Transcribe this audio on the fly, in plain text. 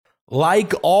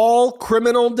Like all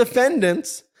criminal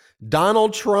defendants,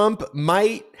 Donald Trump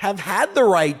might have had the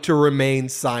right to remain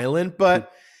silent, but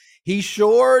he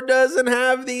sure doesn't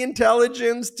have the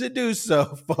intelligence to do so,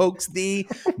 folks. The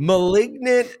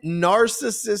malignant,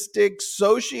 narcissistic,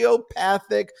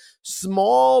 sociopathic,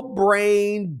 small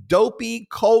brain, dopey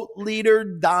cult leader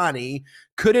Donnie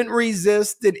couldn't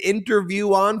resist an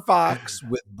interview on Fox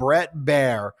with Bret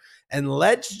Baier. And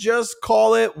let's just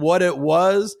call it what it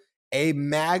was, a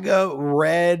MAGA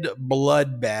red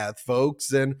bloodbath,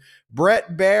 folks. And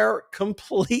Bret Baier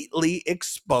completely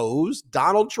exposed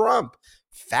Donald Trump,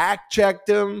 fact-checked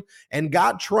him, and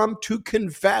got Trump to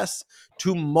confess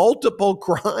to multiple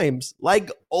crimes,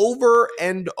 like over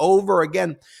and over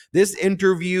again. This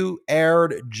interview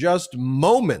aired just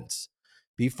moments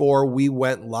before we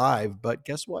went live, but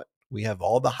guess what? We have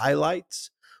all the highlights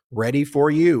ready for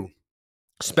you.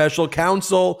 Special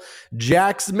counsel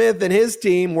Jack Smith and his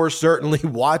team were certainly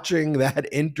watching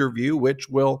that interview, which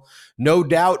will no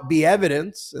doubt be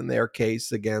evidence in their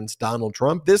case against Donald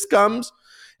Trump. This comes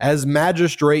as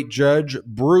Magistrate Judge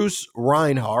Bruce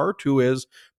Reinhart, who is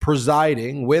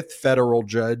presiding with federal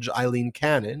judge Eileen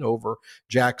Cannon over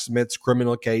Jack Smith's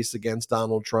criminal case against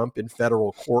Donald Trump in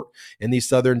federal court in the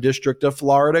Southern District of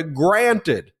Florida,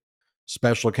 granted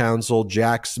Special counsel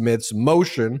Jack Smith's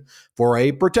motion for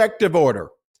a protective order.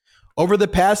 Over the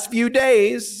past few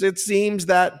days, it seems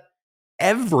that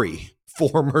every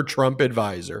former Trump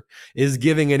advisor is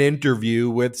giving an interview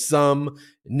with some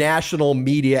national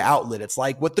media outlet. It's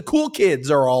like what the cool kids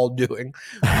are all doing,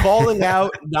 calling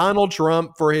out Donald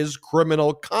Trump for his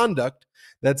criminal conduct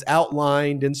that's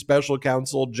outlined in special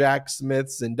counsel Jack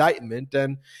Smith's indictment.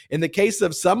 And in the case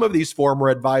of some of these former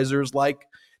advisors, like,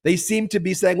 they seem to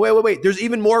be saying, wait, there's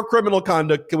even more criminal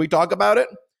conduct. Can we talk about it?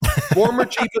 Former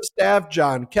Chief of Staff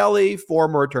John Kelly,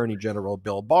 former Attorney General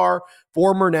Bill Barr,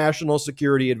 former National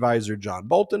Security Advisor John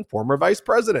Bolton, former Vice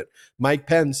President Mike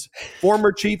Pence,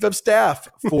 former Chief of Staff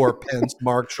for Pence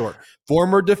Mark Short,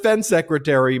 former Defense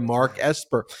Secretary Mark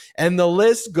Esper, and the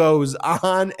list goes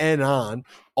on and on,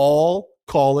 all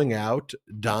calling out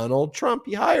Donald Trump.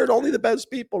 He hired only the best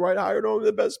people, right? Hired only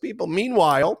the best people.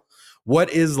 Meanwhile,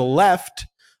 what is left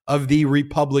of the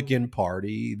Republican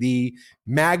Party, the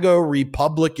MAGA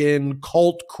Republican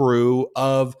cult crew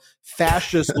of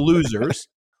fascist losers.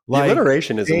 The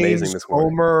alliteration is James amazing this morning.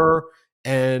 Comer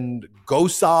and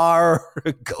Gosar,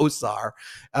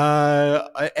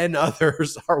 and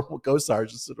others. Gosar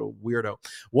is just sort of weirdo.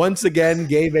 Once again,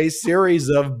 gave a series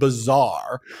of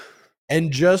bizarre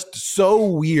and just so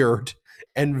weird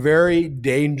and very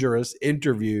dangerous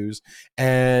interviews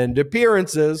and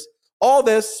appearances. All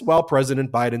this while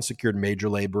President Biden secured major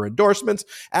labor endorsements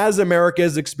as America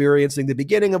is experiencing the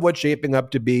beginning of what's shaping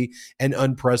up to be an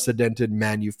unprecedented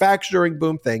manufacturing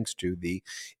boom thanks to the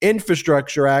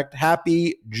Infrastructure Act.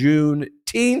 Happy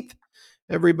Juneteenth,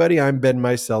 everybody. I'm Ben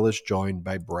Meiselas, joined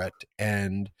by Brett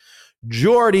and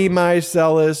Jordy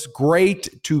Meiselas.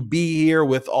 Great to be here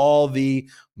with all the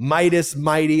Midas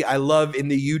Mighty. I love in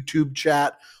the YouTube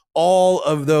chat all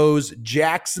of those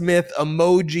Jack Smith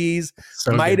emojis,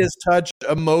 so Midas touch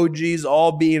emojis,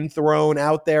 all being thrown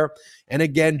out there. And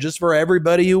again, just for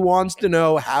everybody who wants to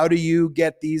know, how do you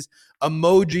get these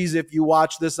emojis if you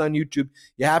watch this on YouTube?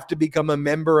 You have to become a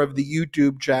member of the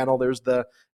YouTube channel. There's the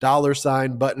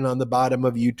 $ button on the bottom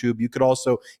of YouTube. You could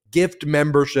also gift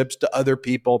memberships to other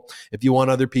people if you want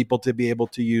other people to be able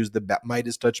to use the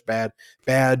Midas Touch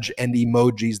badge and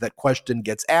emojis. That question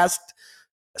gets asked,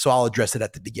 so I'll address it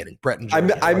at the beginning. Brett and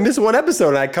Jordy, I miss one episode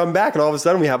and I come back and all of a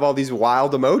sudden we have all these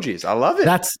wild emojis. I love it.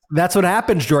 That's what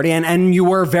happens, Jordy. And you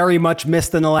were very much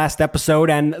missed in the last episode.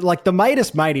 And like the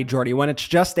Midas Mighty, Jordy, when it's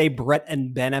just a Brett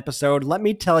and Ben episode, let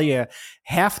me tell you,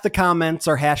 half the comments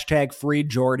are hashtag free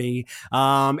Jordy.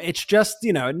 It's just,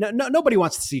 nobody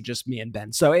wants to see just me and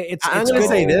Ben. So I'm going to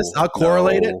say this. I'll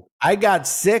correlate it. I got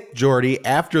sick, Jordy,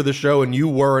 after the show and you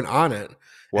weren't on it.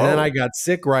 Whoa. And then I got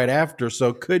sick right after.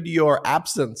 So could your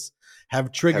absence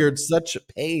have triggered such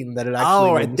pain that it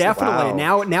actually... Oh, definitely.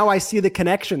 Wow. Now I see the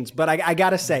connections. But I got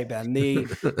to say, Ben, the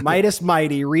Midas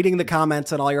Mighty, reading the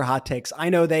comments and all your hot takes, I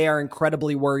know they are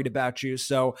incredibly worried about you.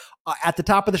 So at the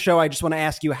top of the show, I just want to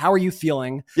ask you, how are you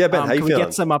feeling? Yeah, Ben, how you feeling? Can we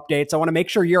get some updates? I want to make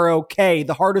sure you're okay.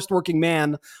 The hardest working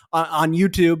man on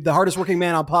YouTube, the hardest working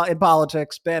man in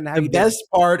politics. Ben, how the best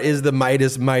part is the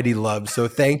Midas Mighty love. So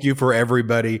thank you for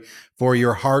everybody for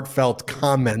your heartfelt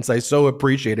comments. I so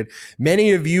appreciate it.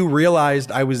 Many of you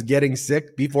realized I was getting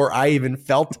sick before I even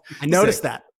felt I noticed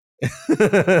that.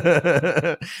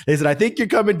 They said, I think you're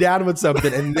coming down with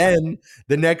something. And then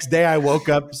the next day I woke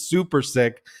up super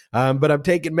sick. But I'm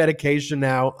taking medication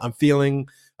now. I'm feeling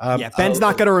Ben's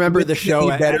not going to remember the show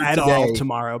at all today.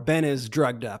 tomorrow. Ben is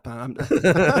drugged up.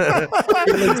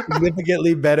 Feeling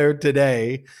significantly better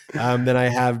today than I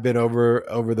have been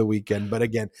over the weekend. But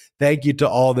again, thank you to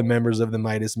all the members of the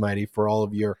Meidas Mighty for all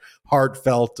of your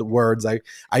heartfelt words.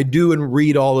 I do and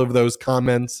read all of those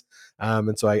comments,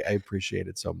 and so I appreciate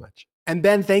it so much. And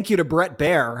Ben, thank you to Bret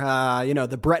Baier,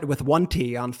 the Bret with one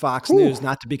T on Fox News,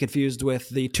 not to be confused with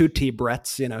the 2T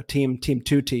Bretts, team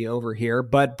 2T over here.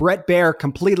 But Bret Baier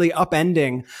completely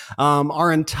upending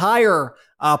our entire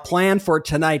plan for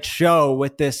tonight's show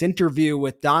with this interview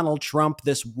with Donald Trump,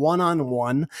 this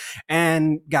one-on-one.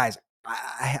 And guys,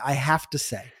 I have to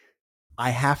say,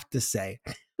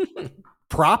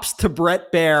 props to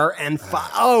Bret Baier and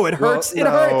it hurts. It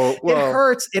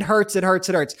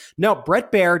hurts. No,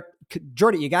 Bret Baier,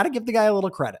 Jordy, you got to give the guy a little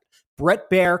credit.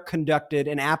 Bret Baier conducted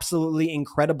an absolutely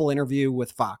incredible interview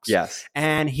with Fox. Yes.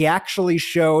 And he actually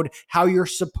showed how you're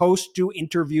supposed to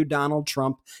interview Donald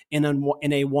Trump in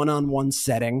a one-on-one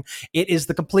setting. It is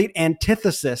the complete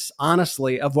antithesis,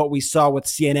 honestly, of what we saw with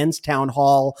CNN's town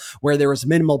hall, where there was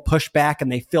minimal pushback and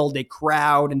they filled a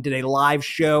crowd and did a live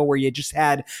show where you just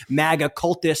had MAGA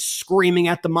cultists screaming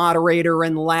at the moderator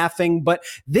and laughing. But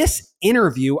this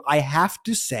interview, I have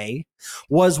to say,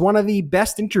 was one of the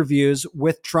best interviews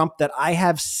with Trump that I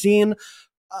have seen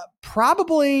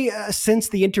probably since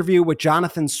the interview with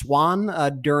Jonathan Swan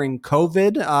during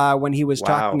COVID when he was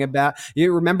talking about,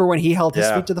 you remember when he held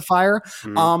his feet to the fire?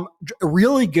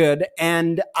 Really good.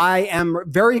 And I am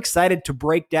very excited to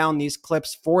break down these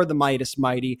clips for the Meidas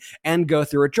Mighty and go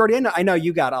through it. Jordy, I know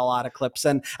you got a lot of clips,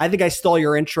 and I think I stole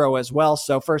your intro as well.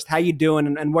 So first, how you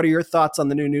doing? And what are your thoughts on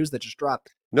the new news that just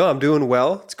dropped? No, I'm doing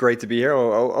well. It's great to be here.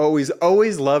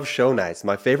 Always love show nights.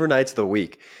 My favorite nights of the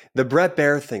week. The Bret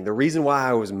Baier thing, the reason why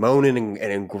I was moaning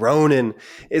and groaning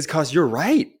is because you're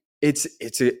right. It's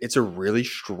a really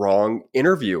strong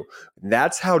interview.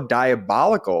 That's how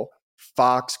diabolical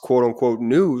Fox quote unquote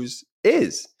news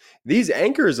is. These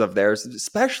anchors of theirs,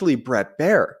 especially Bret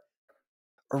Baier,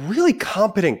 a really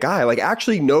competent guy, like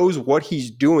actually knows what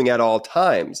he's doing at all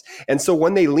times. And so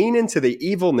when they lean into the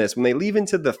evilness, when they lean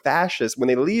into the fascists, when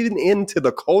they lean into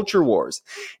the culture wars,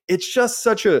 it's just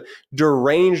such a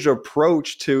deranged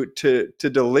approach to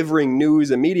delivering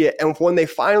news and media. And when they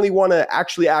finally want to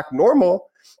actually act normal,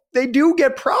 they do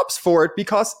get props for it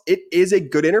because it is a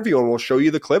good interview. And we'll show you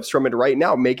the clips from it right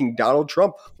now, making Donald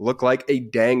Trump look like a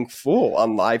dang fool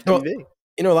on live TV.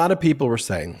 A lot of people were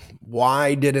saying,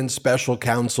 why didn't special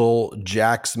counsel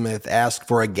Jack Smith ask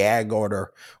for a gag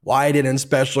order? Why didn't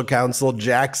special counsel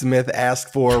Jack Smith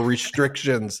ask for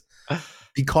restrictions?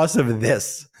 Because of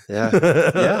this. Yeah.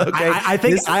 Okay.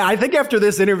 I think after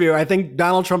this interview, I think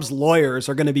Donald Trump's lawyers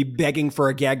are going to be begging for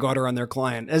a gag order on their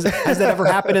client. Has that ever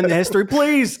happened in the history?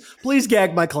 Please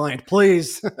gag my client,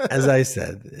 please. As I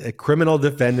said, a criminal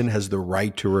defendant has the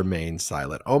right to remain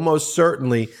silent. Almost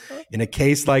certainly, in a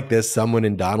case like this, someone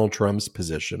in Donald Trump's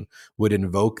position would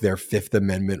invoke their Fifth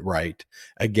Amendment right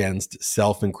against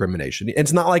self-incrimination.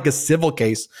 It's not like a civil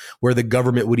case where the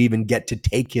government would even get to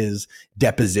take his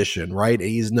deposition, right?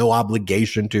 He has no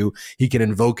obligation to. He can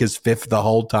invoke his fifth the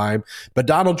whole time. But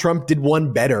Donald Trump did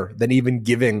one better than even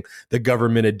giving the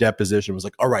government a deposition. It was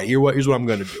like, all right, here's what I'm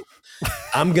going to do.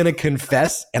 I'm going to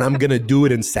confess, and I'm going to do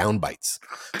it in sound bites.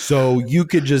 So you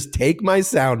could just take my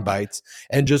sound bites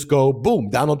and just go, boom,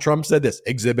 Donald Trump said this,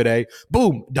 Exhibit A.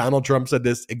 Boom, Donald Trump said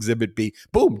this, Exhibit B.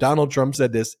 Boom, Donald Trump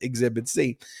said this, Exhibit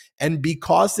C. And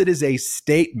because it is a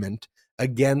statement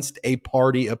against a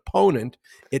party opponent,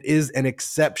 it is an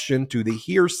exception to the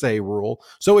hearsay rule.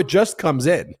 So it just comes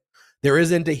in. There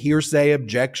isn't a hearsay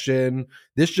objection.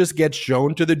 This just gets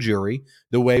shown to the jury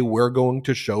the way we're going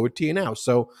to show it to you now.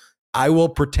 So I will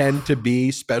pretend to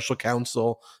be special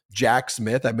counsel Jack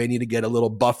Smith. I may need to get a little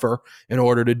buffer in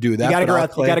order to do that. You got to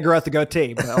grow out the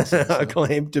goatee. I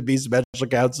claim to be special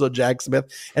counsel Jack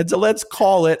Smith. And so let's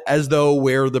call it as though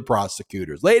we're the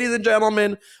prosecutors. Ladies and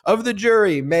gentlemen of the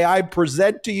jury, may I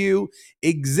present to you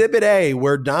Exhibit A,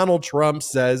 where Donald Trump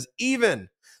says, even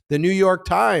the New York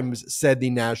Times said the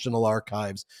National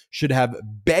Archives should have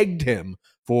begged him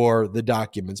for the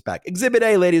documents back. Exhibit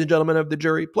A, ladies and gentlemen of the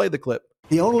jury, play the clip.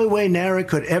 The only way NARA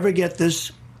could ever get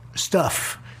this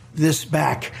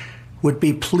back, would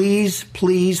be please,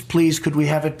 could we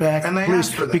have it back? And they please,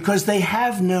 asked for that. Because they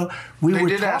have no. We they were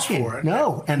did talking. Ask for it.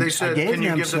 No, and they said, I gave "Can you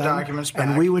them give the documents back?"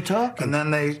 And we were talking. And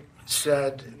then they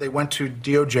said they went to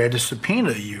DOJ to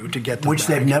subpoena you to get them which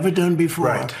back. they've never done before.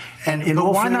 Right. And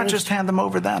but why not just hand them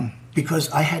over then? Because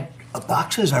I had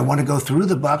boxes. I want to go through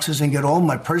the boxes and get all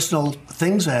my personal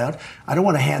things out. I don't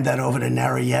want to hand that over to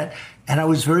NARA yet. And I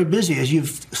was very busy, as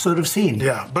you've sort of seen.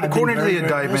 Yeah, but I've according been to very, the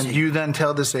very indictment, busy. you then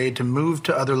tell this aide to move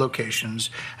to other locations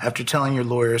after telling your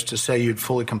lawyers to say you'd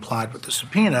fully complied with the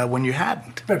subpoena when you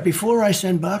hadn't. But before I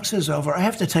send boxes over, I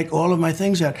have to take all of my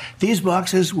things out. These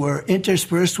boxes were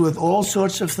interspersed with all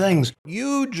sorts of things.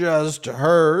 You just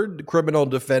heard criminal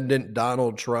defendant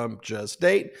Donald Trump just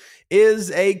state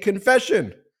is a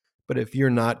confession. But if you're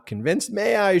not convinced,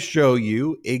 may I show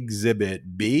you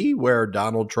Exhibit B, where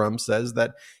Donald Trump says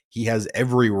that he has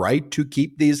every right to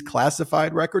keep these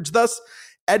classified records, thus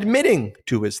admitting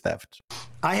to his theft.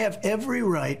 I have every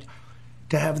right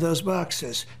to have those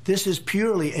boxes. This is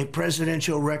purely a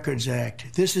Presidential Records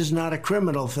Act. This is not a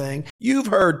criminal thing. You've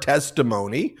heard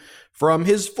testimony from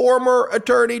his former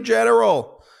Attorney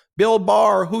General, Bill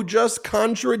Barr, who just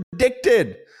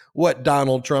contradicted what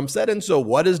Donald Trump said. And so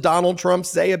what does Donald Trump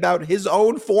say about his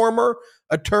own former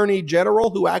Attorney General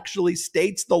who actually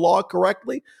states the law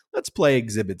correctly? Let's play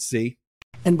Exhibit C.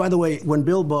 And by the way, when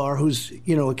Bill Barr, who's,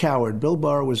 a coward, Bill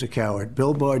Barr was a coward.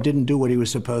 Bill Barr didn't do what he was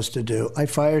supposed to do. I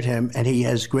fired him, and he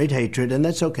has great hatred, and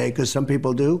that's okay, because some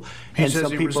people do, and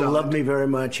some people love me very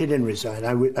much. He didn't resign.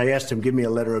 I asked him, give me a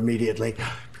letter immediately,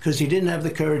 because he didn't have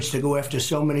the courage to go after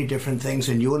so many different things,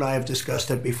 and you and I have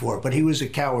discussed it before, but he was a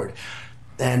coward.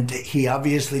 And he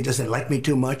obviously doesn't like me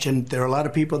too much, and there are a lot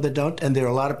of people that don't, and there are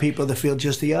a lot of people that feel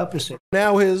just the opposite.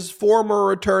 Now his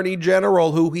former Attorney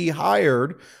General, who he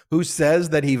hired, who says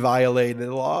that he violated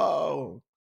the law.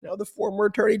 Now the former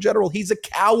Attorney General, he's a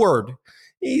coward.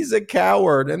 He's a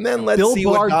coward. And then let's Bill see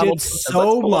Barr what Donald did Trump says. so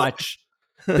Let's pull up. much.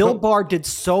 Bill Barr did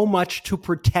so much to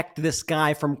protect this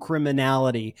guy from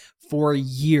criminality for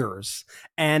years.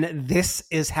 And this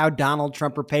is how Donald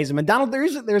Trump repays him. And Donald,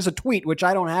 there's a tweet, which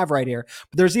I don't have right here,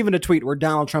 but there's even a tweet where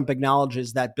Donald Trump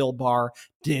acknowledges that Bill Barr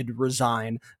did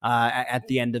resign at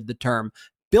the end of the term.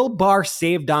 Bill Barr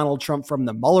saved Donald Trump from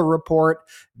the Mueller report.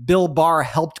 Bill Barr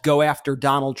helped go after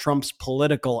Donald Trump's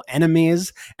political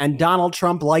enemies. And Donald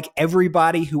Trump, like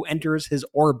everybody who enters his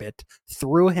orbit,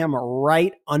 threw him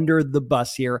right under the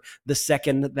bus here the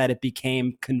second that it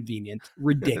became convenient.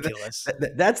 Ridiculous.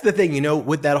 That's the thing,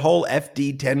 with that whole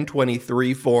FD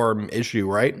 1023 form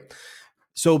issue, right?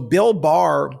 So Bill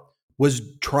Barr was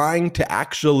trying to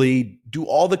actually do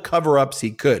all the cover-ups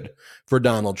he could for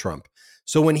Donald Trump.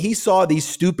 So when he saw these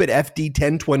stupid FD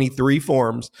 1023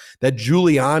 forms that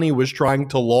Giuliani was trying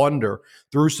to launder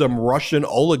through some Russian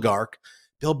oligarch,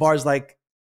 Bill Barr's like,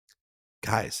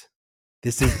 guys,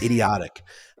 this is idiotic.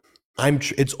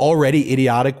 It's already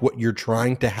idiotic what you're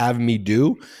trying to have me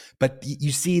do. But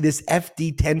you see, this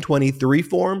FD 1023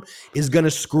 form is going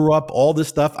to screw up all the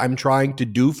stuff I'm trying to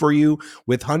do for you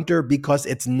with Hunter because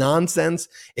it's nonsense.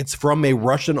 It's from a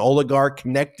Russian oligarch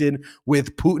connected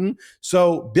with Putin.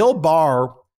 So Bill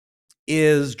Barr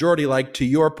is, Jordy, like to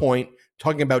your point,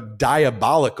 talking about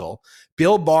diabolical.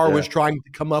 Bill Barr was trying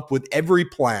to come up with every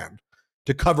plan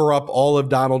to cover up all of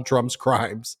Donald Trump's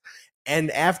crimes. And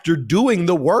after doing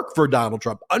the work for Donald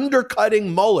Trump,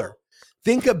 undercutting Mueller,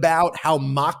 think about how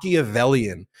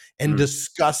Machiavellian and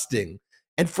disgusting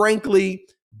and frankly,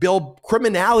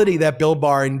 criminality that Bill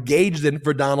Barr engaged in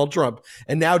for Donald Trump.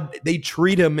 And now they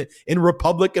treat him in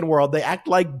Republican world. They act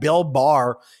like Bill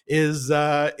Barr is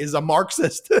a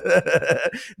Marxist.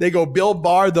 They go, Bill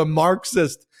Barr, the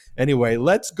Marxist. Anyway,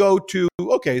 let's go to,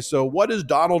 so what does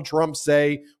Donald Trump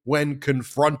say when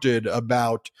confronted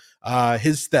about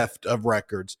his theft of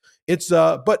records? It's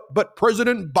but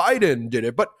President Biden did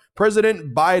it. But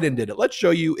President Biden did it. Let's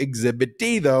show you Exhibit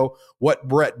D, though, what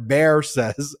Bret Baier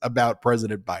says about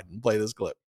President Biden. Play this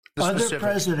clip. Other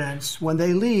presidents, when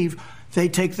they leave, they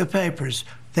take the papers.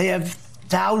 They have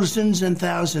thousands and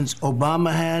thousands.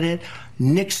 Obama had it.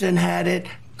 Nixon had it.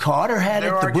 Carter had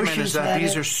Their it. The argument Bushes is that had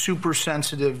these it. are super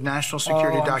sensitive national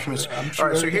security documents. I'm All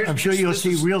right, so here's, I'm sure you'll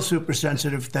see real super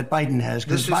sensitive that Biden has,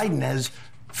 because Biden has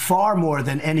far more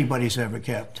than anybody's ever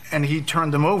kept. And he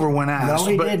turned them over when asked.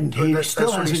 No, he but didn't. He that's still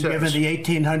what hasn't given says. the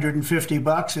 1,850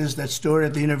 boxes that's stored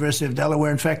at the University of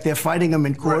Delaware. In fact, they're fighting them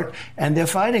in court, and they're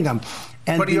fighting them.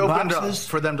 And But he the opened boxes, up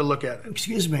for them to look at it.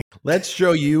 excuse me. Let's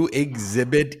show you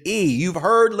Exhibit E. You've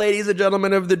heard, ladies and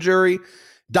gentlemen of the jury,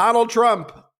 Donald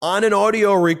Trump on an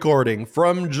audio recording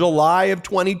from July of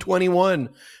 2021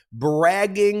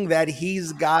 bragging that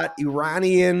he's got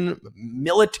Iranian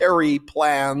military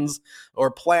plans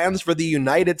or plans for the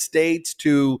United States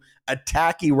to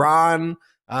attack Iran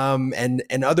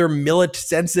and other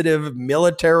sensitive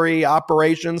military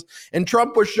operations. And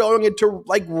Trump was showing it to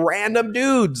like random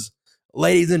dudes.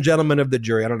 Ladies and gentlemen of the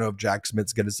jury, I don't know if Jack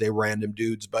Smith's going to say random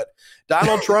dudes, but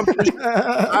Donald Trump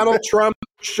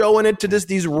showing it to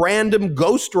these random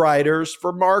ghostwriters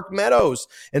for Mark Meadows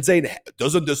and saying,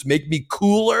 doesn't this make me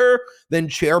cooler than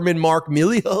Chairman Mark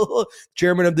Milley,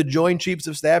 Chairman of the Joint Chiefs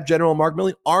of Staff, General Mark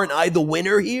Milley? Aren't I the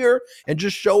winner here? And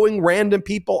just showing random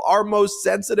people our most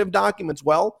sensitive documents.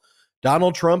 Well,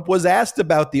 Donald Trump was asked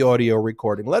about the audio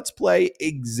recording. Let's play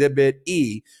Exhibit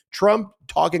E. Trump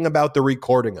talking about the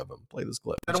recording of him. Play this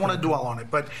clip. I don't want to dwell on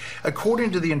it, but according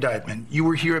to the indictment, you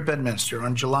were here at Bedminster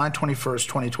on July 21st,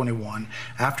 2021,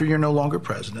 after you're no longer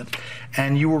president,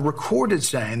 and you were recorded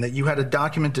saying that you had a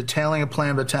document detailing a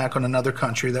plan of attack on another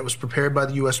country that was prepared by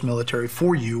the U.S. military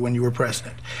for you when you were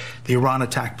president, the Iran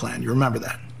attack plan. You remember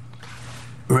that?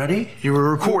 Ready? You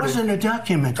were recorded. It wasn't a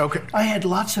document. Okay. I had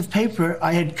lots of paper.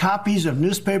 I had copies of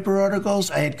newspaper articles.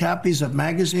 I had copies of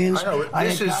magazines. I know.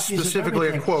 This is specifically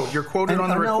a quote. You're quoted on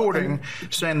the recording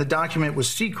saying the document was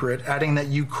secret, adding that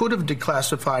you could have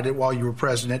declassified it while you were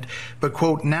president, but,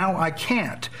 quote, now I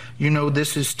can't. You know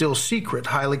this is still secret,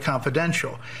 highly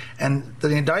confidential. And the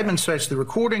indictment cites the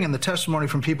recording and the testimony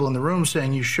from people in the room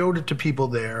saying you showed it to people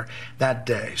there that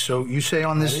day. So you say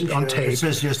on this on tape, it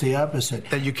says just the opposite,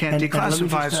 that you can't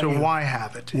declassify it. So why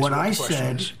have it? When I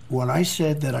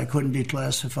said that I couldn't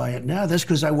declassify it now, that's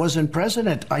because I wasn't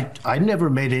president. I never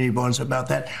made any bones about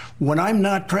that. When I'm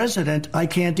not president, I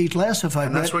can't declassify.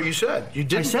 And that's what you said. You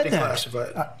didn't declassify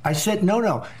it. I said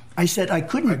no. I said I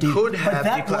couldn't. But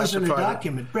that wasn't a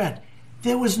document, Brett.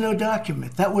 There was no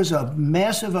document. That was a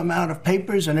massive amount of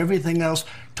papers and everything else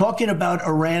talking about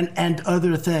Iran and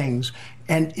other things.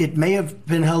 And it may have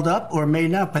been held up or may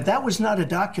not, but that was not a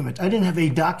document. I didn't have a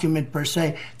document per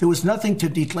se. There was nothing to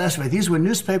declassify. These were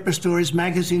newspaper stories,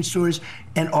 magazine stories,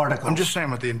 and articles. I'm just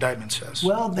saying what the indictment says.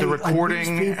 Well, the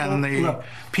recording and the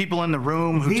people in the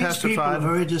room who testified. These people are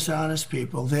very dishonest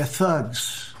people. They're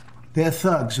thugs. They're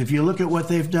thugs. If you look at what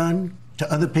they've done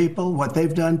to other people, what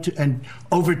they've done to, and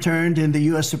overturned in the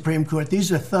U.S. Supreme Court.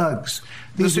 These are thugs.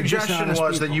 The suggestion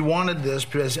was that you wanted this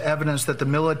as evidence that the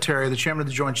military, the chairman of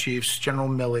the Joint Chiefs, General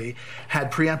Milley,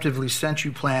 had preemptively sent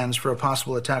you plans for a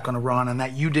possible attack on Iran and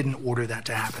that you didn't order that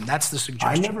to happen. That's the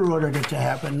suggestion. I never ordered it to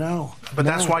happen, no. But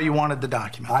that's why you wanted the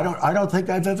document. I don't think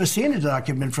I've ever seen a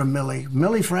document from Milley.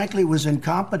 Milley, frankly, was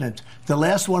incompetent. The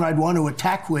last one I'd want to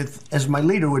attack with as my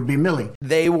leader would be Milley.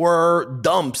 They were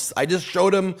dumps. I just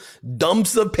showed him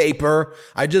dumps of paper.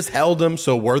 I just held them.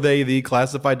 So were they the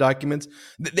classified documents?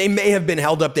 They may have been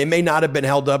held up. They may not have been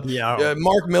held up. Yeah.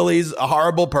 Mark Milley's a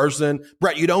horrible person.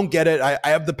 Brett, you don't get it. I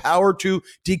have the power to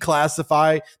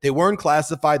declassify. They weren't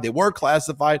classified. They weren't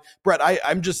classified. Brett,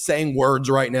 I'm just saying words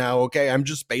right now, okay? I'm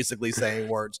just basically saying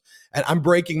words. And I'm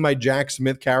breaking my Jack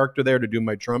Smith character there to do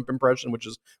my Trump impression, which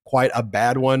is quite a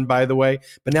bad one, by the way.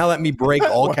 But now let me break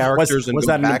all characters and was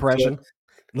go that an back impression?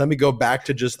 Let me go back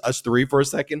to just us three for a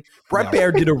second. Brett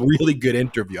Baer did a really good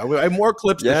interview. I have more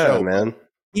clips to show. Man.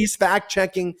 He's fact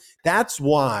checking. That's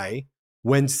why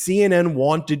when CNN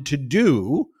wanted to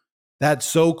do that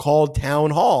so-called town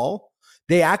hall,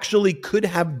 they actually could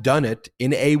have done it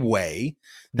in a way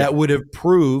that would have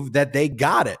proved that they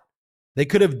got it. They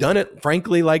could have done it,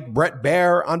 frankly, like Brett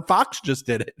Baer on Fox just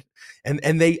did it.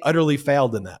 And they utterly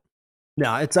failed in that.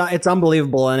 No, it's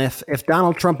unbelievable. And if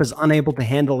Donald Trump is unable to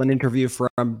handle an interview from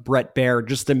Brett Baer,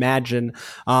 just imagine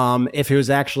if he was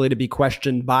actually to be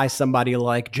questioned by somebody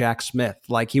like Jack Smith.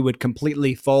 Like, he would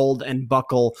completely fold and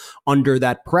buckle under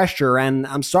that pressure. And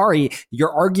I'm sorry,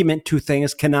 your argument to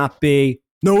things cannot be,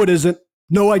 no, it isn't.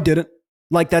 No, I didn't.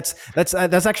 Like, that's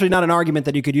actually not an argument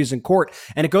that you could use in court.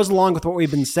 And it goes along with what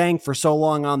we've been saying for so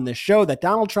long on this show, that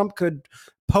Donald Trump could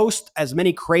post as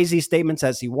many crazy statements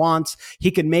as he wants.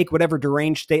 He can make whatever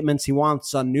deranged statements he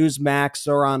wants on Newsmax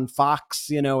or on Fox,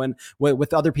 and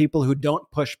with other people who don't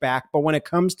push back. But when it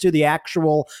comes to the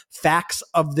actual facts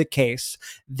of the case,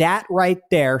 that right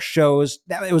there shows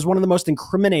that it was one of the most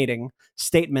incriminating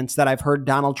statements that I've heard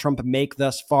Donald Trump make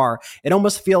thus far. It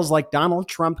almost feels like Donald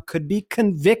Trump could be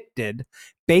convicted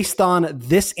based on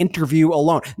this interview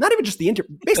alone. Not even just the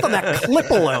interview, based on that clip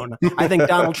alone, I think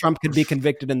Donald Trump could be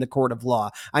convicted in the court of law.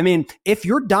 I mean, if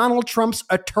you're Donald Trump's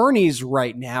attorneys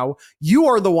right now, you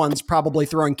are the ones probably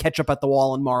throwing ketchup at the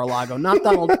wall in Mar-a-Lago, not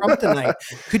Donald Trump tonight.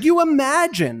 Could you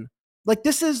imagine? Like,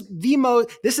 this is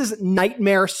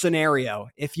nightmare scenario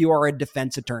if you are a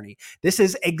defense attorney. This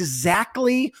is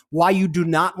exactly why you do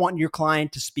not want your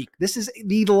client to speak. This is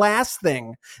the last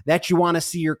thing that you want to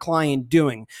see your client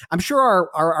doing. I'm sure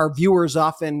our viewers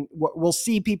often will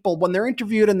see people when they're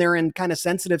interviewed and they're in kind of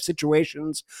sensitive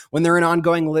situations, when they're in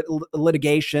ongoing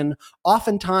litigation.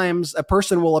 Oftentimes, a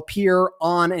person will appear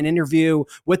on an interview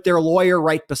with their lawyer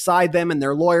right beside them, and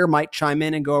their lawyer might chime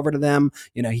in and go over to them.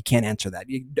 He can't answer that.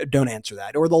 You don't answer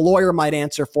that, or the lawyer might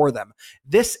answer for them.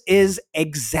 This is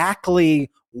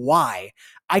exactly why.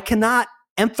 I cannot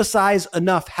emphasize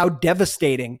enough how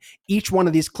devastating each one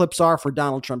of these clips are for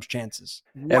Donald Trump's chances.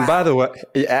 Wow. And by the way,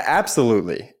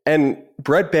 absolutely. And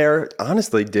Bret Baier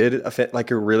honestly did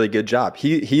a really good job.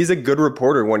 He's a good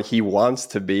reporter when he wants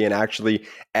to be and actually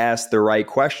ask the right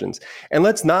questions. And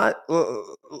let's not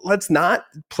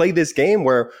play this game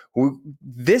where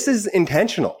this is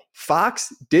intentional.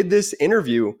 Fox did this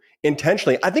interview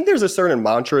intentionally. I think there's a certain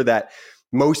mantra that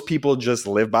most people just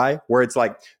live by, where it's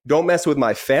like, don't mess with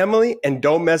my family and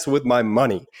don't mess with my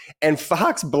money. And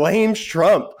Fox blames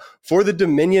Trump for the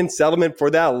Dominion settlement, for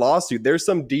that lawsuit. There's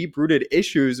some deep-rooted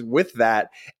issues with that.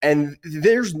 And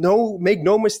make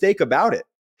no mistake about it.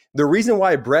 The reason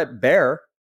why Bret Baier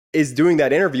is doing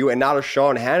that interview and not a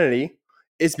Sean Hannity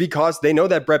is because they know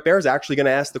that Bret Baier is actually going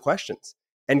to ask the questions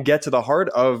and get to the heart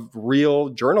of real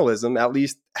journalism, at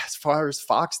least as far as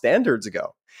Fox standards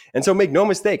go. And so make no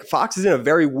mistake, Fox is in a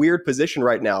very weird position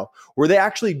right now where they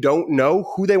actually don't know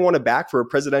who they want to back for a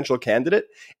presidential candidate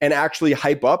and actually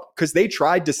hype up, because they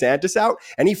tried DeSantis out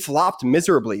and he flopped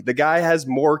miserably. The guy has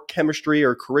more chemistry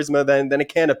or charisma than a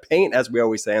can of paint, as we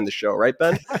always say on the show, right,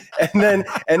 Ben?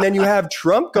 and then you have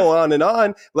Trump go on and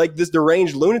on like this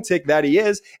deranged lunatic that he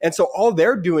is. And so all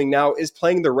they're doing now is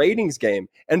playing the ratings game.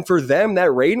 And for them,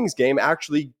 that ratings game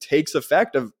actually takes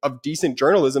effect of decent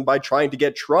journalism by trying to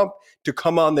get Trump to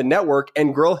come on the network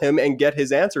and grill him and get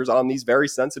his answers on these very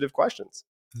sensitive questions.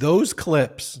 Those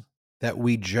clips that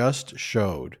we just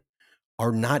showed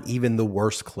are not even the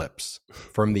worst clips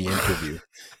from the interview.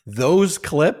 Those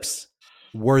clips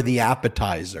were the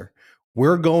appetizer.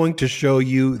 We're going to show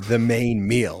you the main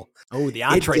meal. Oh, the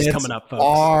entree's coming up, folks.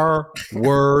 Far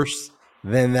worse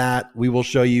than that. We will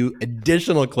show you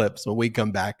additional clips when we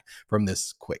come back from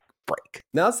this quick break.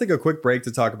 Now let's take a quick break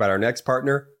to talk about our next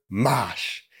partner,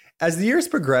 Mosh. As the years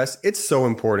progress, it's so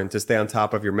important to stay on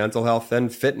top of your mental health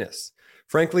and fitness.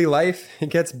 Frankly, life,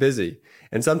 it gets busy,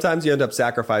 and sometimes you end up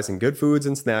sacrificing good foods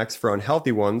and snacks for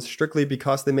unhealthy ones strictly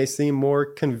because they may seem more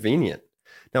convenient.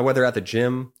 Now, whether at the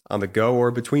gym, on the go, or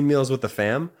between meals with the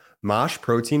fam, Mosh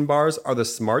protein bars are the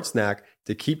smart snack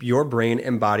to keep your brain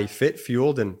and body fit,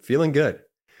 fueled, and feeling good.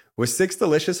 With 6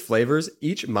 delicious flavors,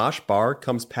 each Mosh bar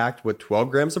comes packed with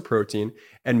 12 grams of protein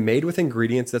and made with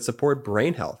ingredients that support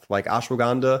brain health, like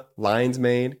ashwagandha, lion's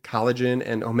mane, collagen,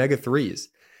 and omega-3s.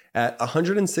 At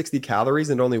 160 calories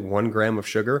and only 1 gram of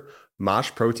sugar,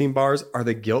 Mosh protein bars are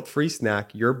the guilt-free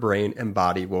snack your brain and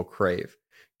body will crave.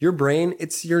 Your brain,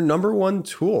 it's your number one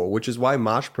tool, which is why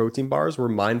Mosh protein bars were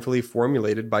mindfully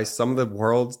formulated by some of the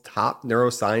world's top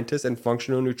neuroscientists and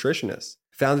functional nutritionists.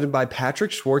 Founded by Patrick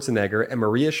Schwarzenegger and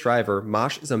Maria Shriver,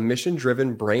 Mosh is a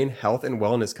mission-driven brain health and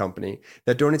wellness company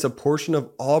that donates a portion of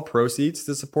all proceeds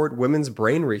to support women's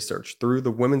brain research through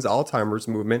the Women's Alzheimer's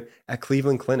Movement at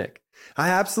Cleveland Clinic. I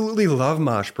absolutely love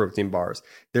Mosh protein bars.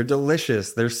 They're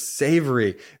delicious, they're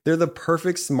savory, they're the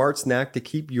perfect smart snack to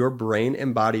keep your brain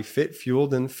and body fit,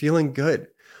 fueled, and feeling good.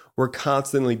 We're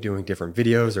constantly doing different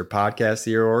videos or podcasts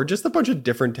here, or just a bunch of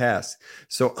different tasks.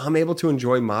 So I'm able to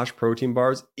enjoy Mosh protein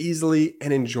bars easily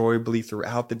and enjoyably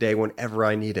throughout the day whenever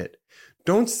I need it.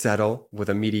 Don't settle with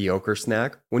a mediocre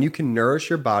snack when you can nourish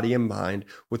your body and mind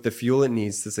with the fuel it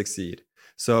needs to succeed.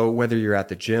 So whether you're at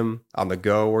the gym, on the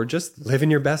go, or just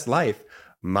living your best life,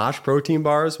 Mosh protein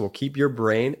bars will keep your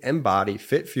brain and body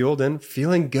fit, fueled, and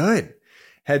feeling good.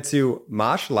 Head to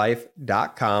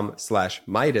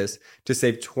moshlife.com/Midas to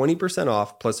save 20%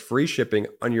 off plus free shipping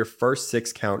on your first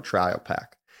 6-count trial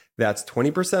pack. That's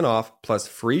 20% off plus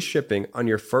free shipping on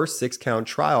your first 6-count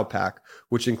trial pack,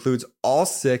 which includes all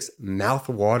 6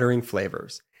 mouth-watering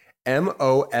flavors.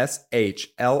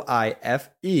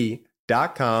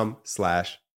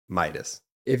 moshlife.com/Midas.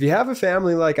 If you have a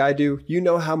family like I do, you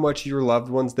know how much your loved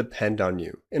ones depend on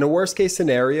you. In a worst-case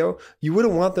scenario, you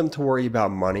wouldn't want them to worry about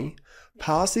money.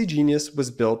 Policy Genius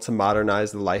was built to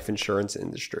modernize the life insurance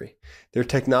industry. Their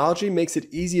technology makes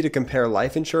it easy to compare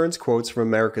life insurance quotes from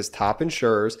America's top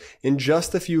insurers in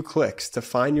just a few clicks to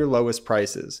find your lowest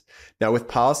prices. Now with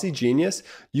Policy Genius,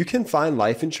 you can find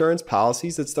life insurance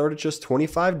policies that start at just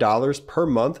 $25 per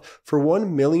month for $1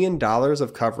 million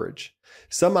of coverage.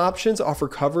 Some options offer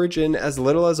coverage in as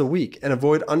little as a week and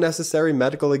avoid unnecessary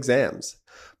medical exams.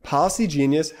 Policy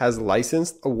Genius has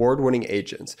licensed, award-winning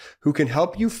agents who can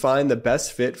help you find the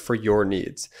best fit for your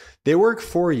needs. They work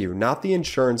for you, not the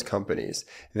insurance companies.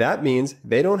 That means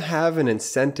they don't have an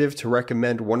incentive to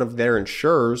recommend one of their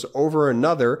insurers over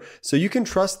another, so you can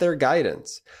trust their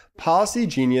guidance. Policy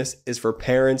Genius is for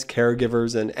parents,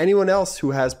 caregivers, and anyone else who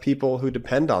has people who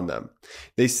depend on them.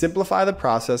 They simplify the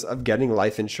process of getting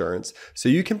life insurance so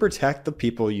you can protect the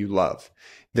people you love.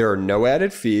 There are no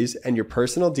added fees, and your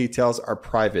personal details are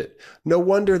private. No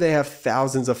wonder they have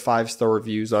thousands of 5-star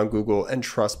reviews on Google and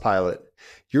Trustpilot.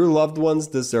 Your loved ones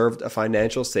deserved a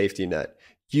financial safety net.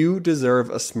 You deserve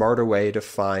a smarter way to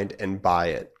find and buy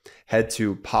it. Head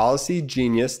to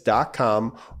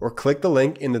PolicyGenius.com or click the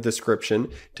link in the description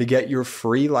to get your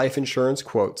free life insurance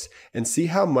quotes and see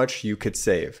how much you could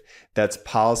save. That's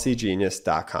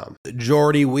PolicyGenius.com.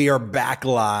 Jordy, we are back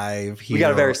live here. We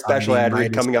got a very special ad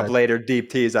read coming up Touch. later. Deep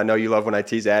tease. I know you love when I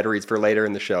tease ad reads for later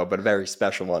in the show, but a very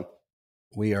special one.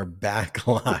 We are back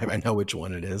live. I know which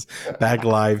one it is. Back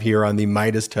live here on the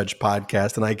Midas Touch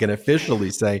podcast. And I can officially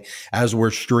say, as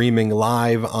we're streaming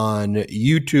live on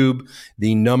YouTube,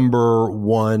 the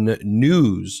 #1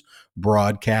 news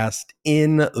broadcast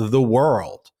in the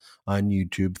world on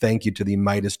YouTube. Thank you to the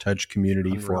Midas Touch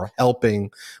community for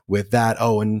helping with that.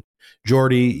 Oh, and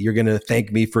Jordy, you're going to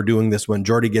thank me for doing this one.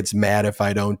 Jordy gets mad if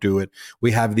I don't do it.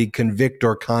 We have the Convict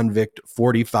or Convict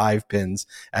 45 pins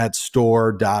at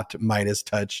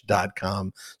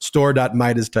store.midastouch.com.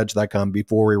 Store.midastouch.com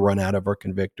before we run out of our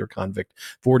Convict or Convict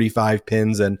 45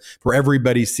 pins. And for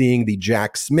everybody seeing the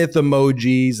Jack Smith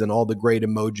emojis and all the great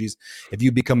emojis, if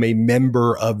you become a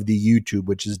member of the YouTube,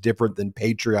 which is different than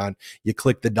Patreon, you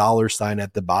click the $sign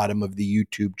at the bottom of the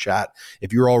YouTube chat.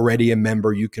 If you're already a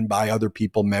member, you can buy other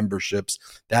people memberships.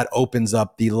 That opens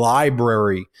up the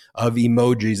library of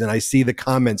emojis. And I see the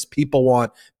comments. People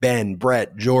want Ben,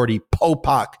 Brett, Jordy,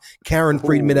 Popak, Karen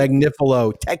Friedman,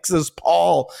 Agnifilo, Texas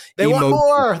Paul. They want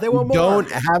more. They want more.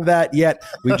 Don't have that yet.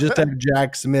 We just have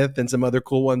Jack Smith and some other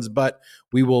cool ones, but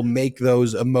we will make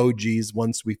those emojis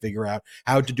once we figure out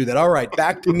how to do that. All right,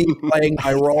 back to me playing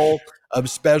my role of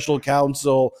special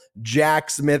counsel Jack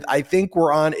Smith. I think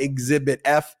we're on Exhibit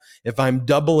F. If I'm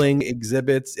doubling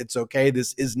exhibits, it's okay.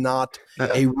 This is not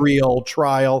a real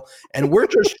trial, and we're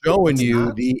just showing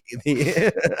you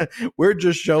we're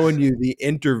just showing you the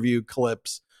interview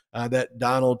clips that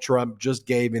Donald Trump just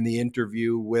gave in the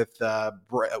interview with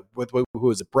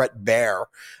who is it? Bret Baier.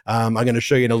 I'm going to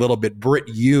show you in a little bit Brit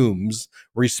Hume's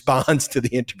response to the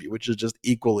interview, which is just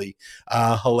equally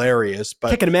hilarious.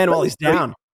 But kicking a man while he's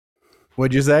down.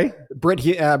 What'd you say? Brit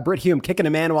Hume kicking a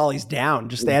man while he's down.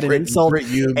 Just adding insult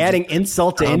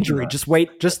to injury.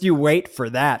 Just you wait for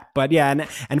that. But yeah,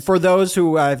 and for those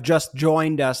who have just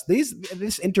joined us,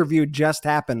 this interview just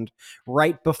happened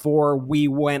right before we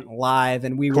went live,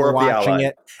 and we were watching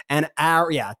it. And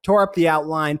tore up the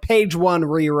outline, page 1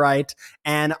 rewrite,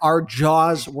 and our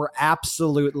jaws were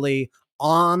absolutely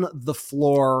on the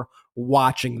floor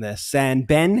watching this. And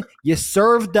Ben, you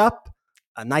served up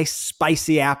a nice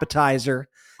spicy appetizer.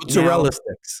 Mozzarella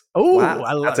sticks. Oh, wow.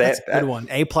 I love that's a good one.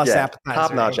 A+ appetizer.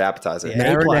 Top-notch appetizer.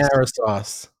 Yeah, marinara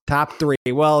sauce. Top 3.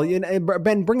 Well,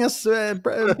 Ben, bring us the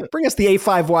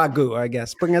A5 Wagyu, I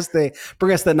guess. Bring us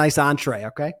the nice entree,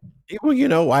 okay?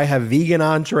 Well, I have vegan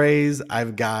entrees.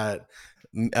 I've got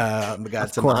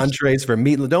some entrees for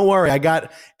meat. Don't worry,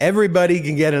 everybody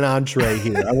can get an entree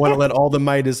here. I want to let all the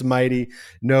Midas Mighty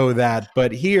know that.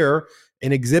 But here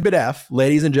in Exhibit F,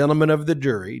 ladies and gentlemen of the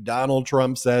jury, Donald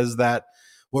Trump says that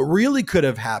what really could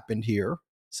have happened here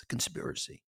is a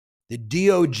conspiracy. The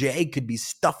DOJ could be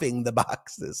stuffing the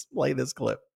boxes. Play this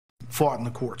clip. Fought in the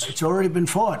courts. It's already been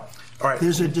fought. All right.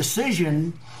 There's a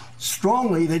decision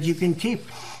strongly that you can keep.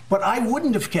 But I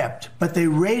wouldn't have kept. But they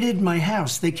raided my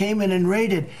house. They came in and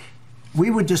raided. We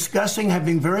were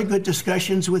having very good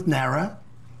discussions with NARA,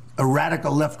 a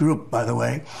radical left group, by the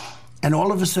way. And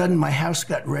all of a sudden, my house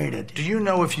got raided. Do you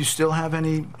know if you still have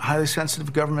any highly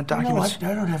sensitive government documents?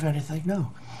 No, I don't have anything,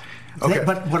 no. Okay.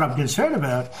 But what I'm concerned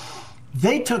about,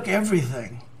 they took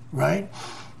everything, right?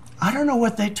 I don't know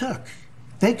what they took.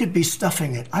 They could be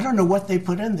stuffing it. I don't know what they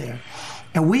put in there.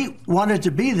 And we wanted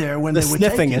to be there when they were taking it. The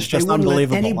sniffing is just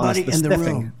unbelievable. Anybody in the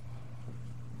room.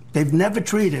 They've never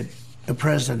treated a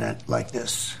president like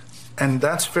this. And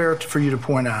that's fair for you to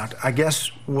point out. I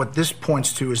guess what this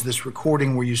points to is this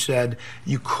recording where you said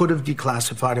you could have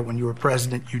declassified it when you were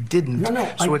president. You didn't. No,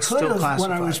 so I it's could still have classified.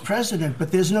 when I was president,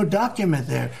 but there's no document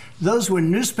there. Those were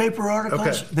newspaper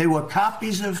articles. Okay. They were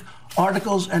copies of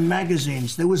articles and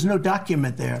magazines. There was no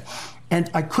document there. And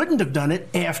I couldn't have done it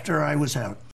after I was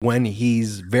out. When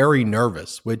he's very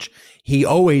nervous, which he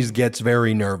always gets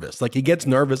very nervous. Like he gets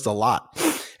nervous a lot.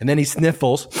 And then he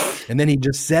sniffles, and then he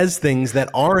just says things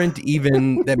that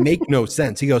make no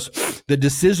sense. He goes, the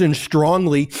decision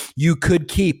strongly you could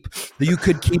keep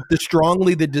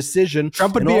the decision.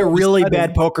 Trump would be a really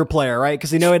bad poker player, right?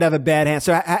 Because he'd have a bad hand.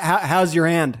 So how's your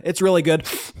hand? It's really good.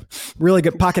 Really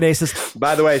good. Pocket aces.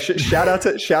 By the way, shout out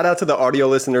to the audio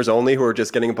listeners only who are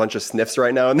just getting a bunch of sniffs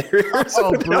right now in their ears.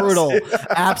 Oh, brutal.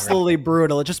 Absolutely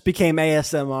brutal. It just became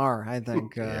ASMR, I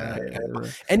think.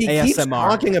 And he keeps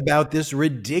talking about this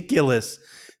ridiculous.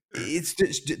 It's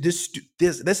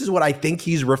this is what I think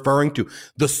he's referring to,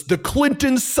 the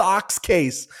Clinton socks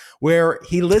case, where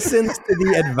he listens to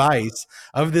the advice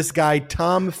of this guy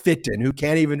Tom Fitton, who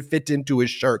can't even fit into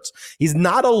his shirts. He's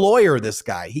not a lawyer, this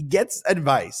guy. He gets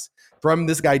advice from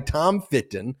this guy Tom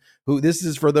Fitton, who, this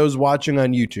is for those watching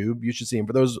on YouTube, you should see him.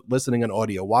 For those listening on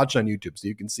audio, watch on YouTube so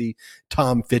you can see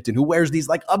Tom Fitton, who wears these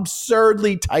like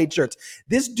absurdly tight shirts.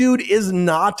 This dude is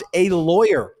not a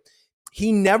lawyer.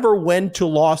 He never went to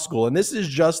law school. And this is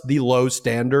just the low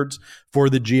standards for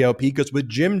the GOP, because with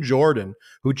Jim Jordan,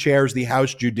 who chairs the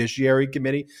House Judiciary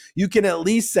Committee, you can at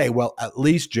least say, well, at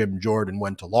least Jim Jordan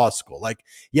went to law school. Like,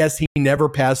 yes, he never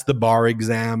passed the bar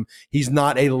exam. He's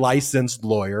not a licensed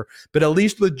lawyer. But at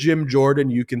least with Jim Jordan,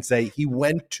 you can say he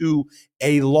went to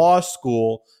a law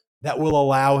school that will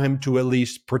allow him to at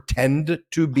least pretend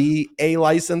to be a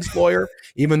licensed lawyer,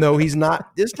 even though he's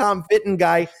not. This Tom Fitton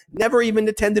guy never even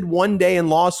attended one day in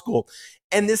law school.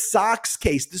 And this Sox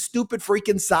case, the stupid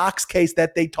freaking Sox case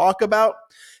that they talk about,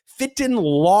 Fitton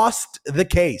lost the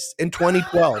case in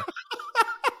 2012.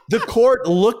 The court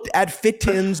looked at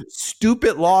Fitton's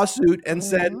stupid lawsuit and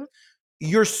said,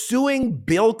 you're suing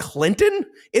Bill Clinton?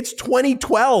 It's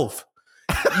 2012.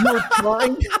 You're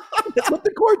trying. That's what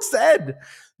the court said.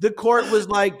 The court was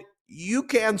like, you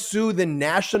can't sue the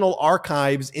National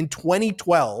Archives in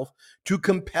 2012 to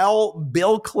compel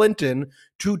Bill Clinton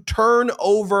to turn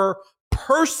over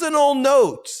personal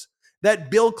notes that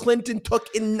Bill Clinton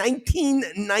took in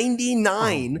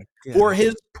 1999 for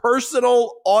his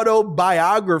personal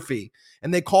autobiography.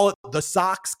 And they call it the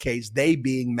Sox case, they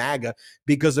being MAGA,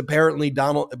 because apparently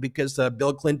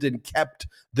Bill Clinton kept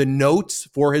the notes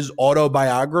for his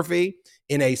autobiography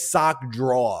in a sock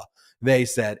drawer, they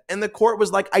said. And the court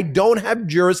was like, I don't have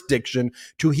jurisdiction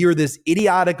to hear this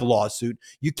idiotic lawsuit.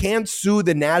 You can't sue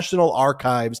the National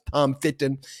Archives, Tom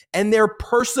Fitton, and their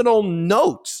personal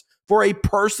notes for a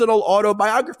personal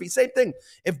autobiography. Same thing.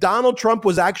 If Donald Trump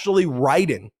was actually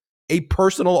writing a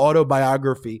personal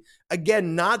autobiography,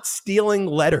 again, not stealing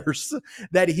letters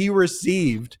that he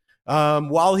received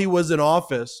while he was in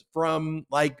office from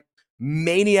like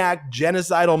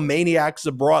genocidal maniacs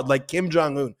abroad like Kim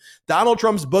Jong-un. Donald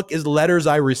Trump's book is Letters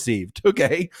I Received,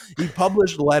 okay? He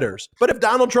published letters. But if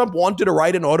Donald Trump wanted to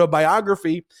write an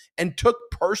autobiography and took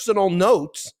personal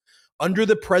notes under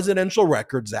the Presidential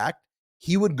Records Act,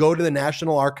 he would go to the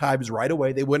National Archives right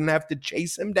away. They wouldn't have to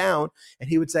chase him down. And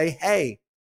he would say, hey,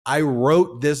 I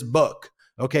wrote this book.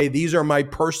 Okay, these are my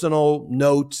personal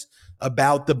notes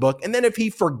about the book. And then if he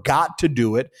forgot to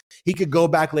do it, he could go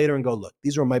back later and go, look,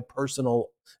 these are my personal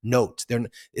notes.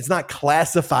 It's not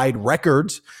classified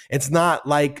records. It's not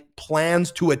like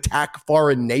plans to attack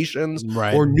foreign nations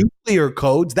or nuclear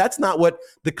codes. That's not what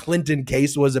the Clinton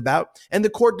case was about. And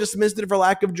the court dismissed it for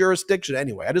lack of jurisdiction.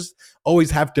 Anyway, I just always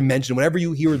have to mention, whenever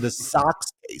you hear the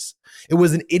Sox case, it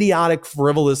was an idiotic,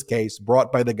 frivolous case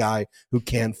brought by the guy who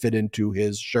can't fit into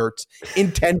his shirts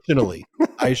intentionally,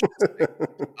 I should say.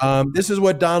 This is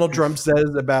what Donald Trump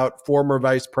says about former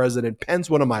Vice President Pence.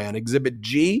 What am I on? Exhibit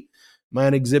G? Am I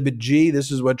on Exhibit G?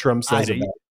 This is what Trump says about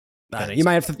Pence. You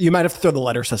might have to throw the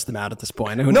letter system out at this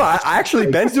point. No, actually,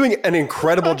 Ben's doing an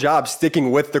incredible job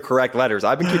sticking with the correct letters.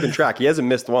 I've been keeping track. He hasn't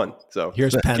missed one. So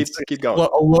here's Pence. Keep going.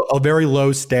 A very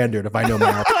low standard, if I know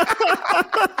my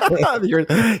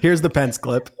Here's the Pence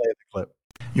clip.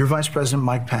 Your Vice President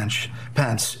Mike Pence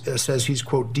says he's,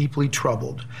 quote, deeply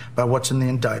troubled by what's in the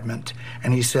indictment.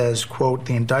 And he says, quote,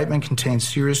 the indictment contains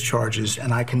serious charges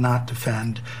and I cannot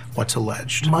defend what's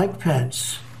alleged. Mike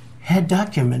Pence had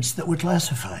documents that were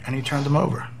classified. And he turned them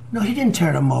over. No, he didn't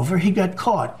turn them over. He got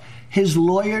caught. His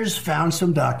lawyers found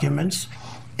some documents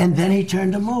and then he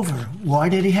turned them over. Why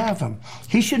did he have them?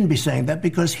 He shouldn't be saying that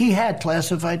because he had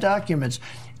classified documents.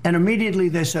 And immediately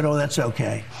they said, oh, that's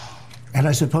okay. And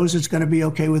I suppose it's going to be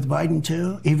okay with Biden,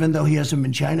 too, even though he has them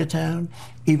in Chinatown,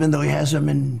 even though he has them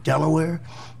in Delaware,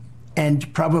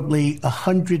 and probably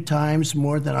 100 times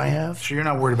more than I have. So you're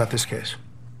not worried about this case?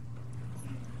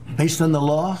 Based on the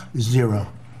law, zero.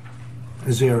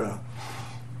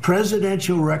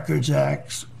 Presidential Records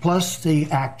Act, plus the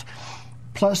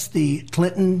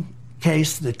Clinton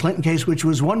case, which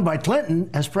was won by Clinton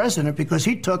as president because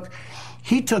he took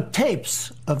He took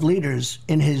tapes of leaders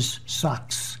in his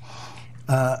socks.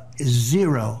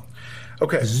 Zero.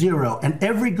 Okay. Zero. And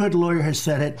every good lawyer has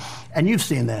said it, and you've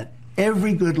seen that.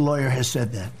 Every good lawyer has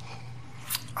said that.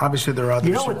 Obviously, there are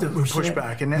others who push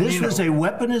back. And this was a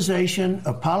weaponization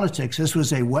of politics. This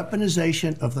was a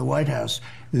weaponization of the White House.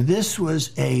 This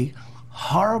was a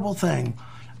horrible thing.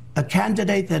 A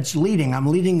candidate that's leading, I'm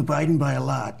leading Biden by a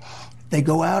lot, they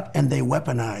go out and they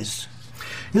weaponize.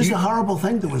 This is a horrible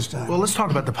thing that was done. Well, let's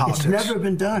talk about the politics. It's never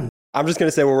been done. I'm just going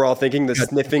to say what we're all thinking. The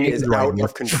sniffing is out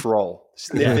of control.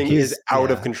 Sniffing is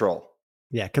out of control.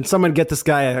 Yeah, can someone get this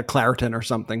guy a Claritin or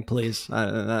something, please? I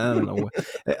don't know.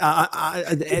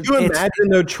 Can you imagine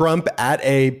though Trump at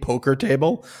a poker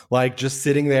table, like just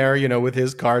sitting there, with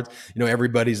his cards?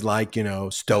 Everybody's like,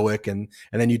 stoic, and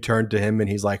then you turn to him and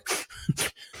he's like,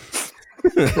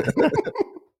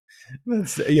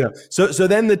 So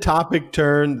then the topic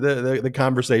turned, the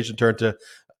conversation turned to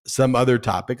some other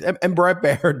topics, and Bret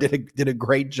Baier did a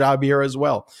great job here as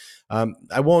well.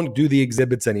 I won't do the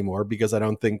exhibits anymore because I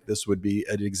don't think this would be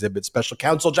an exhibit. Special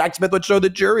counsel Jack Smith would show the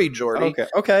jury, Jordy.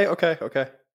 Okay.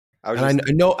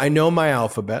 I know my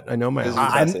alphabet. I know my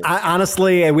alphabet. I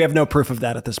honestly, we have no proof of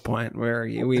that at this point. Where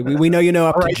we know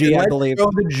up to G, I believe. Show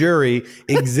the jury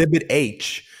Exhibit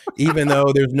H, even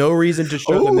though there's no reason to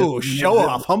show them. Oh, show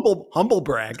off, humble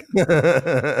brag.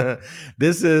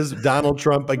 This is Donald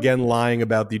Trump again lying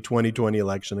about the 2020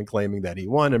 election and claiming that he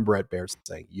won, and Bret Baier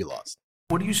saying you lost.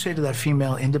 What do you say to that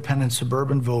female independent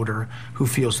suburban voter who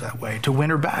feels that way, to win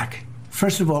her back?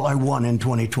 First of all, I won in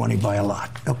 2020 by a lot,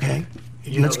 okay?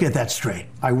 Let's get that straight.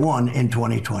 I won in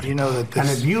 2020. You know that and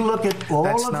if you look at all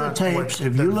of the tapes,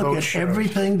 if you look at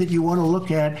everything that you want to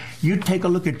look at, you take a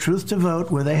look at Truth to Vote,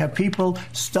 where they have people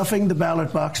stuffing the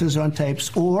ballot boxes on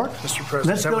tapes, or Mr. President,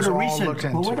 let's go to recent.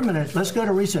 Well, wait a minute. Let's go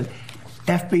to recent.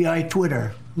 FBI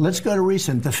Twitter. Let's go to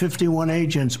recent. The 51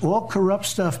 agents, all corrupt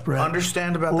stuff, Brett.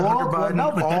 Understand about the Hunter Biden,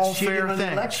 no, but all that's cheating fair on things.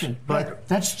 The election. But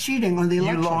that's cheating on the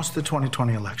election. You lost the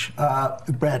 2020 election.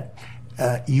 Brett,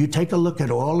 you take a look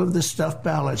at all of the stuff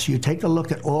ballots. You take a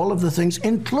look at all of the things,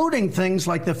 including things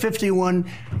like the 51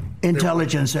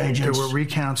 intelligence agents. There were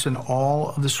recounts in all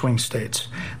of the swing states.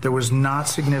 There was not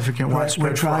significant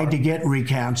widespread We're trying fraud. to get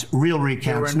recounts, real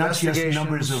recounts, not just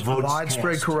numbers of votes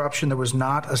widespread cast. corruption. There was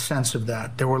not a sense of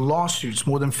that. There were lawsuits,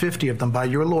 more than 50 of them, by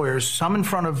your lawyers, some in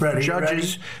front of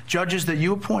judges that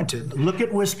you appointed. Look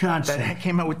at Wisconsin. That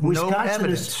came out with no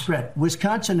evidence.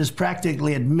 Wisconsin has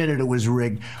practically admitted it was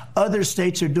rigged. Other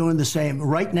states are doing the same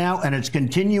right now, and it's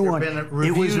continuing. There have been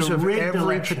reviews of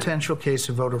every potential case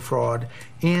of voter fraud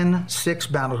in 6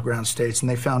 battleground states, and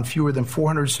they found fewer than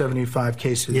 475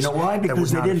 cases. You know why?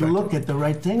 Because they didn't look at the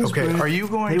right things. Okay, Brett. are you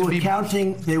going to be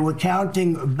counting? They were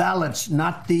counting ballots,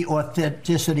 not the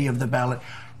authenticity of the ballot.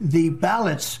 The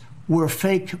ballots were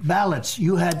fake ballots.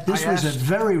 Was a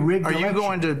very rigged election. Are you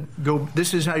going to go?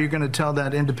 This is how you're going to tell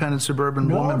that independent suburban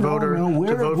woman voter to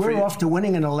vote for you? We're off to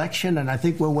winning an election, and I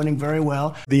think we're winning very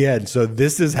well. The end. So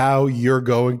this is how you're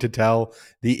going to tell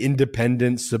the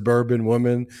independent suburban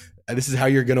woman. This is how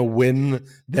you're going to win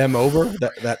them over.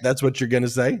 That's what you're going to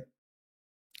say.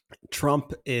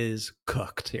 Trump is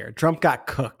cooked here. Trump got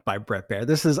cooked by Bret Baier.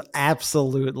 This is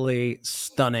absolutely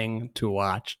stunning to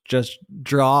watch. Just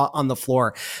draw on the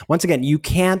floor. Once again, you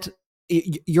can't,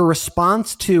 your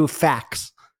response to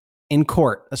facts in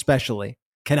court, especially,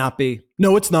 cannot be,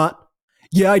 no, it's not.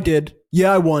 Yeah, I did.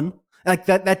 Yeah, I won. Like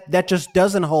that just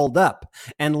doesn't hold up.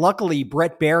 And luckily,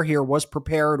 Bret Baier here was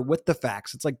prepared with the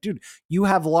facts. It's like, dude, you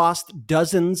have lost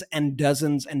dozens and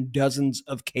dozens and dozens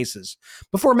of cases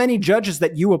before many judges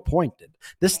that you appointed.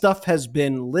 This stuff has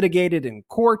been litigated in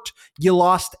court. You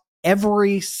lost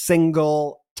every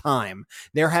single time.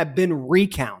 There have been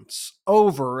recounts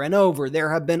over and over.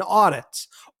 There have been audits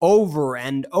over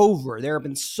and over. There have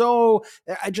been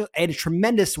a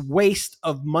tremendous waste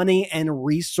of money and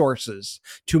resources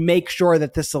to make sure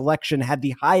that this election had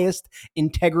the highest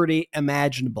integrity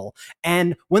imaginable.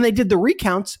 And when they did the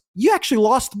recounts, you actually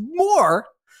lost more,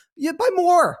 by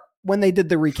more when they did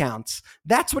the recounts.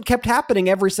 That's what kept happening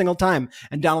every single time.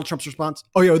 And Donald Trump's response,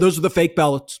 oh yeah, those are the fake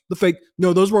ballots.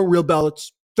 No, those weren't real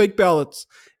ballots. Fake ballots.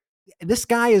 This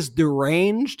guy is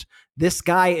deranged. This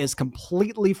guy is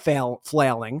completely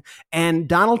flailing. And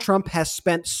Donald Trump has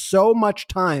spent so much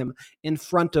time in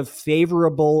front of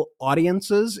favorable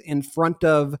audiences, in front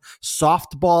of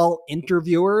softball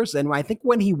interviewers. And I think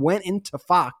when he went into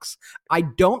Fox, I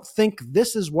don't think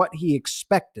this is what he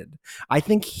expected. I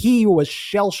think he was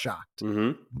shell-shocked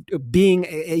being,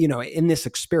 in this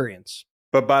experience.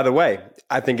 But by the way,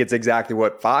 I think it's exactly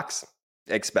what Fox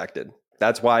expected.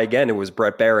 That's why, again, it was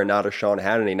Bret Baier and not a Sean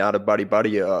Hannity, not a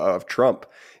buddy of Trump.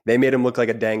 They made him look like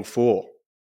a dang fool.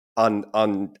 on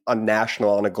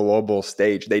national, on a global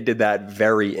stage. They did that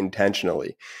very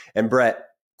intentionally. And Brett,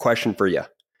 question for you.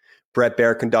 Bret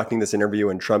Baier conducting this interview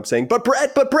and Trump saying, but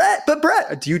Brett.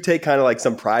 Do you take kind of like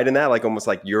some pride in that? Like almost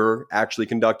like you're actually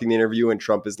conducting the interview and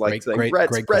Trump is like saying,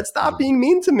 Brett, stop being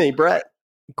mean to me, Brett.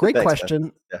 Great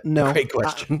question. Yeah. No. Great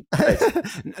question.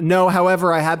 No,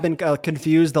 however, I have been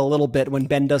confused a little bit when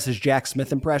Ben does his Jack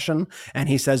Smith impression and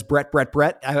he says, Brett.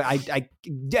 I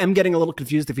am getting a little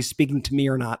confused if he's speaking to me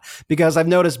or not, because I've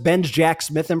noticed Ben's Jack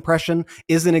Smith impression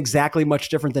isn't exactly much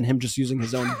different than him just using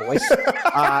his own voice.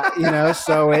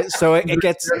 So it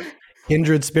gets...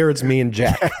 Kindred spirits, me and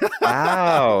Jack.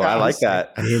 Wow, I like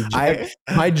that.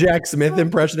 My Jack Smith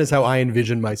impression is how I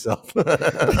envision myself.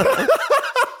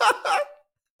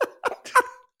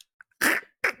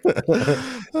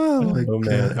 Oh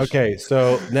man. Okay,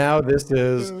 so now this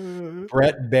is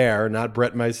Bret Baier, not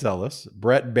Brett Meiselas.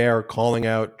 Bret Baier calling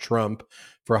out Trump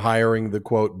for hiring the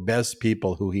quote best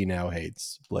people who he now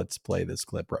hates. Let's play this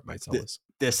clip, Brett Meiselas.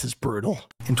 This is brutal.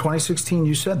 In 2016,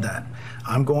 you said that.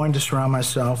 I'm going to surround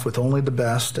myself with only the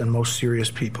best and most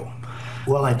serious people.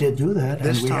 Well, I did do that.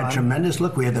 This and we time, had tremendous,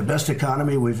 look, we had the best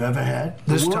economy we've ever had.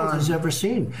 The world has ever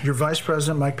seen. Your Vice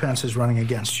President, Mike Pence, is running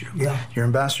against you. Yeah. Your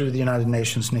Ambassador to the United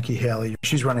Nations, Nikki Haley,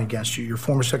 she's running against you. Your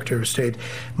former Secretary of State,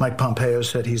 Mike Pompeo,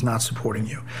 said he's not supporting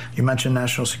you. You mentioned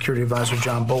National Security Advisor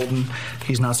John Bolton.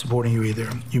 He's not supporting you either.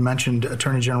 You mentioned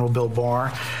Attorney General Bill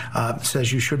Barr,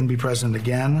 says you shouldn't be president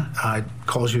again,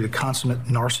 calls you the consummate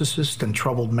narcissist and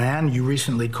troubled man. You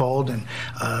recently called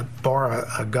Barr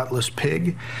a gutless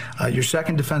pig. Your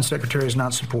second defense secretary is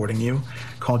not supporting you,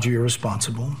 called you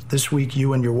irresponsible. This week,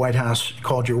 you and your White House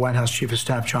called your White House Chief of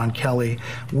Staff, John Kelly,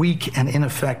 weak and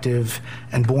ineffective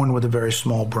and born with a very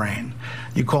small brain.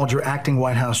 You called your acting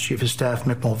White House Chief of Staff,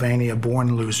 Mick Mulvaney, a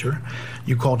born loser.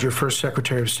 You called your first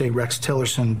Secretary of State, Rex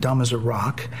Tillerson, dumb as a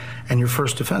rock, and your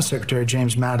first Defense Secretary,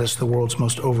 James Mattis, the world's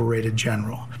most overrated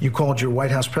general. You called your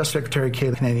White House Press Secretary,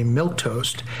 Kayleigh Kennedy,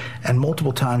 milquetoast, and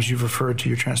multiple times you've referred to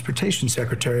your Transportation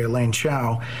Secretary, Elaine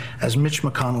Chao, as Mitch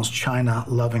McConnell's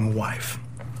China-loving wife.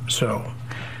 So,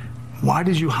 why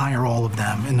did you hire all of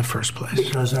them in the first place?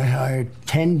 Because I hired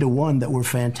 10 to 1 that were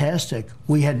fantastic.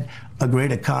 We had a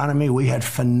great economy. We had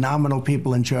phenomenal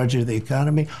people in charge of the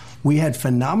economy. We had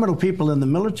phenomenal people in the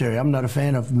military. I'm not a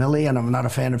fan of Milley, and I'm not a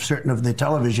fan of certain of the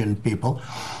television people.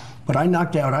 But I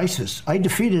knocked out ISIS. I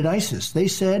defeated ISIS. They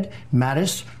said,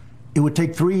 Mattis, it would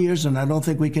take 3 years, and I don't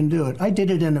think we can do it. I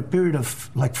did it in a period of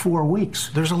like 4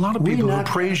 weeks. There's a lot of people who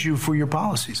praise you for your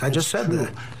policies. I just said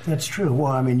that. That's true.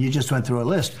 Well, I mean, you just went through a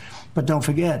list. But don't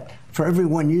forget, for every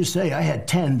one you say, I had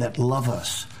 10 that love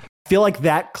us. I feel like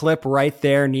that clip right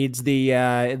there needs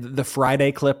the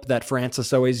Friday clip that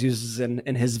Francis always uses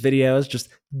in his videos. Just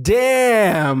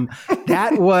damn,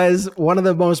 that was one of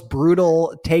the most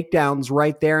brutal takedowns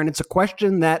right there. And it's a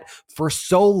question that for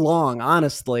so long,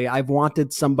 honestly, I've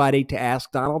wanted somebody to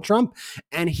ask Donald Trump,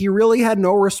 and he really had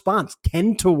no response.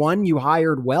 10 to 1, you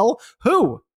hired well?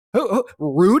 Who?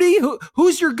 Rudy?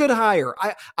 Who's your good hire?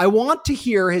 I want to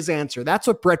hear his answer. That's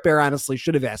what Bret Baier honestly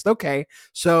should have asked. Okay,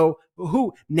 so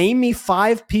name me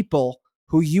 5 people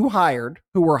who you hired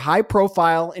who were high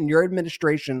profile in your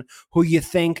administration who you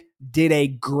think did a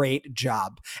great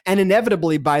job. And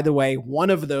inevitably, by the way, one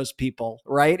of those people,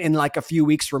 right, in like a few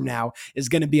weeks from now is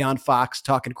going to be on Fox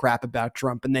talking crap about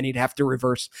Trump, and then he'd have to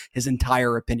reverse his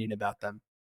entire opinion about them.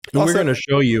 And we're going to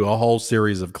show you a whole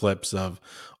series of clips of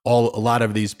a lot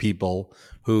of these people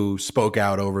who spoke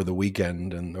out over the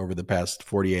weekend and over the past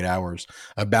 48 hours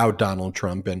about Donald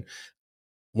Trump. And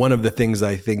one of the things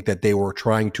I think that they were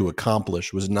trying to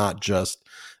accomplish was not just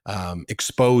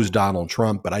expose Donald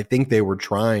Trump, but I think they were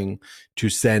trying to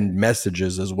send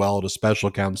messages as well to Special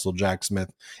Counsel Jack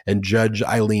Smith and Judge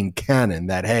Eileen Cannon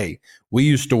that, hey, we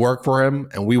used to work for him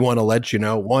and we want to let you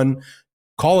know, one,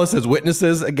 call us as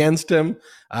witnesses against him.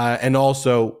 And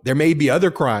also, there may be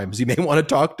other crimes you may want to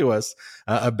talk to us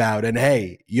about. And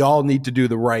hey, y'all need to do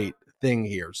the right thing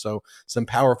here. So some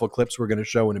powerful clips we're going to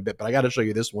show in a bit. But I got to show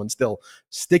you this one still.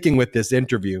 Sticking with this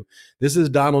interview, this is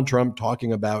Donald Trump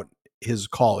talking about his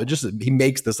call. He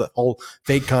makes this a whole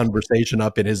fake conversation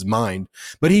up in his mind.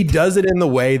 But he does it in the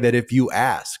way that if you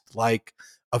asked, like,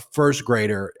 a first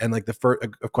grader and like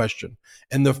a question,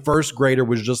 and the first grader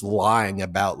was just lying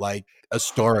about like a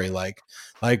story, like,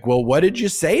 well, what did you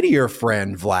say to your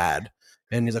friend Vlad?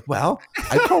 And he's like, well,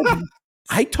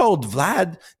 I told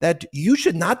Vlad that you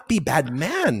should not be bad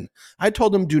man. I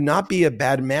told him, do not be a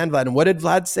bad man, Vlad. And what did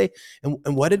Vlad say? And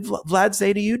what did Vlad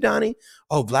say to you, Donnie?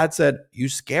 Oh, Vlad said, you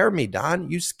scare me,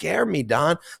 Don. You scare me,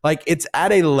 Don. Like, it's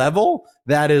at a level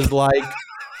that is like,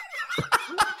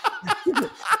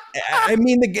 I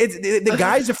mean, the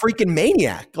guy's a freaking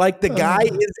maniac. Like, the guy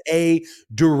is a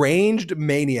deranged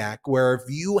maniac. Where if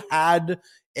you had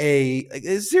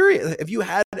if you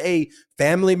had a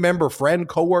family member, friend,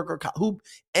 coworker,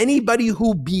 anybody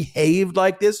who behaved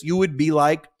like this, you would be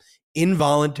like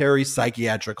involuntary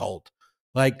psychiatric hold.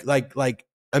 Like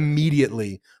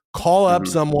immediately call up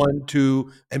someone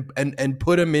to and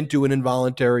put him into an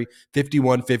involuntary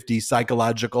 5150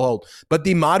 psychological hold. But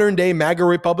the modern day MAGA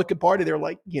Republican Party, they're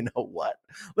like, you know what?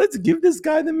 Let's give this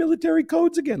guy the military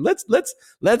codes again. Let's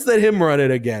let him run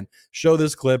it again. Show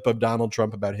this clip of Donald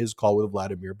Trump about his call with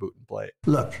Vladimir Putin. Play it.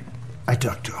 Look, I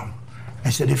talked to him. I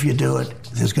said, if you do it,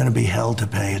 there's going to be hell to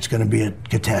pay. It's going to be a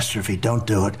catastrophe. Don't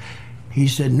do it. He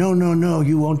said, no,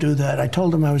 you won't do that. I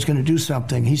told him I was going to do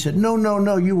something. He said, no,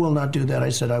 you will not do that. I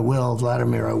said, I will,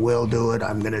 Vladimir, I will do it.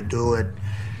 I'm going to do it.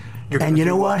 And you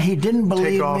know what? He didn't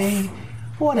believe me.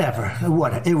 Whatever.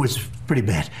 It was pretty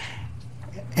bad.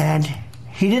 And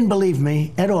he didn't believe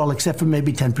me at all, except for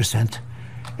maybe 10%.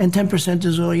 And 10%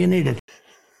 is all you needed.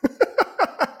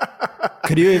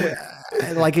 Could you even...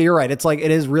 Like, you're right. It's like,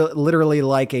 it is literally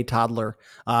like a toddler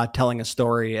telling a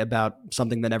story about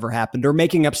something that never happened, or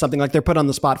making up something, like they're put on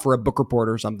the spot for a book report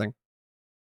or something.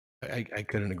 I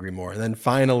couldn't agree more. And then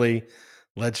finally,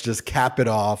 let's just cap it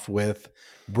off with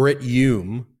Brit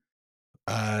Hume,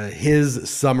 his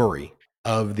summary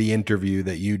of the interview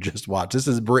that you just watched. This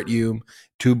is Brit Hume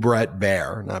to Bret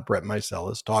Baier, not Brett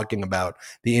Meiselas, talking about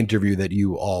the interview that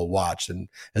you all watched. And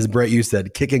as Brett, you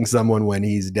said, kicking someone when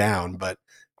he's down, but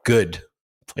good.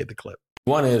 Play the clip.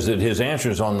 One is that his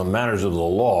answers on the matters of the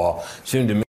law seem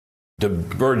to me to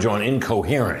verge on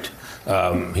incoherent.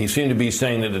 He seemed to be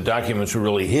saying that the documents were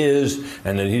really his,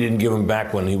 and that he didn't give them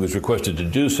back when he was requested to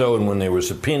do so, and when they were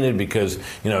subpoenaed, because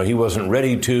he wasn't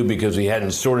ready to, because he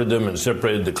hadn't sorted them and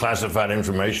separated the classified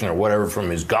information or whatever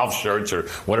from his golf shirts or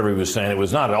whatever he was saying. It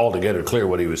was not altogether clear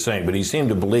what he was saying, but he seemed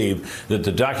to believe that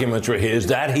the documents were his,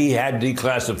 that he had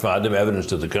declassified them, evidence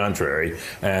to the contrary,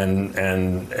 and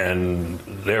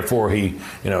therefore he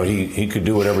could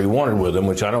do whatever he wanted with them,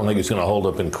 which I don't think is going to hold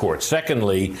up in court.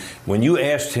 Secondly, when you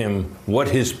asked him what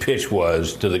his pitch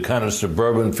was to the kind of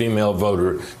suburban female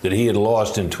voter that he had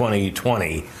lost in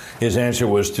 2020, his answer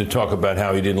was to talk about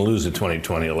how he didn't lose the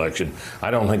 2020 election. I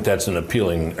don't think that's an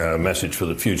appealing message for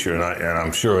the future, and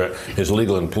I'm sure his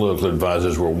legal and political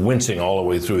advisors were wincing all the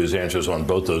way through his answers on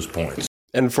both those points.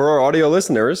 And for our audio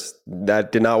listeners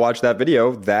that did not watch that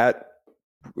video, that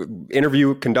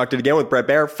interview conducted again with Bret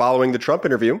Baier following the Trump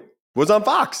interview was on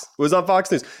Fox. It was on Fox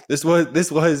News. This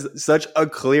was such a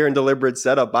clear and deliberate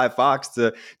setup by Fox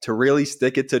to really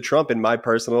stick it to Trump, in my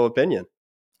personal opinion.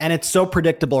 And it's so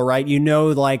predictable, right?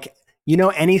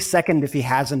 Any second, if he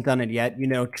hasn't done it yet,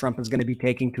 Trump is going to be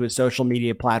taking to his social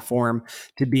media platform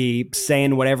to be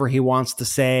saying whatever he wants to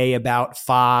say about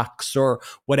Fox, or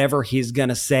whatever he's going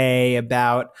to say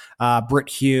about Brit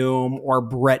Hume or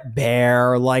Bret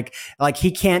Baier. Like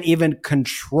he can't even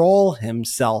control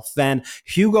himself. And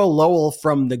Hugo Lowell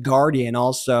from The Guardian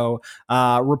also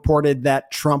reported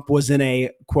that Trump was in a,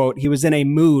 quote, he was in a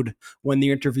mood when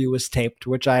the interview was taped,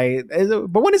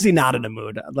 but when is he not in a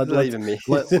mood?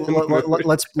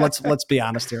 Let's be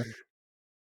honest here.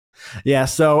 Yeah.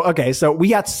 So we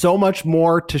got so much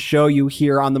more to show you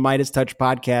here on the Midas Touch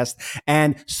podcast,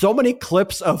 and so many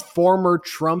clips of former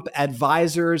Trump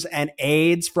advisors and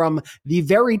aides from the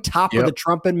very top of the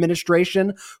Trump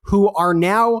administration who are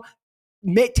now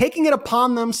taking it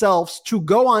upon themselves to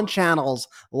go on channels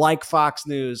like Fox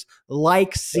News,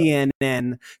 like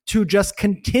CNN, to just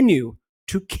continue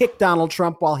to kick Donald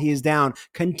Trump while he is down,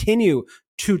 continue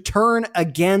to turn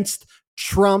against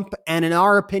Trump, and in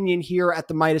our opinion here at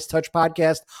the Midas Touch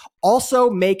podcast, also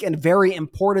make a very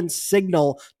important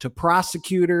signal to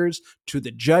prosecutors, to the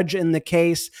judge in the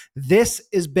case. This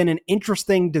has been an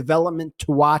interesting development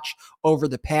to watch over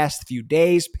the past few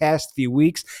days, past few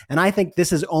weeks, and I think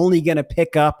this is only going to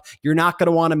pick up. You're not going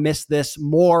to want to miss this.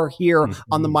 More here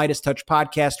on the Midas Touch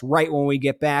podcast right when we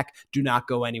get back. Do not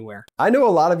go anywhere. I know a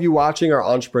lot of you watching are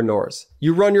entrepreneurs.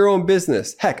 You run your own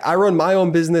business. Heck, I run my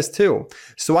own business too.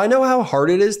 So I know how hard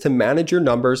it is to manage your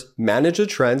numbers, manage the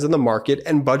trends in the market,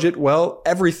 and budget, well,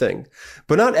 everything.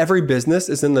 But not every business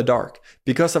is in the dark.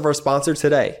 Because of our sponsor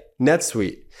today,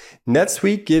 NetSuite.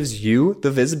 NetSuite gives you the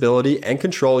visibility and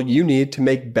control you need to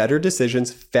make better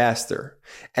decisions faster.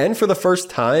 And for the first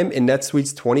time in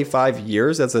NetSuite's 25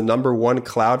 years as the #1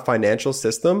 cloud financial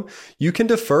system, you can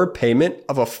defer payment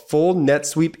of a full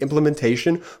NetSuite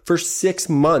implementation for 6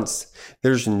 months.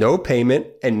 There's no payment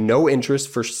and no interest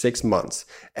for 6 months.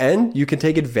 And you can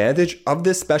take advantage of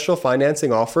this special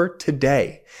financing offer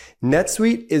today.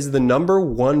 NetSuite is the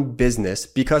 #1 business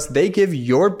because they give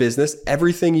your business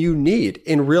everything you need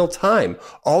in real time,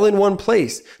 all in one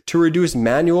place to reduce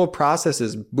manual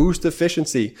processes, boost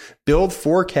efficiency, build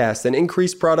forecasts, and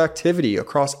increase productivity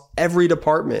across every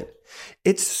department.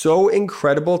 It's so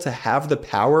incredible to have the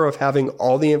power of having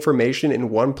all the information in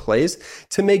one place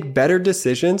to make better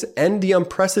decisions, and the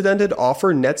unprecedented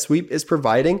offer NetSuite is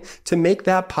providing to make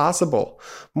that possible.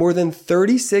 More than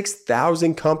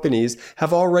 36,000 companies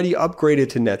have already upgraded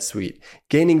to NetSuite,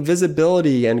 gaining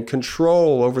visibility and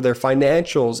control over their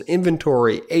financials,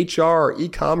 inventory, HR,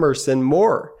 e-commerce, and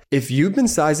more. If you've been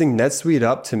sizing NetSuite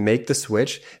up to make the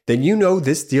switch, then you know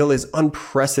this deal is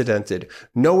unprecedented.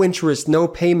 No interest, no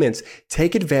payments.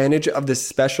 Take advantage of this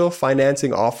special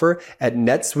financing offer at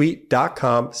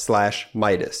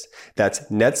netsuite.com/Midas. That's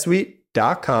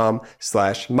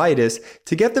netsuite.com/Midas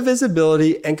to get the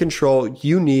visibility and control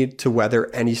you need to weather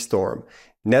any storm.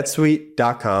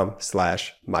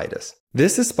 netsuite.com/Midas.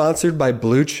 This is sponsored by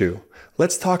Blue Chew.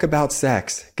 Let's talk about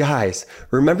sex. Guys,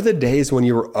 remember the days when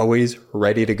you were always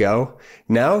ready to go?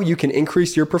 Now you can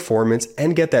increase your performance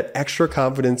and get that extra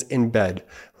confidence in bed.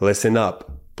 Listen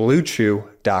up.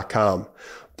 BlueChew.com.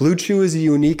 Blue Chew is a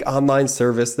unique online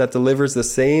service that delivers the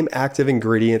same active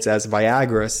ingredients as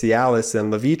Viagra, Cialis,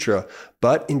 and Levitra,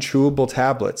 but in chewable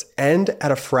tablets and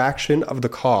at a fraction of the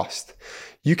cost.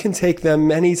 You can take them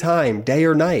anytime, day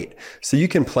or night, so you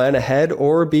can plan ahead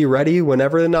or be ready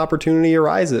whenever an opportunity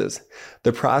arises.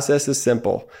 The process is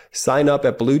simple. Sign up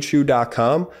at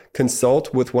BlueChew.com,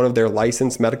 consult with one of their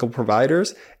licensed medical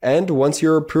providers, and once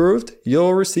you're approved,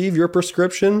 you'll receive your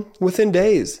prescription within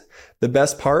days. The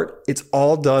best part, it's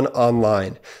all done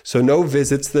online. So no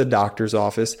visits to the doctor's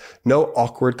office, no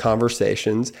awkward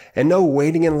conversations, and no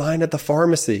waiting in line at the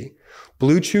pharmacy.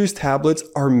 Blue Chew's tablets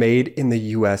are made in the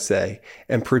USA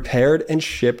and prepared and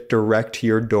shipped direct to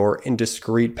your door in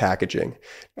discreet packaging.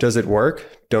 Does it work?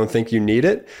 Don't think you need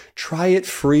it? Try it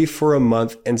free for a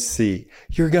month and see.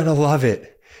 You're gonna love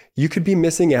it. You could be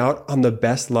missing out on the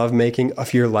best lovemaking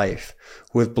of your life.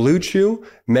 With Blue Chew,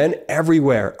 men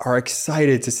everywhere are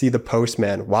excited to see the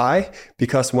postman. Why?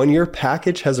 Because when your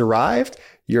package has arrived,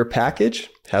 your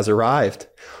package has arrived.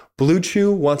 Blue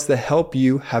Chew wants to help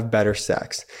you have better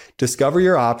sex. Discover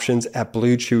your options at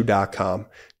BlueChew.com.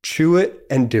 Chew it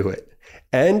and do it.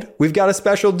 And we've got a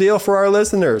special deal for our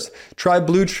listeners. Try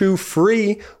Blue Chew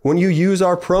free when you use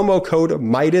our promo code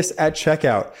Midas at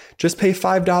checkout. Just pay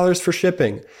 $5 for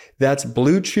shipping. That's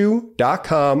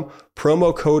BlueChew.com,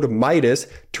 promo code Midas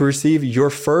to receive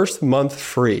your first month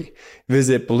free.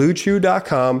 Visit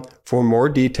BlueChew.com for more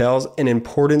details and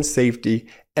important safety.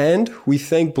 And we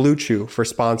thank Blue Chew for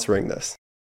sponsoring this.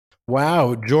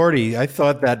 Wow, Jordy, I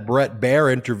thought that Brett Baer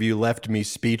interview left me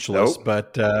speechless, Nope.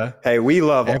 but Hey, we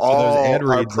love after all those ad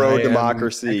our reads,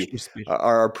 pro-democracy, extra speechless.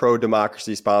 our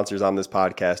pro-democracy sponsors on this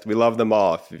podcast. We love them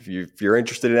all. If you're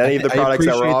interested in any of the products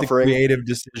that we're I appreciate offering, the creative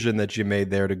decision that you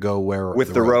made there to go where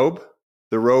with the robe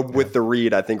with the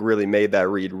reed, I think really made that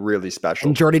reed really special.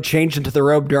 And Jordy changed into the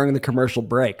robe during the commercial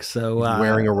break. So He's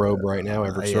wearing a robe right now.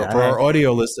 So yeah. for our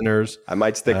audio listeners, I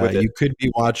might stick with it. You could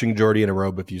be watching Jordy in a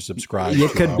robe if you subscribe.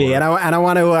 it could be. And I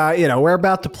want to, we're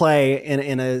about to play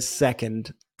in a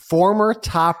second. Former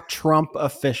top Trump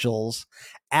officials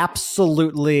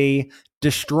absolutely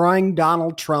destroying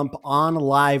Donald Trump on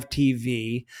live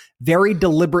TV, very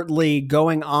deliberately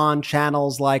going on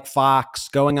channels like Fox,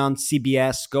 going on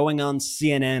CBS, going on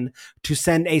CNN to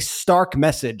send a stark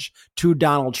message to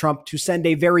Donald Trump, to send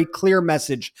a very clear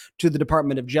message to the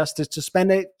Department of Justice, to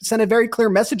send a very clear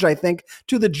message, I think,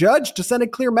 to the judge, to send a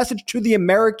clear message to the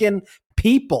American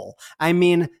people. I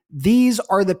mean, these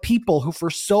are the people who for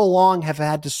so long have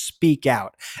had to speak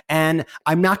out. And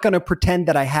I'm not going to pretend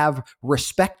that I have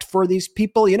respect for these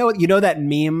people. You know that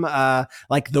meme,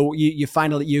 like you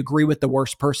finally, you agree with the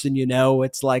worst person,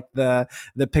 it's like the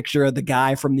picture of the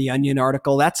guy from the Onion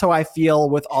article. That's how I feel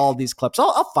with all these clips.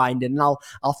 I'll find it and I'll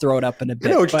throw it up in a bit.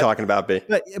 You know what you're talking about, B.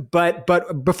 But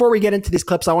before we get into these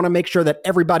clips, I want to make sure that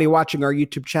everybody watching our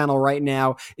YouTube channel right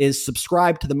now is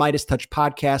subscribed to the Midas Touch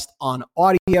podcast on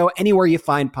audio. Anywhere you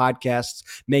find podcasts,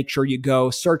 make sure you go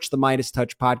search the Midas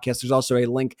Touch podcast. There's also a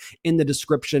link in the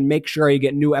description. Make sure you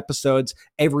get new episodes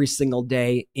every single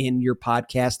day in your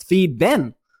podcast feed.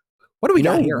 Ben, What do we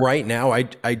got here? Right now,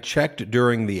 I checked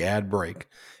during the ad break.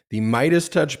 The Midas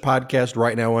Touch podcast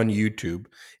right now on YouTube.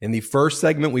 In the first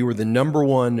segment, we were the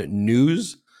 #1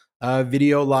 news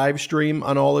video live stream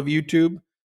on all of YouTube.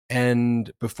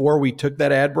 And before we took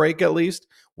that ad break, at least,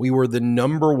 we were the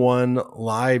 #1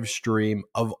 live stream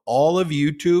of all of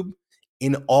YouTube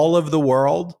in all of the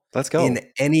world. Let's go. In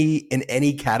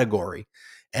any category.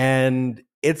 And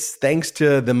it's thanks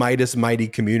to the Midas Mighty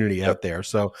community out there.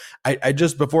 So I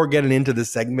just, before getting into the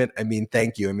segment, I mean,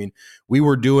 thank you. I mean, we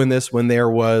were doing this when there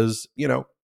was,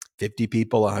 50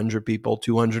 people, 100 people,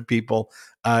 200 people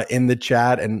in the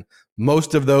chat. And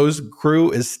most of those crew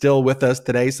is still with us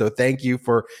today. So thank you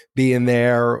for being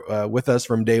there with us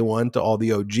from day one, to all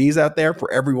the OGs out there.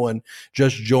 For everyone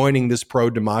just joining this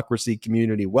pro-democracy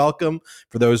community, welcome.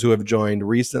 For those who have joined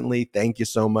recently, thank you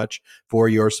so much for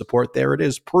your support. There it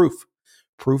is, proof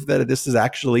that this is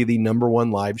actually the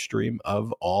 #1 live stream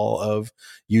of all of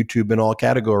YouTube in all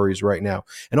categories right now.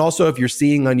 And also, if you're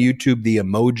seeing on YouTube the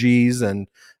emojis and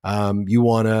you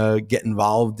want to get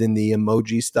involved in the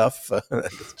emoji stuff,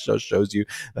 it just shows you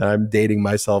that I'm dating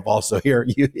myself also here.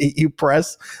 You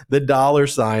press the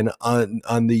 $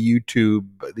 on the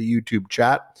YouTube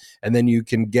chat, and then you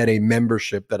can get a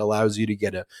membership that allows you to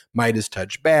get a Midas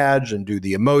Touch badge and do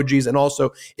the emojis. And also,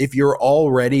 if you're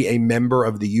already a member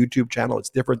of the YouTube channel,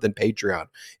 it's different than Patreon.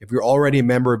 If you're already a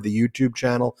member of the YouTube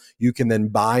channel, you can then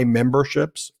buy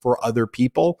memberships for other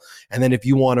people. And then if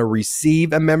you want to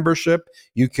receive a membership,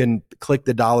 you can click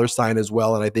the $ as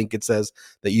well. And I think it says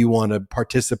that you want to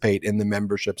participate in the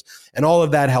memberships. And all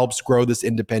of that helps grow this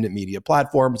independent media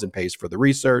platforms and pays for the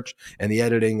research and the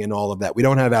editing and all of that. We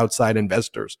don't have outside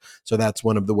investors. So that's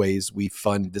one of the ways we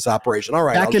fund this operation. All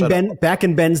right. Back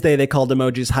in Ben's day, they called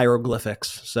emojis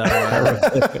hieroglyphics. So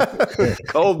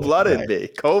cold-blooded, B.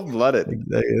 Cold-blooded.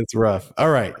 It's rough. All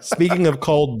right. Speaking of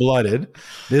cold-blooded,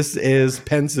 this is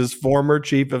Pence's former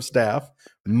chief of staff,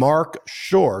 Mark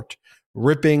Short,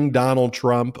 ripping Donald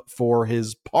Trump for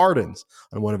his pardons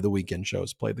on one of the weekend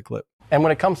shows. Play the clip. And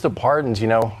when it comes to pardons,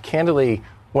 candidly,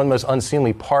 one of the most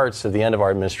unseemly parts of the end of our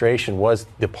administration was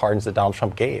the pardons that Donald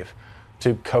Trump gave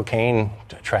to cocaine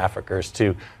traffickers,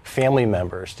 to family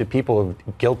members, to people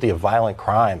guilty of violent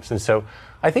crimes. And so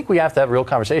I think we have to have a real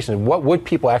conversation. What would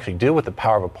people actually do with the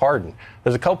power of a pardon?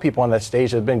 There's a couple people on that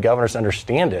stage that have been governors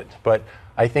understand it, but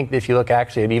I think if you look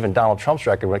actually at even Donald Trump's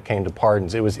record when it came to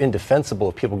pardons, it was indefensible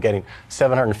of people getting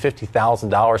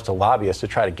 $750,000 to lobbyists to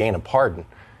try to gain a pardon.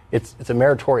 It's a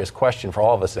meritorious question for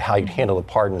all of us how you'd handle the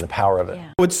pardon and the power of it.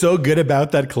 Yeah. What's so good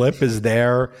about that clip is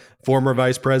their former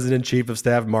vice president, chief of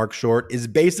staff, Mark Short, is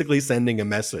basically sending a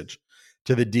message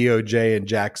to the DOJ and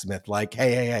Jack Smith like,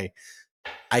 hey,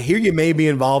 I hear you may be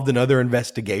involved in other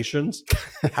investigations.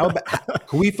 Can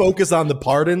we focus on the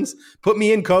pardons? Put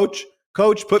me in, coach.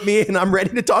 Coach, put me in. I'm ready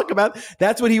to talk about.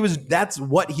 That's what he was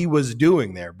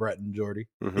doing there, Brett and Jordy.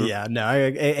 Mm-hmm. Yeah,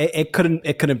 no, it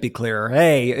couldn't be clearer.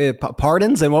 Hey,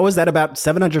 pardons, and what was that about?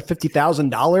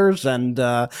 $750,000, and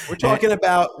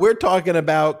we're talking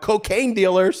about cocaine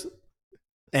dealers.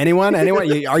 Anyone?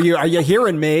 Are you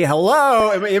hearing me?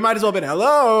 Hello. You might as well have been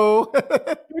hello.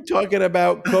 We're talking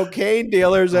about cocaine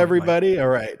dealers, everybody. All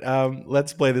right,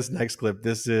 let's play this next clip.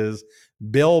 This is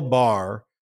Bill Barr,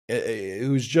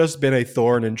 who's just been a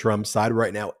thorn in Trump's side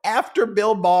right now after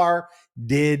Bill Barr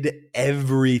did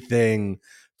everything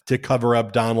to cover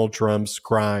up Donald Trump's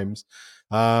crimes.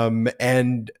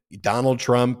 And Donald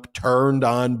Trump turned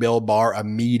on Bill Barr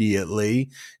immediately,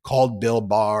 called Bill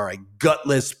Barr a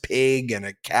gutless pig and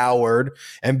a coward.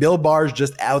 And Bill Barr's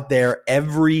just out there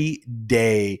every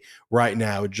day right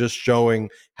now, just showing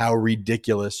how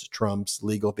ridiculous Trump's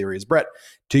legal theory is. Brett,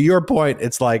 to your point,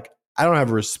 it's like, I don't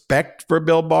have respect for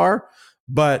Bill Barr,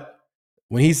 but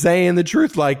when he's saying the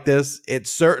truth like this, it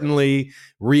certainly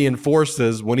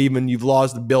reinforces when even you've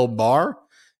lost Bill Barr.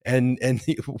 And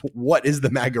what is the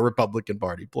MAGA Republican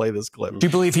Party? Play this clip. Do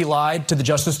you believe he lied to the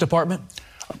Justice Department?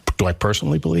 Do I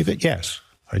personally believe it? Yes,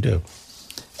 I do.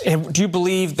 And do you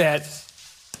believe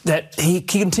that he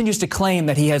continues to claim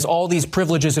that he has all these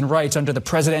privileges and rights under the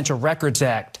Presidential Records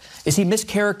Act? Is he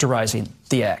mischaracterizing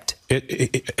the act?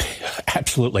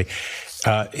 Absolutely.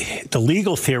 The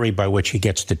legal theory by which he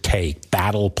gets to take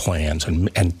battle plans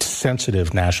and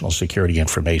sensitive national security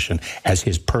information as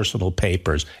his personal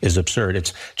papers is absurd.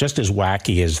 It's just as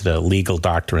wacky as the legal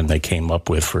doctrine they came up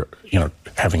with for,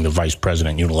 having the vice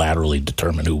president unilaterally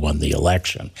determine who won the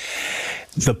election.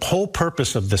 The whole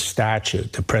purpose of the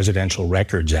statute, the Presidential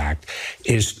Records Act,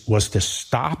 was to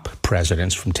stop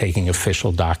presidents from taking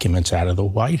official documents out of the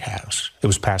White House. It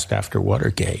was passed after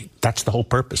Watergate. That's the whole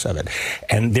purpose of it.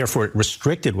 And therefore, it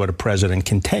restricted what a president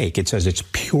can take. It says it's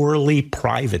purely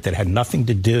private, that had nothing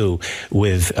to do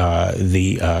with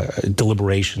the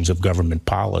deliberations of government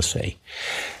policy.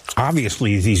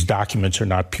 Obviously, these documents are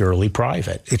not purely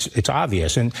private. It's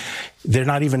obvious. And they're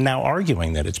not even now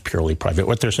arguing that it's purely private.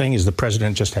 What they're saying is the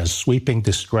president just has sweeping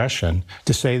discretion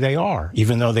to say they are,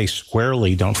 even though they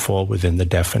squarely don't fall within the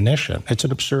definition. It's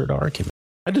an absurd argument.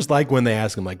 I just like when they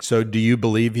ask him, like, so do you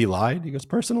believe he lied? He goes,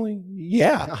 personally,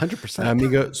 yeah. 100%. He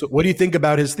goes, so what do you think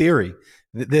about his theory?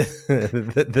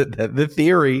 The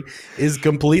theory is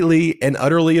completely and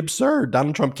utterly absurd.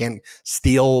 Donald Trump can't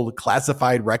steal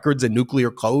classified records and nuclear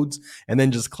codes and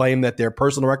then just claim that they're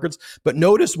personal records. But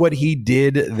notice what he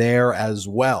did there as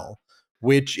well,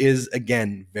 which is,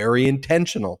 again, very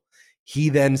intentional. He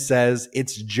then says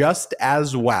it's just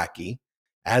as wacky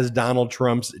as Donald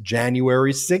Trump's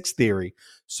January 6th theory.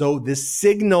 So the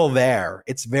signal there,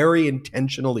 it's very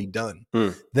intentionally done.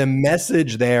 The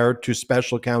message there to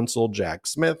Special Counsel Jack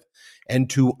Smith and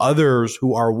to others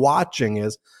who are watching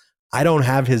is, I don't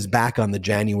have his back on the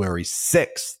January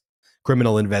 6th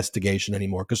criminal investigation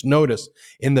anymore. Because notice,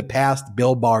 in the past,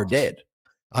 Bill Barr did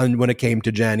when it came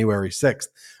to January 6th.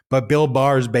 But Bill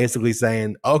Barr is basically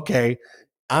saying, okay,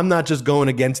 I'm not just going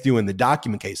against you in the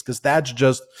document case, because that's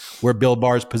just where Bill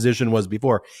Barr's position was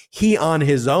before. He on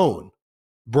his own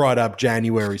brought up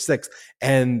January 6th,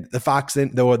 and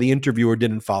the interviewer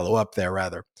didn't follow up there,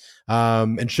 rather,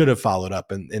 and should have followed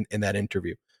up in that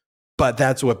interview. But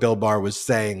that's what Bill Barr was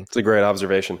saying. It's a great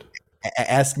observation.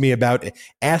 Ask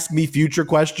me future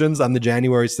questions on the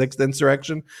January 6th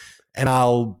insurrection, and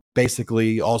I'll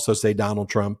basically also say Donald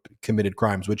Trump committed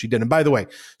crimes, which he did. And by the way,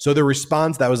 so the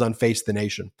response that was on Face the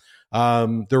Nation,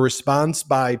 the response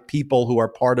by people who are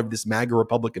part of this MAGA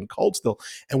Republican cult still,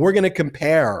 and we're going to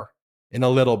compare in a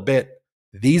little bit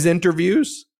these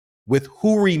interviews with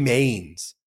who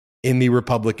remains in the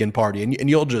Republican Party. And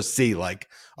you'll just see, like,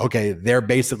 okay, they're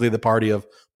basically the party of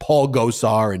Paul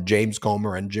Gosar and James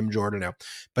Comer and Jim Jordan now.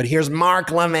 But here's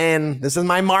Mark Levin. This is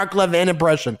my Mark Levin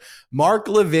impression. Mark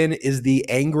Levin is the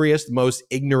angriest, most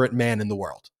ignorant man in the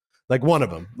world. Like, one of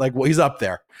them. Like, well, he's up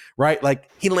there, right? Like,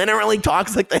 he literally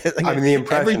talks like that. Like, the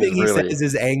impression everything he really says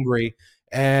is angry.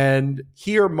 And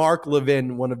here, Mark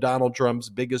Levin, one of Donald Trump's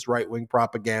biggest right-wing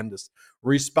propagandists,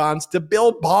 responds to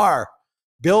Bill Barr.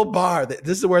 Bill Barr,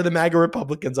 this is where the MAGA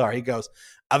Republicans are. He goes,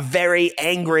 a very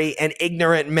angry and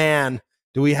ignorant man.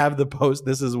 Do we have the post?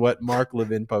 This is what Mark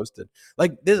Levin posted.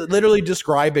 Like, this is literally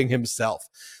describing himself.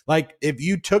 Like, if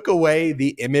you took away the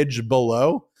image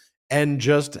below and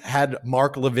just had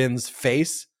Mark Levin's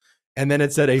face, and then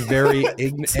it said a very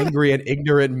angry and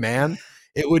ignorant man,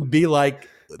 it would be like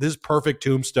this perfect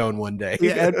tombstone one day.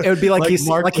 Yeah, it would be like he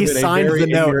signed the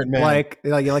note,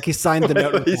 like he signed the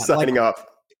note. He's signing off.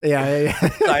 Yeah.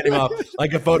 Signing off,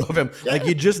 like a photo of him. Like,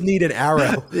 you just need an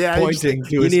arrow pointing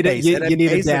to his face. You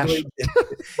need a dash.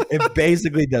 It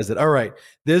basically does it. All right.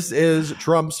 This is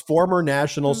Trump's former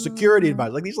national security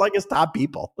advisor. Like, these are like his top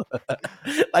people.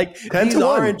 Like 10 to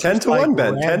 1. 10 to 1,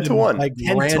 Ben. 10 to 1. Like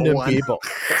random people.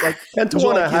 Like 10 to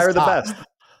 1, I hire the best.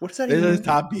 What does that This even is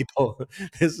top people.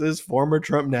 This is former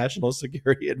Trump national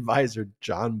security advisor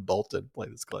John Bolton. Play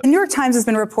this clip. The New York Times has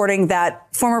been reporting that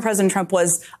former President Trump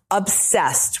was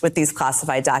obsessed with these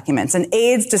classified documents, and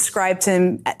aides described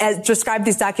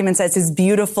these documents as his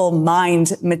beautiful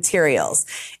mind materials.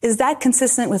 Is that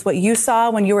consistent with what you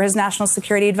saw when you were his national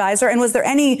security advisor? And was there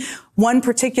any one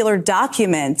particular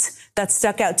document that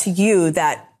stuck out to you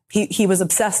that he was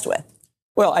obsessed with?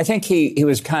 Well, I think he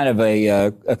was kind of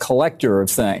a collector of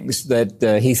things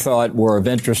that he thought were of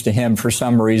interest to him for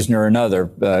some reason or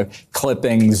another.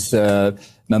 Clippings,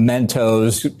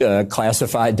 mementos,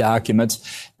 classified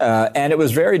documents. And it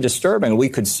was very disturbing. We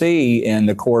could see in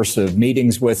the course of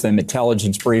meetings with him,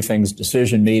 intelligence briefings,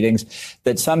 decision meetings,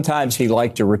 that sometimes he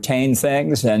liked to retain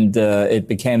things, and it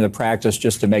became the practice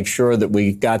just to make sure that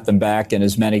we got them back in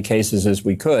as many cases as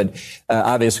we could.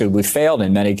 Obviously, we failed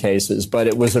in many cases, but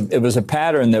it was a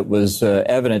pattern that was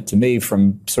evident to me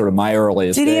from sort of my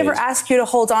earliest days. Did he ever ask you to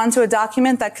hold on to a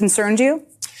document that concerned you?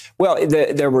 Well,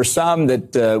 there were some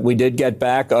that we did get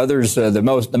back. Others, the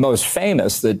most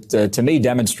famous that to me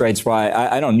demonstrates why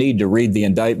I don't need to read the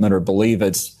indictment or believe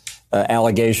its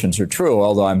allegations are true,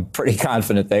 although I'm pretty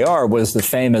confident they are, was the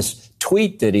famous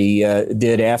tweet that he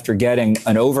did after getting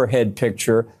an overhead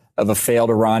picture of a failed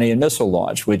Iranian missile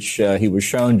launch, which he was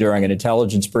shown during an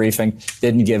intelligence briefing,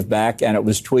 didn't give back, and it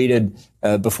was tweeted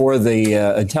before the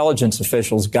intelligence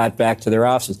officials got back to their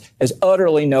offices, has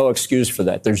utterly no excuse for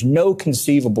that. There's no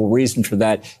conceivable reason for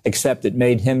that, except it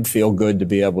made him feel good to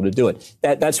be able to do it.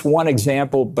 That's one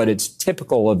example, but it's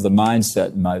typical of the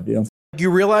mindset, in my view. You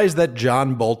realize that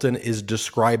John Bolton is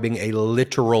describing a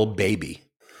literal baby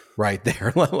right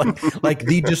there. like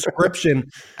the description,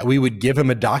 we would give him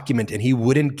a document and he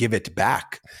wouldn't give it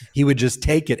back. He would just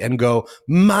take it and go,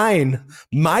 my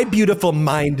beautiful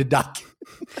mind document.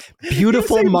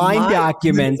 Beautiful mind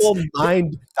documents. Beautiful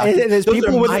mind documents.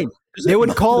 They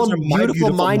would call them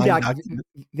beautiful mind documents. Document.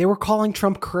 They were calling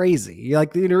Trump crazy.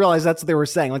 Like, you realize that's what they were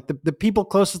saying. Like the people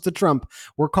closest to Trump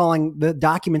were calling the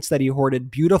documents that he hoarded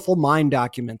beautiful mind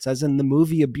documents, as in the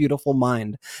movie A Beautiful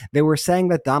Mind. They were saying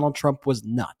that Donald Trump was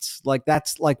nuts. Like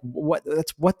that's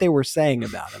what they were saying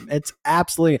about him. It's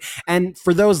absolutely. And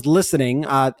for those listening,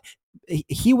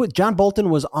 John Bolton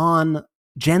was on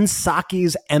Jen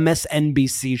Psaki's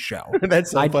MSNBC show.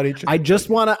 That's so funny. I just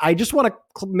want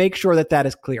to make sure that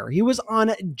is clear. He was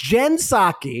on Jen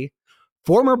Psaki,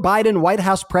 former Biden White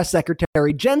House press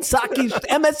secretary, Jen Psaki's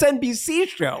MSNBC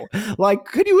show. Like,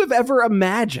 could you have ever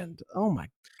imagined? Oh my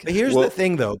God. Here's the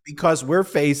thing, though, because we're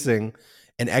facing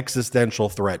an existential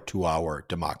threat to our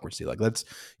democracy. Like,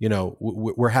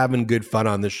 we're having good fun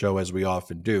on this show, as we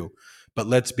often do, but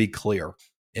let's be clear.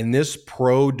 In this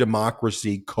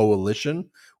pro-democracy coalition,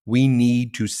 we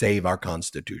need to save our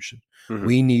Constitution. Mm-hmm.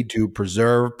 We need to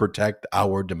protect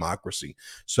our democracy.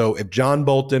 So if John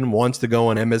Bolton wants to go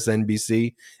on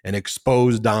MSNBC and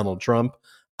expose Donald Trump,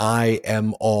 I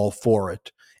am all for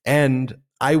it. And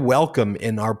I welcome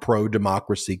in our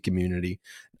pro-democracy community.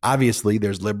 Obviously,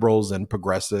 there's liberals and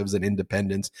progressives and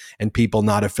independents and people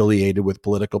not affiliated with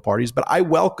political parties, but I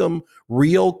welcome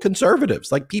real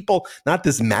conservatives, like people, not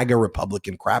this MAGA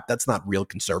Republican crap. That's not real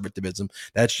conservatism.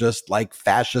 That's just like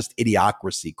fascist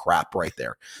idiocracy crap right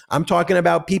there. I'm talking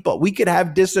about people. We could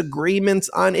have disagreements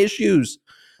on issues.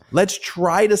 Let's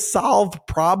try to solve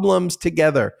problems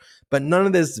together. But none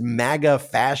of this MAGA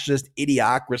fascist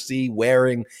idiocracy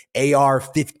wearing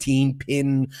AR-15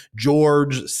 pin,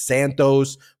 George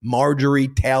Santos, Marjorie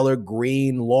Taylor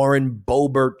Greene, Lauren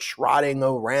Boebert trotting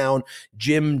around,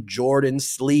 Jim Jordan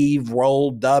sleeve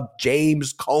rolled up,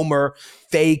 James Comer,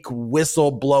 fake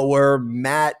whistleblower,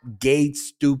 Matt Gaetz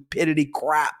stupidity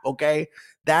crap, okay?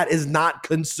 That is not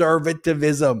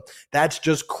conservatism. That's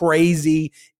just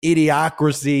crazy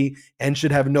idiocracy and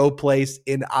should have no place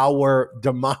in our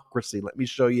democracy. Let me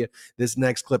show you this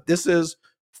next clip. This is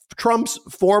Trump's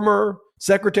former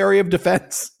Secretary of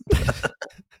Defense.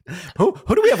 Who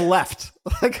do we have left?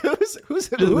 Like who's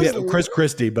Chris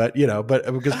Christie, but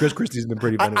because Chris Christie's been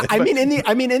pretty funny. I mean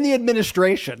in the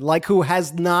administration, like who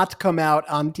has not come out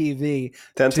on TV.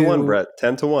 10-1, Brett.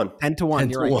 10-1.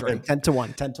 10-1. You're right, Jordan.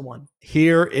 10-1. 10-1.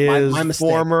 Here is my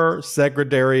former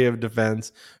Secretary of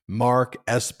Defense Mark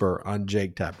Esper on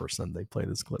Jake Tapper Sunday. Play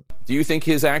this clip. Do you think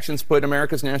his actions put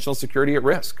America's national security at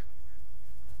risk?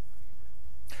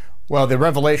 Well, the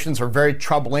revelations are very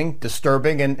troubling,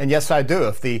 disturbing, and yes, I do.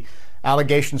 If the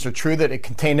allegations are true that it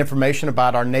contained information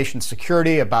about our nation's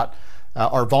security, about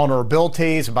our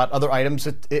vulnerabilities, about other items,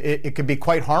 it could be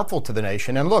quite harmful to the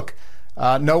nation. And look,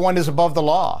 no one is above the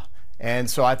law. And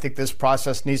so I think this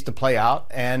process needs to play out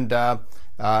and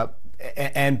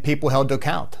people held to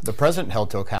account. The president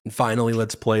held to account. And finally,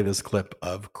 let's play this clip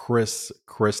of Chris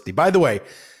Christie. By the way,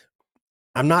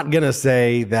 I'm not going to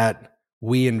say that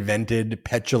we invented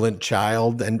petulant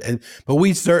child, but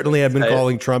we certainly have been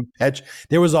calling Trump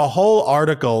There was a whole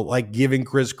article like giving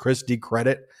Chris Christie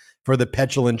credit for the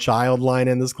petulant child line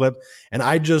in this clip. And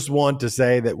I just want to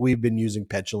say that we've been using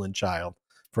petulant child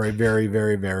for a very,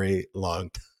 very, very long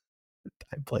time.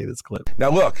 Play this clip. Now,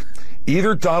 look,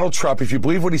 either Donald Trump, if you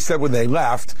believe what he said when they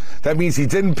left, that means he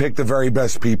didn't pick the very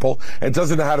best people and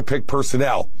doesn't know how to pick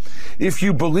personnel. If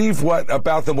you believe what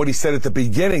he said at the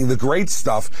beginning, the great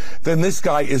stuff, then this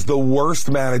guy is the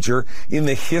worst manager in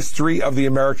the history of the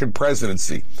American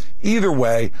presidency. Either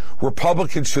way,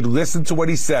 Republicans should listen to what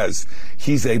he says.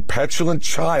 He's a petulant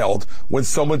child when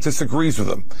someone disagrees with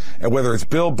him. And whether it's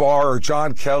Bill Barr or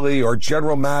John Kelly or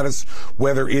General Mattis,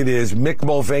 whether it is Mick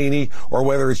Mulvaney or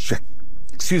whether it's,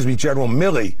 General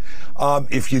Milley,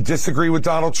 if you disagree with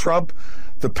Donald Trump,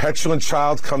 the petulant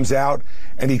child comes out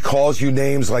and he calls you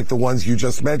names like the ones you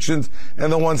just mentioned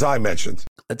and the ones I mentioned.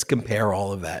 Let's compare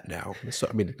all of that now. So,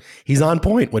 I mean, he's on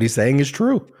point. What he's saying is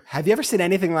true. Have you ever seen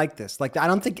anything like this? Like, I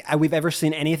don't think we've ever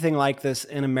seen anything like this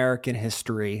in American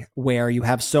history, where you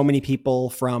have so many people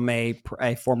from a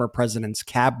former president's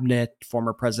cabinet,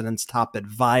 former president's top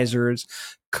advisors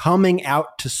coming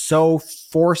out to so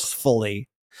forcefully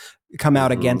come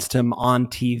out against him on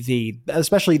TV,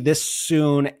 especially this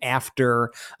soon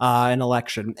after an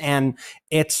election. And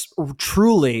it's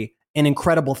truly an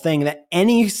incredible thing that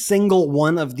any single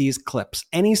one of these clips,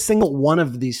 any single one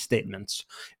of these statements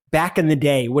back in the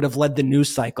day would have led the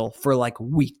news cycle for like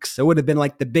weeks. It would have been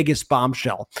like the biggest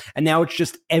bombshell. And now it's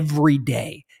just every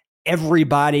day,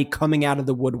 everybody coming out of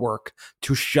the woodwork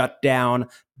to shut down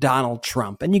Donald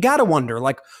Trump. And you got to wonder,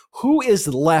 like, who is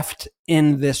left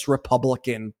in this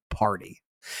Republican Party?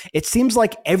 It seems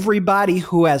like everybody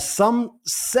who has some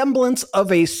semblance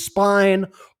of a spine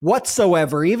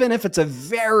whatsoever, even if it's a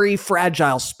very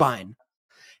fragile spine,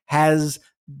 has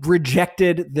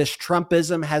rejected this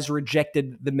Trumpism, has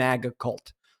rejected the MAGA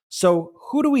cult. So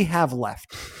who do we have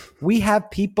left? We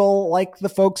have people like the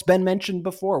folks Ben mentioned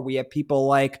before. We have people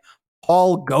like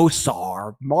Paul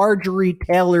Gosar, Marjorie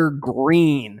Taylor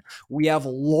Greene. We have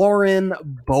Lauren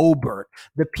Boebert,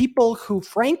 the people who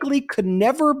frankly could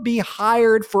never be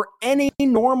hired for any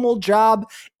normal job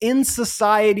in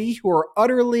society, who are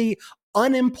utterly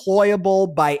unemployable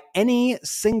by any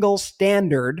single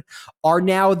standard, are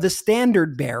now the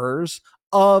standard bearers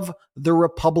of the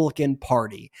Republican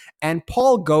Party. And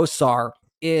Paul Gosar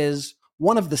is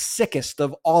one of the sickest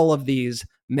of all of these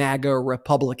MAGA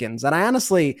Republicans. And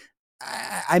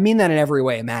I mean that in every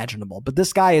way imaginable, but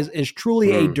this guy is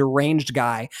truly a deranged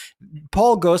guy.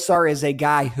 Paul Gosar is a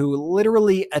guy who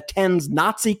literally attends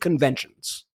Nazi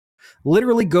conventions,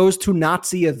 literally goes to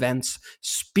Nazi events,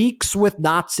 speaks with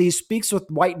Nazis, speaks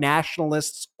with white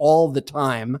nationalists all the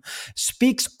time,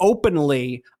 speaks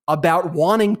openly about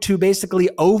wanting to basically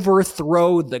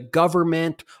overthrow the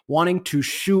government, wanting to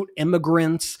shoot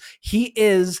immigrants. He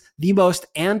is the most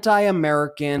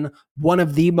anti-American, one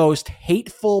of the most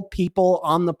hateful people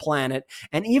on the planet,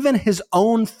 and even his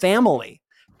own family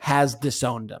has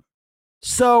disowned him.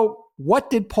 So what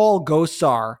did Paul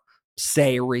Gosar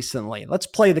say recently? Let's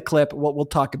play the clip. We'll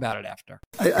talk about it after.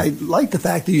 I like the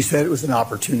fact that you said it was an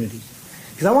opportunity,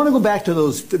 because I want to go back to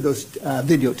those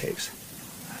videotapes.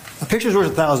 A picture's worth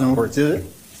 1,000 words, is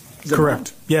it?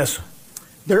 Correct. Yes.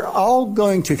 They're all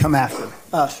going to come after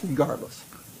us regardless.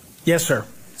 Yes, sir.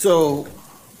 So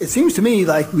it seems to me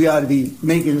like we ought to be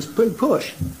making this big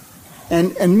push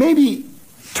and maybe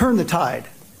turn the tide.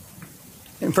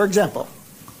 And for example,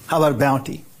 how about a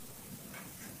bounty?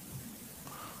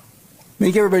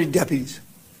 Make everybody deputies.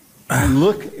 And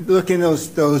look in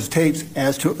those tapes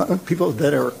as to people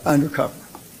that are undercover.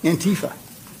 Antifa.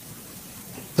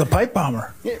 The pipe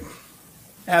bomber. Yeah,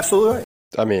 absolutely right.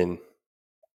 I mean,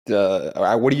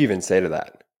 what do you even say to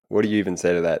that? What do you even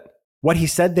say to that? What he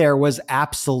said there was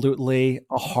absolutely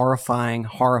a horrifying,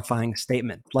 horrifying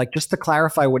statement. Like, just to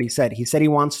clarify what he said he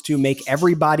wants to make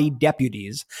everybody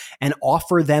deputies and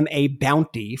offer them a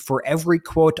bounty for every,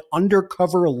 quote,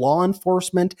 undercover law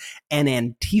enforcement and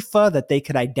Antifa that they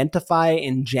could identify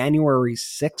in January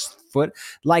 6th.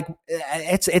 Like,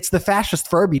 it's the fascist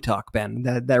Furby talk, Ben,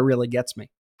 that really gets me.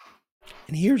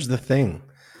 And here's the thing.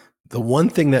 The one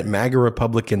thing that MAGA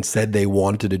Republicans said they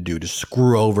wanted to do to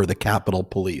screw over the Capitol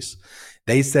Police,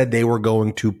 they said they were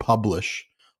going to publish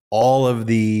all of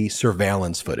the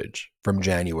surveillance footage from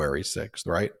January 6th,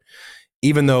 right?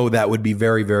 Even though that would be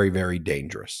very, very, very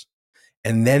dangerous.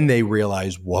 And then they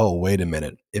realized, whoa, wait a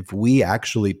minute. If we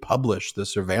actually publish the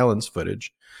surveillance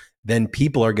footage, then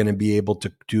people are going to be able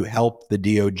to help the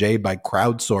DOJ by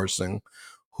crowdsourcing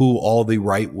who all the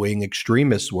right-wing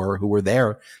extremists were who were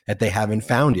there that they haven't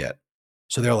found yet.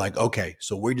 So they're like, okay,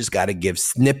 so we just got to give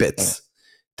snippets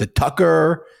to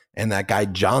Tucker and that guy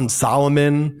John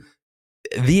Solomon,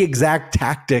 the exact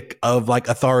tactic of like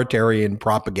authoritarian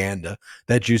propaganda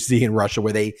that you see in Russia,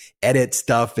 where they edit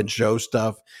stuff and show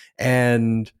stuff,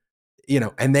 and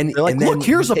and then they're like, look,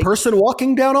 here's a person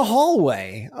walking down a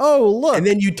hallway. Oh, look. And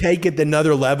then you take it to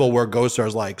another level where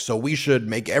Gosar's like, so we should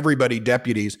make everybody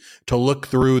deputies to look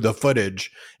through the footage.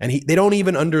 And they don't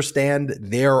even understand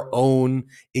their own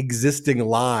existing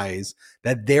lies,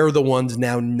 that they're the ones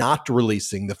now not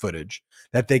releasing the footage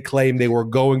that they claim they were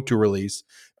going to release,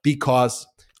 because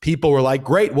people were like,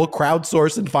 great, we'll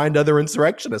crowdsource and find other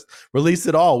insurrectionists. Release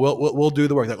it all. We'll do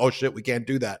the work. Like, oh, shit, we can't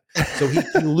do that. So he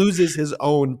loses his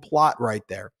own plot right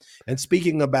there. And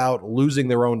speaking about losing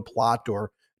their own plot or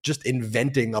just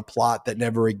inventing a plot that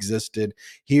never existed,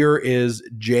 here is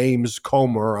James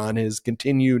Comer on his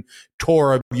continued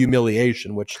tour of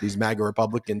humiliation, which these MAGA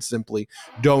Republicans simply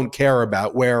don't care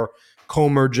about, where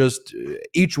Comer just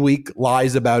each week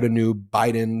lies about a new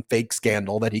Biden fake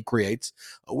scandal that he creates.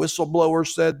 A whistleblower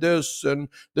said this, and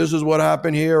this is what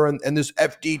happened here, and this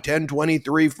FD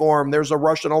 1023 form, there's a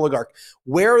Russian oligarch.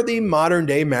 Where the modern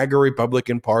day MAGA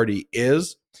Republican Party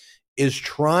is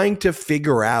trying to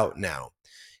figure out now,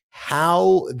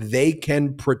 how they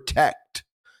can protect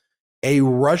a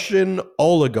Russian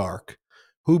oligarch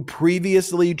who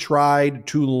previously tried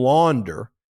to launder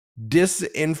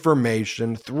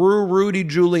disinformation through Rudy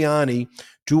Giuliani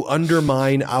to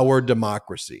undermine our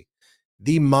democracy.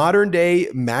 The modern day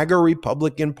MAGA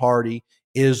Republican Party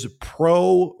is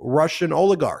pro-Russian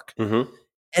oligarch. Mm-hmm.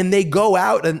 And they go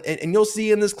out and you'll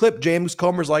see in this clip, James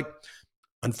Comer's like,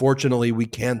 unfortunately, we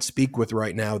can't speak with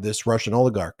right now this Russian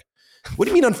oligarch. What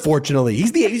do you mean, unfortunately?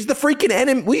 He's the freaking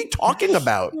enemy. What are you talking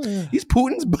about? He's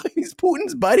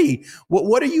Putin's buddy.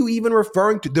 What are you even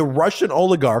referring to? The Russian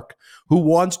oligarch who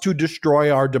wants to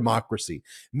destroy our democracy.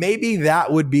 Maybe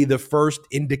that would be the first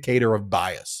indicator of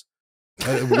bias.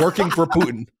 Working for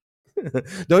Putin.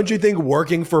 Don't you think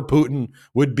working for Putin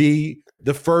would be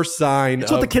the first sign?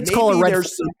 That's what the kids call a red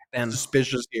flag.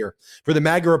 Suspicious here. For the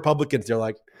MAGA Republicans, they're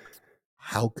like,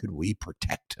 how could we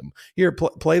protect him? Here,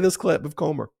 play this clip of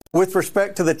Comer. With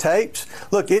respect to the tapes,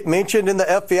 look, it mentioned in the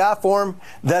FBI form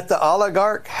that the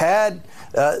oligarch had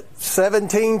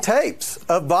 17 tapes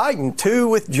of Biden, 2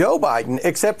 with Joe Biden,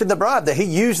 accepting the bribe, that he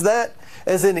used that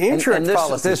as an insurance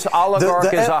policy. This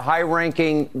oligarch was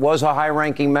a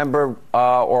high-ranking member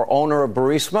or owner of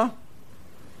Burisma?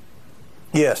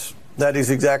 Yes, that is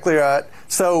exactly right.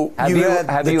 So have you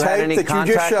had any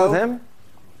contact with him?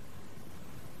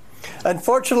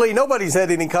 Unfortunately, nobody's had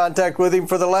any contact with him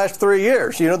for the last 3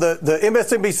 years. You know, the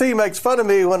MSNBC makes fun of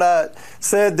me when I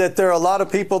said that there are a lot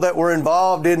of people that were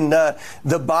involved in the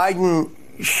Biden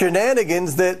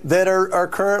shenanigans that are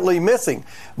currently missing.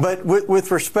 But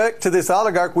with respect to this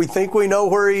oligarch, we think we know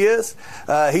where he is.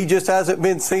 He just hasn't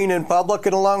been seen in public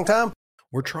in a long time.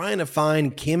 We're trying to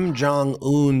find Kim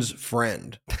Jong-un's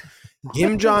friend.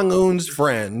 Kim Jong-un's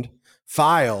friend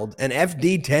filed an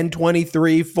FD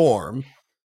 1023 form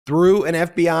through an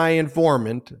FBI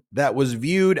informant that was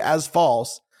viewed as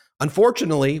false.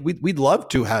 Unfortunately, we'd love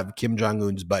to have Kim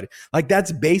Jong-un's buddy. Like,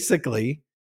 that's basically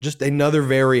just another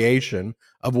variation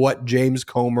of what James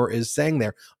Comer is saying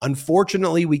there.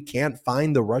 Unfortunately, we can't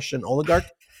find the Russian oligarch.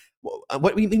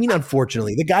 What do you mean,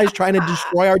 unfortunately? The guy's trying to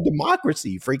destroy our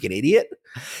democracy, you freaking idiot.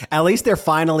 At least they're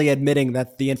finally admitting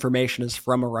that the information is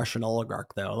from a Russian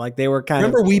oligarch, though. Like, they were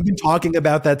Remember, we've been talking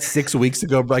about that 6 weeks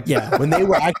ago. Like, yeah, when they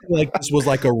were acting like this was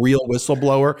like a real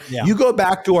whistleblower. Yeah. You go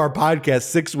back to our podcast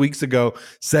 6 weeks ago,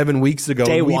 7 weeks ago.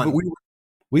 Day one.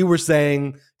 We were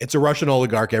saying it's a Russian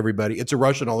oligarch, everybody. It's a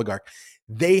Russian oligarch.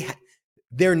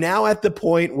 They're now at the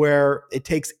point where it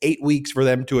takes 8 weeks for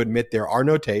them to admit there are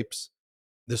no tapes.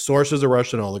 The source is a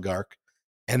Russian oligarch,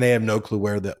 and they have no clue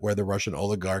where the Russian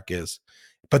oligarch is,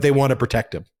 but they want to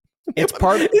protect him. It's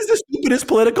the stupidest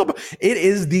political. It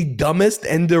is the dumbest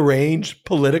and deranged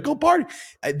political party.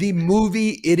 The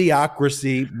movie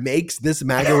Idiocracy makes this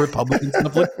MAGA Republican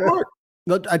stuff look smart.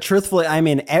 Look, truthfully, I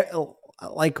mean,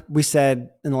 like we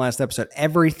said in the last episode,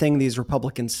 everything these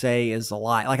Republicans say is a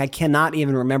lie. Like, I cannot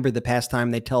even remember the past time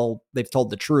they've told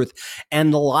the truth.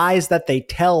 And the lies that they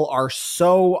tell are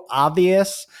so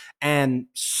obvious and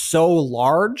so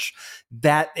large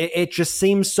that it just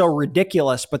seems so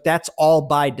ridiculous, but that's all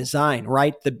by design,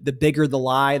 right? The bigger the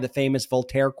lie, the famous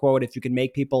Voltaire quote, if you can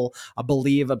make people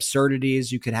believe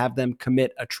absurdities, you could have them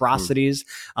commit atrocities,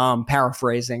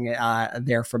 paraphrasing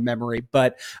there from memory.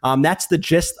 But that's the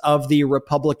gist of the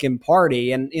Republican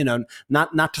Party. And, you know,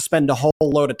 not to spend a whole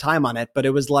load of time on it, but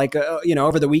it was like,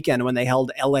 over the weekend when they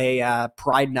held LA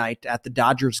Pride Night at the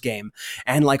Dodgers game,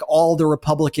 and like all the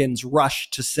Republicans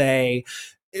rushed to say,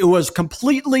 it was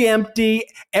completely empty.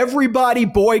 Everybody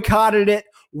boycotted it.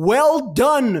 Well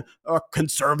done,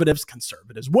 conservatives.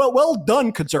 Well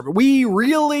done, conservative. We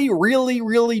really, really,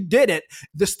 really did it.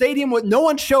 The stadium, no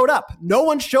one showed up. No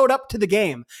one showed up to the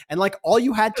game. And like, all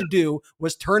you had to do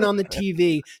was turn on the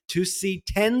TV to see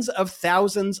tens of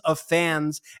thousands of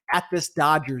fans at this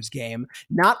Dodgers game.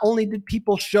 Not only did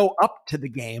people show up to the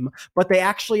game, but they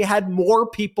actually had more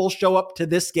people show up to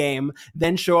this game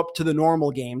than show up to the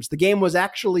normal games. The game was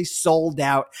actually sold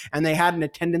out, and they had an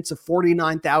attendance of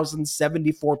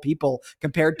 49,074 people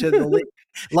compared to the league.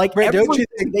 Like, don't you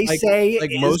think they say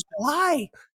like is most a lie?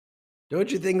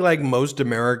 Don't you think like most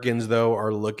Americans though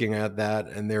are looking at that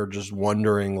and they're just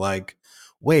wondering like,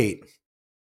 wait,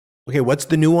 okay, what's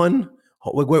the new one?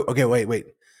 Wait.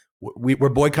 We're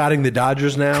boycotting the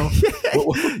Dodgers now.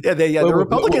 The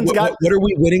Republicans got. What are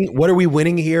we winning? What are we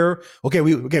winning here? Okay,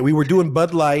 we were doing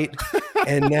Bud Light,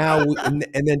 and now and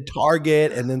then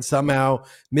Target, and then somehow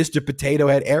Mr. Potato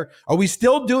Head. Are we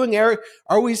still doing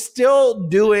Are we still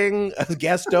doing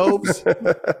gas stoves?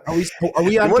 Are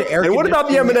we on to air? And what about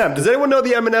the M&M? Does anyone know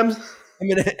the M&Ms?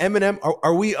 M&M.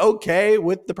 Are we okay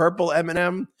with the purple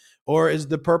M&M? or is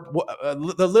the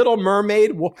Little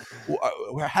Mermaid?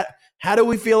 How do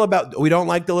we feel about? We don't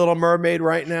like the Little Mermaid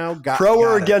right now. Pro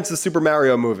or against the Super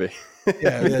Mario movie?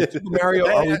 Yeah, Super Mario.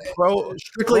 Are we pro?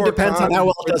 Strictly depends on how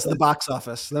well it does the box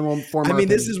office. Then we'll form. I mean,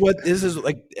 this is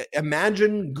like.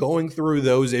 Imagine going through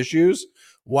those issues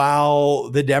while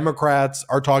the Democrats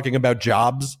are talking about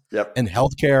jobs and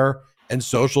healthcare and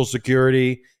Social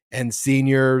Security and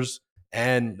seniors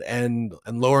and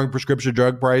lowering prescription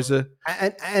drug prices.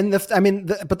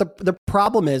 The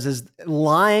problem is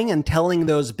lying and telling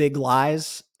those big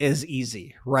lies is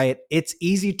easy, right? It's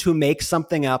easy to make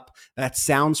something up that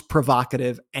sounds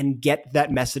provocative and get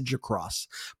that message across.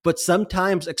 But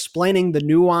sometimes explaining the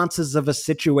nuances of a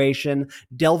situation,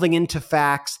 delving into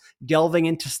facts, delving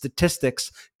into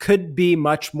statistics could be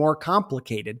much more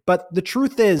complicated. But the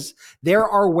truth is, there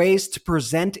are ways to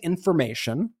present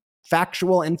information,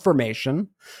 factual information,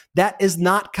 that is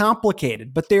not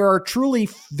complicated. But there are truly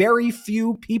very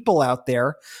few people out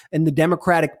there in the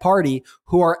Democratic Party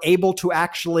who are able to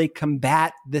actually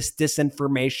combat this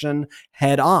disinformation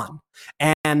head on.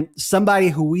 And somebody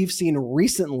who we've seen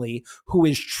recently who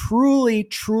is truly,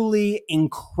 truly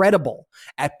incredible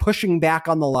at pushing back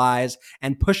on the lies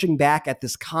and pushing back at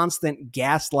this constant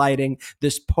gaslighting,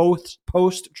 this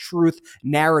post-truth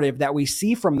narrative that we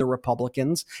see from the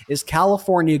Republicans is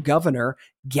California Governor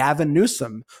Gavin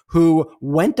Newsom, who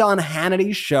went on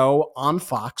Hannity's show on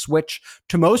Fox, which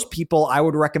to most people I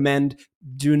would recommend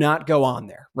do not go on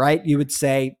there, right? You would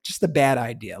say just a bad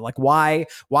idea. Like why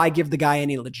give the guy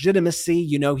any legitimacy?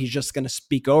 You know, he's just going to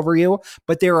speak over you.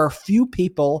 But there are a few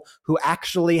people who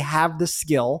actually have the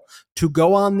skill to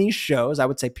go on these shows. I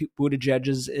would say Pete Buttigieg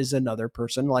is another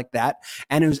person like that,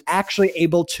 and who's actually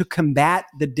able to combat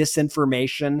the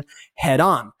disinformation head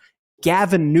on.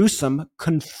 Gavin Newsom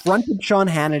confronted Sean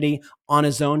Hannity on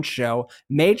his own show,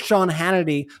 made Sean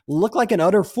Hannity look like an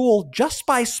utter fool just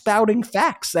by spouting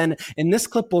facts. And in this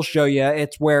clip we'll show you,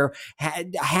 it's where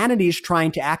Hannity's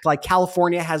trying to act like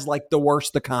California has like the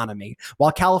worst economy,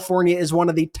 while California is one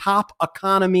of the top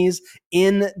economies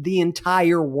in the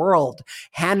entire world.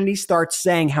 Hannity starts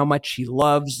saying how much he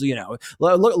loves,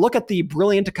 look at the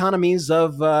brilliant economies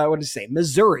of,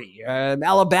 Missouri,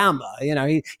 Alabama.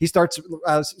 He starts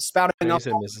spouting off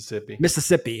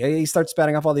Mississippi. He starts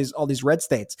spouting off all these red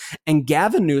states. And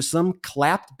Gavin Newsom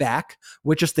clapped back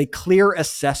with just a clear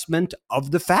assessment of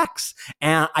the facts.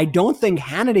 And I don't think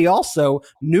Hannity also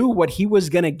knew what he was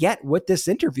going to get with this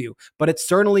interview, but it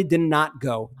certainly did not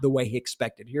go the way he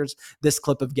expected. Here's this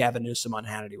clip of Gavin Newsom on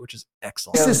Hannity, which is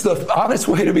excellent. This is on its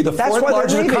way to be the fourth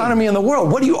largest economy in the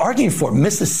world. What are you arguing for?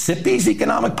 Mississippi's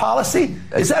economic policy?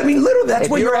 Does that mean literally that's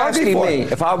what you're arguing for? Me,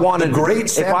 if I wanted the great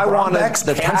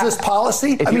the Kansas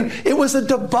policy, it was a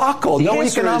debacle. No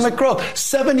economic growth.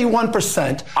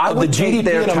 71% of the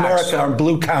GDP in America are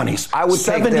blue counties. I would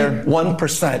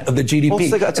 71% of the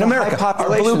GDP in America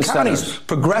are blue counties.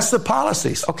 Progressive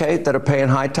policies. Okay, that are paying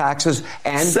high taxes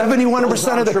and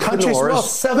 71% of the country's wealth.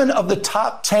 7 of the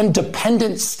top 10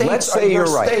 dependent states. Let's say you're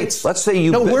right. Let's say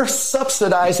you. No, we're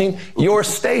subsidizing your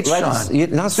states, Sean,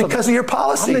 because of your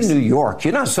policies. I'm in New York.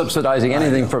 You're not subsidizing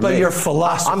anything for me. But your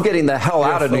philosophy. I'm getting the hell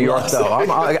out of New York,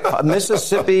 though.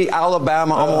 Mississippi,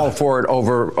 Alabama, I'm all for it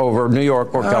over New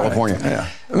York or California. Right. Yeah.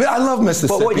 I mean, I love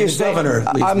Mississippi. But what you're saying,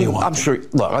 I'm sure.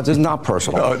 Look, it's not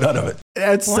personal. No, none of it.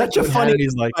 It's such a funny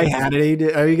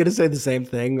Hannity. Are you going to say the same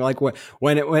thing? Like when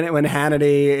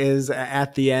Hannity is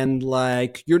at the end,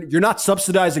 like you're not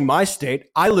subsidizing my state.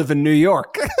 I live in New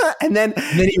York, and then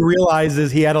he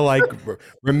realizes he had to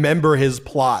remember his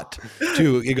plot.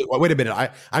 He goes, wait a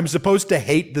minute, I'm supposed to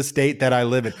hate the state that I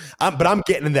live in, but I'm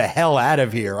getting the hell out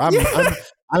of here.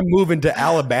 I'm moving to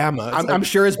Alabama. I'm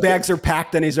sure his bags are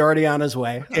packed and he's already on his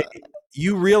way.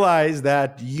 You realize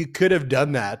that you could have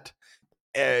done that.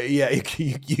 You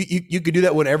could do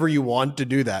that whenever you want to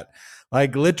do that.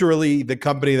 Like literally the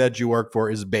company that you work for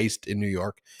is based in New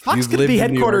York. Fox could be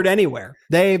headquartered anywhere.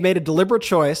 They made a deliberate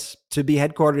choice to be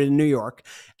headquartered in New York.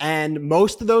 And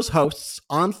most of those hosts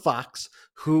on Fox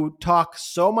who talk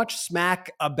so much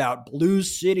smack about blue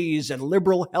cities and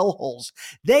liberal hellholes,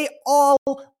 they all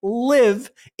live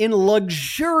in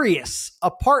luxurious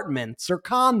apartments or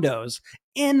condos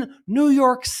in New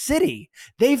York City.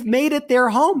 They've made it their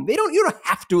home. You don't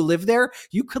have to live there.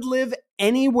 You could live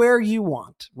anywhere you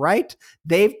want, right?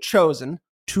 They've chosen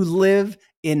to live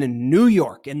in New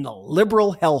York, in the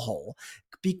liberal hellhole,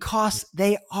 because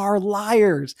they are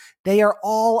liars. They are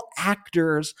all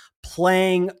actors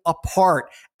playing a part,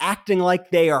 acting like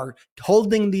they are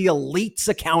holding the elites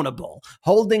accountable,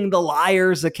 holding the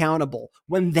liars accountable,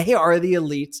 when they are the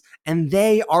elites and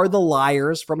they are the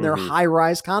liars from their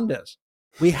high-rise condos.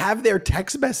 We have their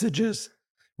text messages,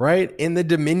 right? In the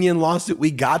Dominion lawsuit, we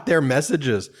got their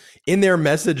messages. In their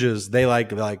messages, they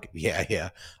like, yeah,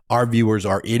 our viewers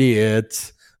are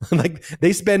idiots. Like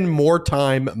they spend more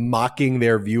time mocking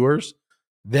their viewers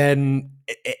than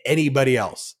anybody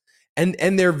else.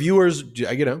 And their viewers,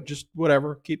 just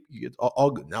whatever, keep all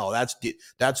good. No, that's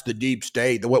the deep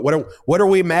state. What are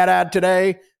we mad at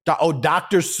today?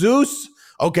 Dr. Seuss.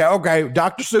 Okay,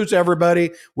 Dr. Seuss.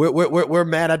 Everybody, we're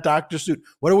mad at Dr. Seuss.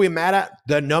 What are we mad at?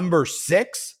 The number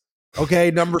 6.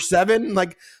 Okay, number 7.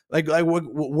 Like,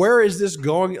 where is this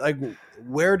going? Like,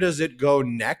 where does it go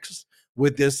next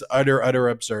with this utter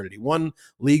absurdity? One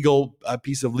legal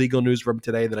piece of legal news from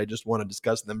today that I just want to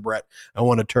discuss. And then, Brett, I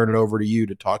want to turn it over to you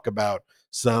to talk about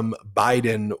some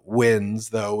Biden wins,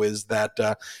 though, is that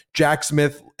Jack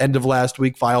Smith, end of last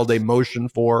week, filed a motion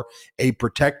for a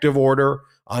protective order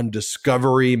on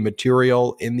discovery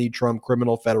material in the Trump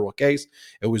criminal federal case.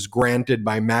 It was granted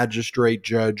by Magistrate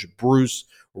Judge Bruce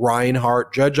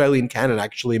Reinhart. Judge Eileen Cannon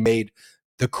actually made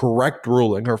the correct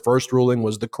ruling. Her first ruling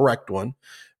was the correct one,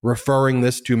 referring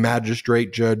this to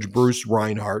Magistrate Judge Bruce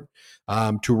Reinhart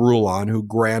to rule on, who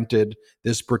granted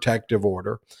this protective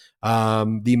order.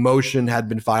 The motion had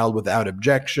been filed without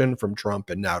objection from Trump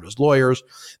and Nauta's lawyers.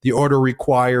 The order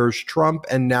requires Trump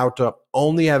and Nauta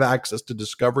only have access to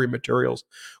discovery materials,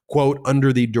 quote,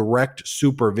 under the direct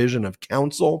supervision of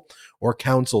counsel or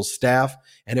counsel staff,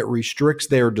 and it restricts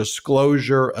their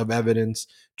disclosure of evidence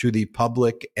to the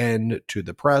public and to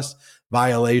the press.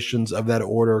 Violations of that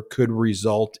order could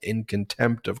result in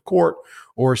contempt of court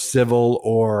or civil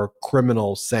or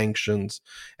criminal sanctions.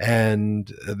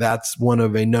 And that's one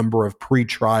of a number of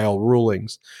pretrial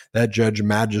rulings that Judge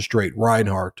Magistrate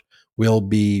Reinhart will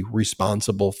be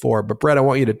responsible for. But Brett, I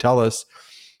want you to tell us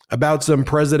about some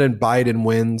President Biden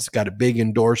wins. Got a big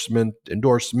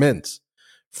endorsements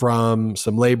from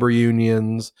some labor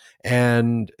unions,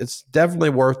 and it's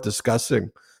definitely worth discussing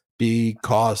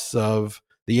because of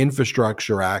the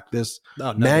Infrastructure Act, this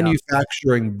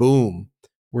manufacturing boom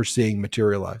we're seeing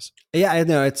materialize. Yeah, I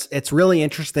know it's really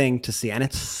interesting to see, and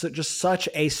it's just such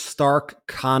a stark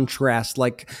contrast.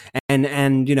 And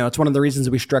it's one of the reasons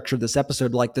we structured this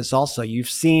episode like this. Also, you've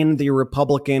seen the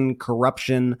Republican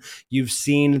corruption, you've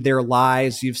seen their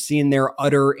lies, you've seen their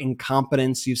utter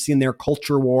incompetence, you've seen their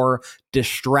culture war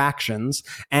distractions,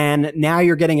 and now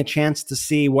you're getting a chance to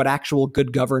see what actual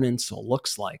good governance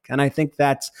looks like. And I think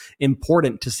that's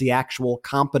important to see actual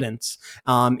competence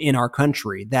in our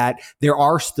country. That there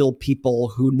are still people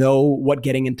who know what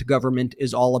getting into government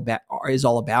is all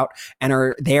about and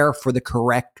are there for the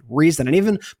correct reason. And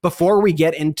even before we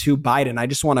get into Biden, I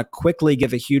just want to quickly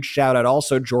give a huge shout out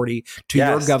also, Jordy, to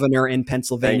your governor in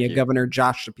Pennsylvania, Governor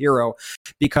Josh Shapiro,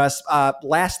 because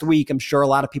last week, I'm sure a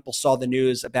lot of people saw the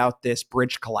news about this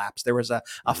bridge collapse. There was a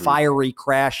fiery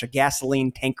crash, a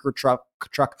gasoline tanker truck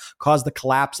caused the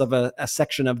collapse of a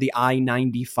section of the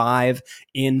I-95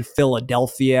 in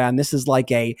Philadelphia. And this is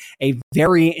like a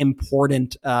very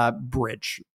important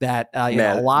bridge that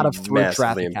a lot of through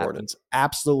traffic happens.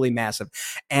 Absolutely massive.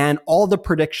 And all the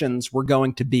predictions were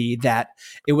going to be that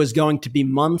it was going to be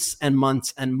months and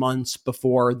months and months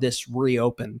before this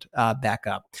reopened back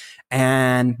up.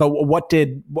 But what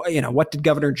did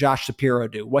Governor Josh Shapiro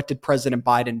do? What did President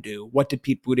Biden do? What did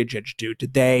Pete Buttigieg do?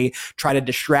 Did they try to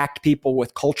distract people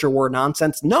with culture war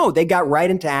nonsense? No, they got right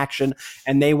into action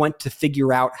and they went to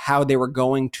figure out how they were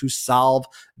going to solve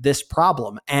this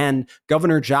problem. And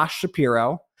Governor Josh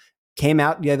Shapiro came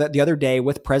out the other day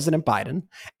with President Biden,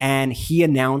 and he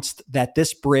announced that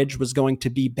this bridge was going to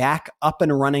be back up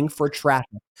and running for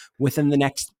traffic within the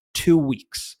next 2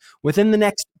 weeks. Within the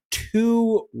next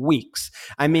 2 weeks.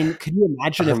 I mean, could you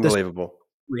imagine if this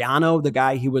Riano, the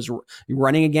guy he was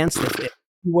running against, if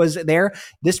he was there,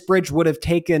 this bridge would have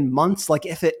taken months, like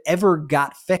if it ever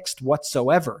got fixed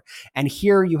whatsoever. And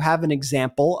here you have an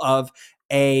example of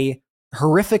a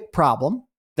horrific problem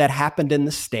that happened in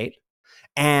the state.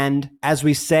 And as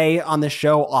we say on the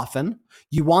show often,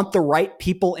 you want the right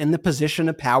people in the position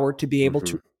of power to be able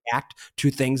to react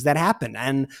to things that happen.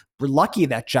 And we're lucky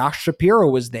that Josh Shapiro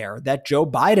was there, that Joe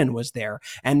Biden was there.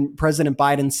 And President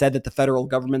Biden said that the federal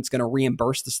government's going to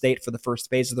reimburse the state for the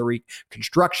first phase of the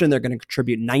reconstruction. They're going to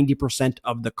contribute 90%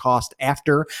 of the cost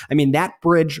after. I mean, that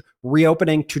bridge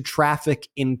reopening to traffic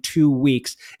in 2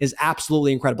 weeks is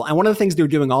absolutely incredible. And one of the things they're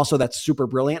doing also that's super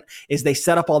brilliant is they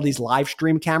set up all these live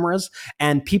stream cameras,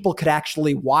 and people could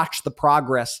actually watch the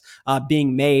progress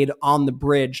being made on the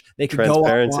bridge. They could go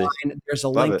online. There's a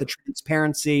link. The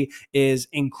transparency is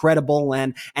incredible. incredible.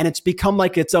 And it's become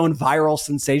like its own viral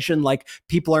sensation. Like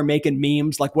people are making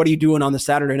memes. Like, what are you doing on the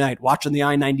Saturday night? Watching the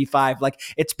I-95. Like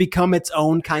it's become its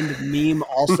own kind of meme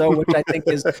also, which I think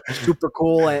is super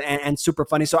cool and super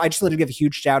funny. So I just wanted to give a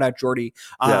huge shout out, Jordy,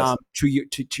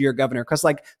 to your governor. Cause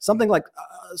like something like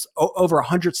over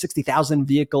 160,000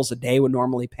 vehicles a day would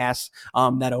normally pass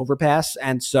that overpass.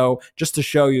 And so just to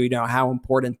show you, how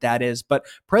important that is. But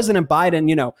President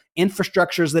Biden,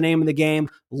 infrastructure is the name of the game.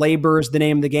 Labor is the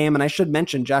name of the game. And I should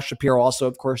mention Josh Shapiro also,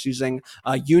 of course, using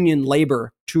union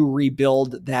labor to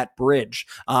rebuild that bridge,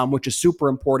 which is super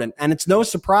important. And it's no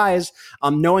surprise,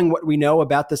 knowing what we know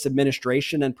about this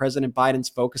administration and President Biden's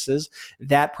focuses,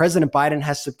 that President Biden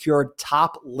has secured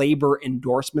top labor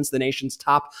endorsements. The nation's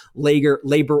top labor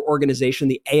organization,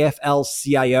 the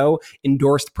AFL-CIO,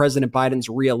 endorsed President Biden's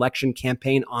re-election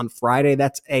campaign on Friday.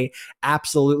 That's a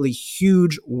absolutely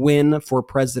huge win for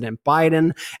President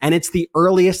Biden. And it's the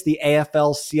earliest the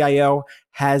AFL-CIO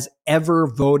has ever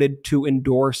voted to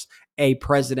endorse a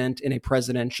president in a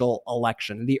presidential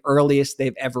election, the earliest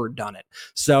they've ever done it.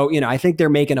 So, I think they're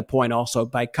making a point also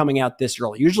by coming out this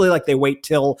early. Usually like they wait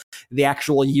till the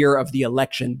actual year of the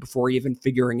election before even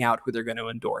figuring out who they're going to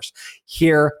endorse.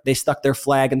 Here, they stuck their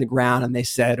flag in the ground and they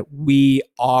said, we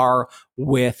are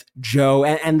with Joe.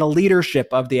 And the leadership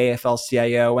of the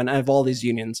AFL-CIO and of all these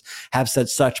unions have said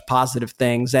such positive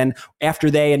things. And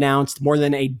after they announced, more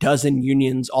than a dozen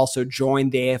unions also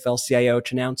joined the AFL-CIO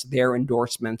to announce their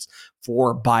endorsements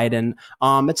for Biden.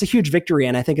 It's a huge victory.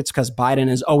 And I think it's because Biden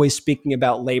is always speaking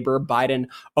about labor. Biden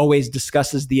always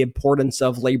discusses the importance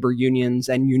of labor unions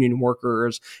and union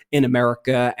workers in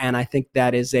America. And I think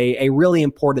that is a really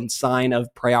important sign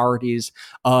of priorities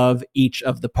of each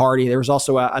of the party. There was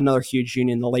also another huge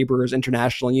union, the Laborers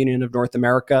International Union of North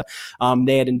America.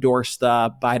 They had endorsed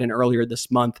Biden earlier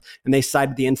this month, and they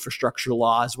cited the infrastructure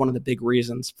law as one of the big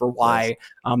reasons for why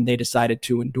they decided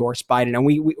to endorse Biden. And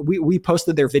we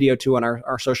posted their video too on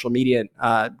our social media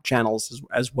channels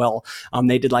as well.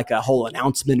 They did like a whole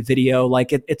announcement video.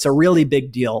 Like it's a really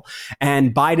big deal.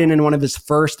 And Biden, in one of his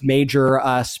first major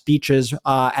speeches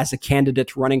as a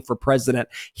candidate running for president,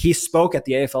 he spoke at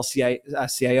the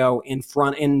AFL-CIO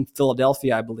in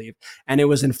Philadelphia, I believe. And it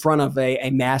was in front of a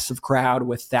massive crowd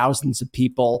with thousands of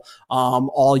people,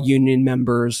 all union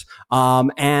members.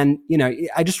 And,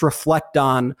 I just reflect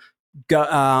on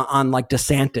like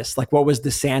DeSantis, like what was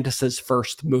DeSantis's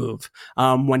first move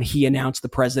when he announced the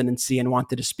presidency and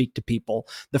wanted to speak to people?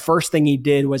 The first thing he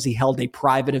did was he held a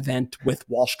private event with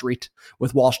Wall Street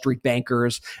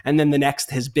bankers. And then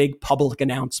his big public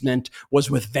announcement was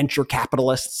with venture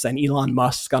capitalists and Elon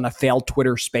Musk on a failed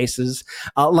Twitter Spaces.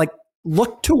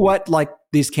 Look to what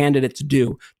these candidates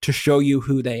do to show you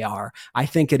who they are. I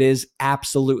think it is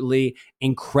absolutely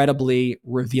incredibly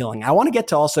revealing. I want to get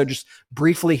to also just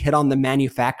briefly hit on the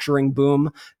manufacturing boom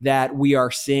that we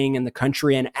are seeing in the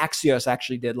country. And Axios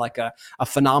actually did like a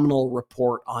phenomenal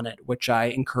report on it, which I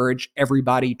encourage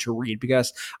everybody to read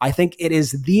because I think it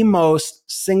is the most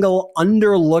single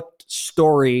underlooked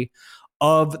story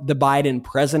of the Biden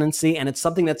presidency. And it's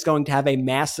something that's going to have a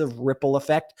massive ripple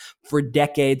effect for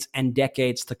decades and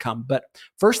decades to come. But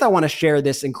first, I want to share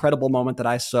this incredible moment that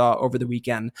I saw over the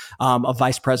weekend of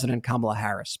Vice President Kamala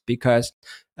Harris, because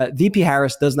VP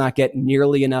Harris does not get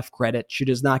nearly enough credit. She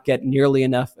does not get nearly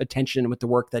enough attention with the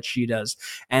work that she does.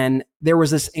 And there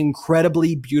was this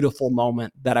incredibly beautiful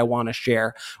moment that I want to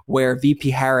share where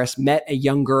VP Harris met a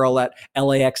young girl at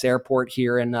LAX airport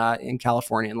here in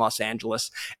California, in Los Angeles.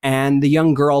 And the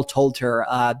young girl told her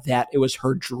that it was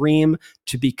her dream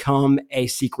to become a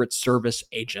Secret Service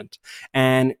agent.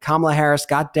 And Kamala Harris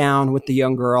got down with the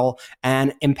young girl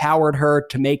and empowered her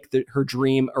to make her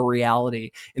dream a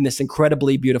reality in this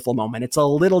incredibly beautiful moment. It's a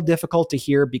little difficult to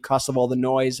hear because of all the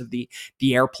noise of the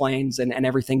airplanes and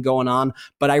everything going on,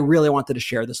 but I really wanted to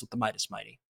share this with the Meidas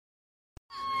Mighty.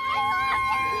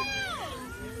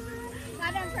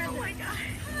 Madam President.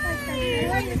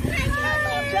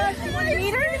 Josh, you want to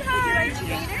meet her? Would you like to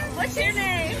meet her? What's your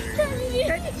name?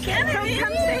 Kennedy.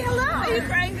 Come say hello. Are you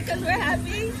crying because we're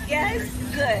happy? Yes?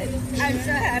 Good. I'm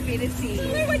so happy to see you.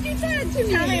 Tell me what you said to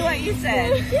me. Tell me what you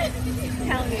said.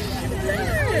 Tell me what.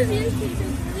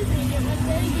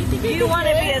 Do you want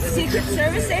to be a Secret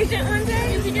Service agent one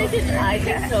day? I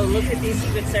think so. Look at these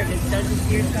Secret Service. Don't you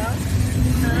see yourself?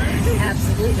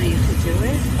 Absolutely, you could do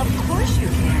it. Of course you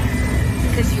can.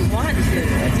 Because you want to.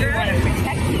 You want to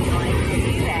protect people. I can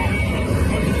see that.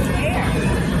 And you care.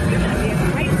 You're going to be a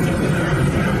great Secret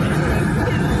Service agent.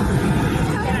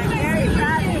 And I'm very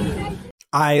proud of you.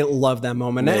 I love that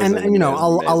moment. And you know,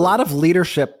 a lot of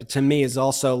leadership to me is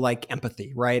also like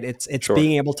empathy, right? It's sure.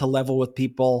 Being able to level with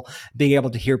people, being able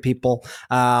to hear people,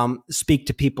 speak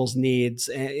to people's needs,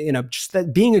 you know, just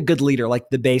that being a good leader, like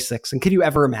the basics. And could you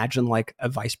ever imagine like a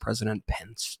Vice President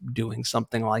Pence doing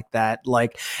something like that?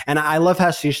 Like, and I love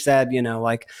how she said, you know,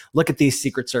 like, look at these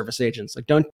Secret Service agents. Like,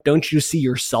 don't you see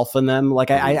yourself in them?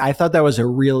 Like, I thought that was a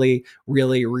really,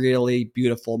 really, really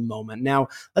beautiful moment. Now,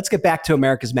 let's get back to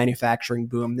America's manufacturing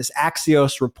boom. This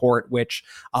Axios report, which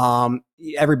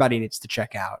everybody needs to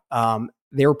check out.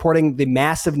 They're reporting the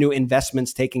massive new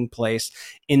investments taking place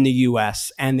in the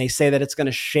U.S., and they say that it's going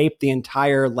to shape the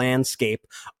entire landscape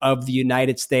of the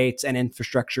United States and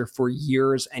infrastructure for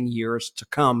years and years to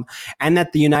come, and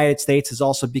that the United States has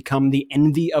also become the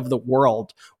envy of the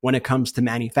world when it comes to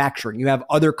manufacturing. You have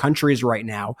other countries right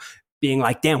now being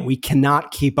like, damn, we cannot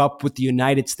keep up with the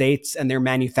United States and their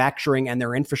manufacturing and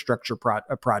their infrastructure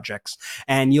projects.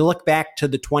 And you look back to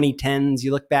the 2010s,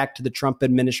 you look back to the Trump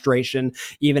administration,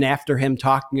 even after him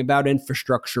talking about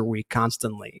Infrastructure Week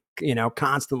constantly,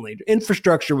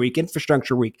 Infrastructure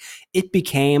Week, it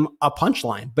became a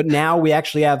punchline. But now we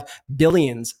actually have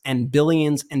billions and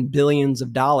billions and billions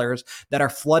of dollars that are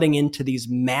flooding into these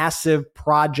massive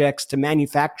projects to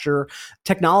manufacture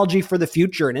technology for the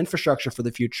future and infrastructure for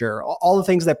the future. All the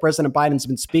things that President Biden's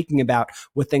been speaking about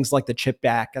with things like the CHIP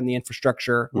Act and the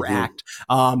Infrastructure Act,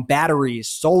 batteries,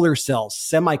 solar cells,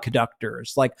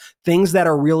 semiconductors, like things that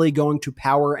are really going to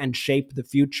power and shape the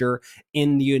future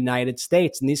in the United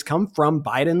States. And these come from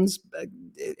Biden's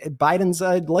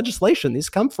legislation. These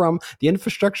come from the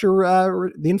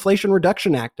the Inflation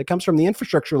Reduction Act. It comes from the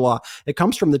infrastructure law. It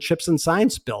comes from the Chips and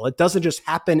Science Bill. It doesn't just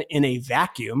happen in a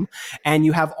vacuum. And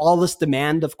you have all this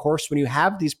demand, of course, when you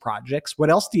have these projects. What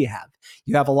else do you have?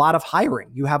 You have a lot of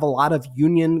hiring. You have a lot of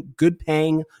good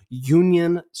paying,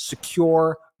 union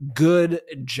secure, good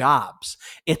jobs.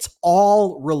 It's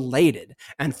all related.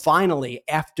 And finally,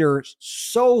 after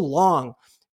so long,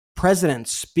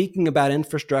 presidents speaking about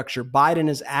infrastructure, Biden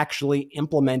is actually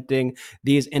implementing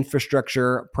these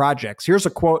infrastructure projects. Here's a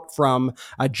quote from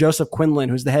Joseph Quinlan,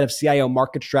 who's the head of CIO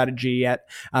market strategy at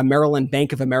Maryland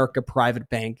Bank of America Private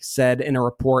Bank, said in a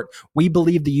report, "We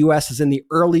believe the U.S. is in the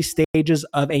early stages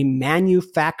of a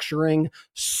manufacturing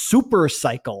super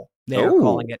cycle." They're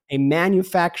calling it a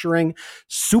manufacturing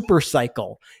super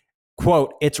cycle.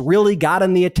 Quote, "It's really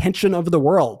gotten the attention of the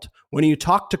world. When you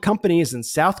talk to companies in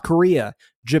South Korea,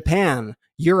 Japan,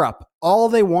 Europe, all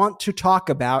they want to talk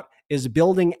about is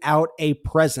building out a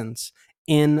presence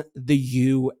in the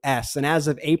U.S. And as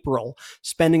of April,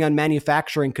 spending on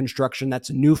manufacturing construction, that's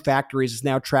new factories, is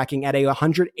now tracking at a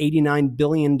 $189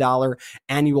 billion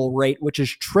annual rate, which is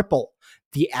triple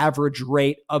the average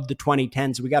rate of the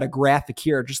 2010s. We got a graphic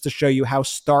here just to show you how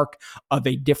stark of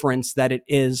a difference that it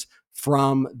is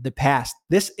from the past.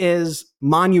 This is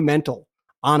monumental,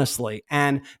 honestly.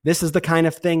 And this is the kind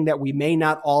of thing that we may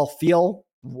not all feel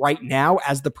right now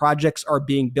as the projects are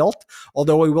being built,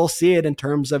 although we will see it in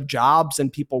terms of jobs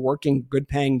and people working good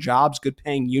paying jobs, good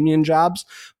paying union jobs.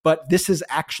 But this is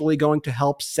actually going to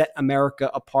help set America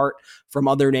apart from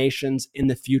other nations in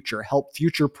the future, help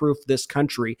future-proof this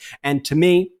country. And to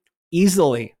me,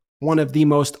 easily one of the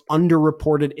most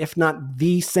underreported, if not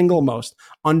the single most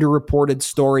underreported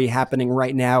story happening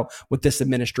right now with this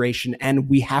administration. And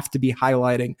we have to be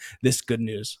highlighting this good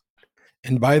news.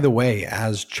 And by the way,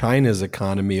 as China's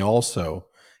economy also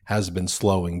has been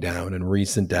slowing down, and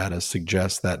recent data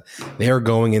suggests that they are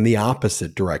going in the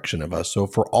opposite direction of us. So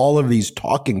for all of these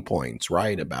talking points,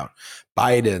 right, about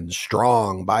Biden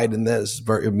strong, Biden this,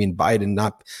 Biden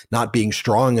not being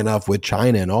strong enough with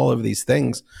China and all of these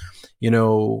things, you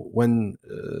know, when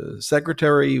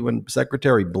Secretary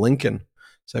Blinken,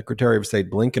 Secretary of State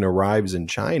Blinken arrives in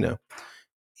China,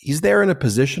 he's there in a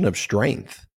position of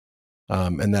strength.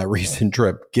 In that recent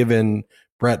trip, given,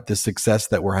 Brett, the success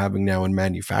that we're having now in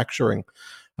manufacturing.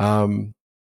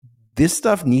 This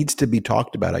stuff needs to be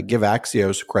talked about. I give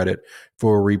Axios credit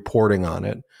for reporting on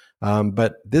it.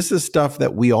 But this is stuff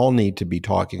that we all need to be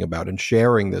talking about and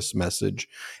sharing this message.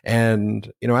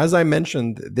 And, you know, as I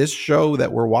mentioned, this show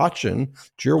that we're watching,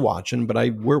 that you're watching, but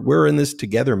we're in this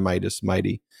together, Meidas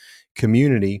Mighty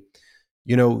community.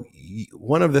 You know,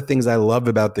 one of the things I love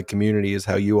about the community is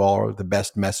how you all are the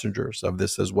best messengers of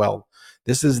this as well.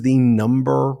 This is the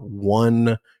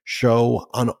 #1 show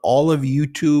on all of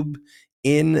YouTube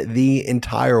in the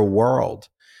entire world.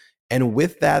 And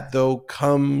with that, though,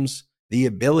 comes the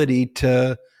ability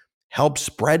to help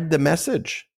spread the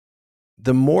message.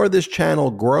 The more this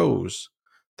channel grows,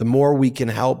 the more we can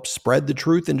help spread the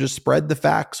truth and just spread the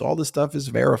facts. All this stuff is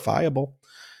verifiable.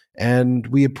 And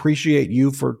we appreciate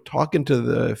you for talking to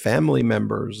the family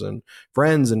members and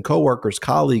friends and coworkers,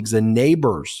 colleagues and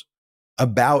neighbors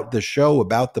about the show,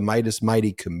 about the Meidas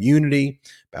Mighty community,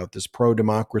 about this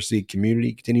pro-democracy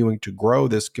community, continuing to grow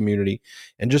this community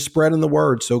and just spreading the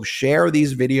word. So share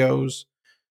these videos.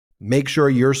 Make sure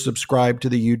you're subscribed to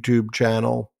the YouTube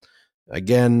channel.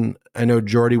 Again, I know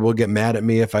Jordy will get mad at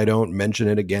me if I don't mention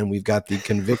it again. We've got the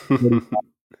Convict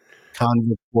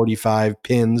 45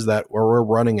 pins that we're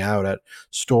running out at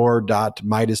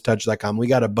store.meidastouch.com. We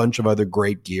got a bunch of other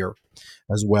great gear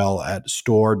as well at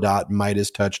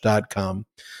store.meidastouch.com.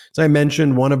 As I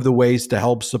mentioned, one of the ways to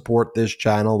help support this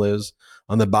channel is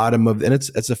on the bottom of, and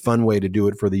it's a fun way to do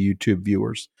it for the YouTube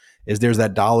viewers, is there's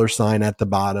that $sign at the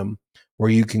bottom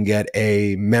where you can get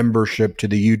a membership to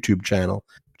the YouTube channel,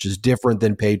 which is different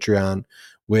than Patreon,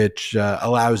 which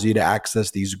allows you to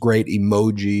access these great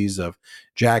emojis of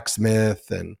Jack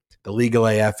Smith and the Legal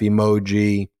AF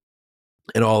emoji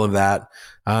and all of that.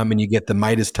 And you get the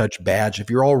Meidas Touch badge. If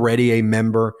you're already a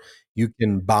member, you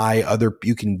can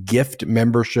you can gift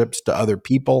memberships to other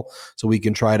people. So we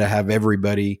can try to have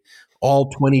everybody, all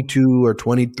 22 or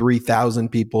 23,000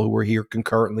 people who were here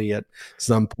concurrently at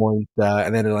some point,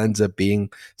 and then it ends up being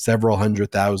several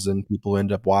 100,000 people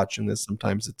end up watching this.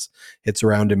 Sometimes it's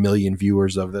around 1 million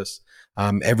viewers of this.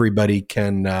 Everybody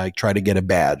can try to get a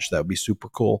badge. That would be super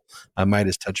cool.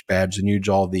 Meidas Touch badge, and use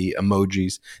all the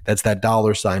emojis. That's that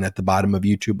 $sign at the bottom of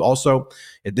YouTube. Also,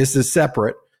 this is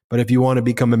separate, but if you want to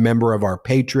become a member of our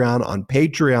Patreon, on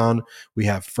Patreon, we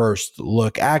have first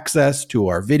look access to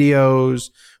our videos.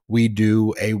 We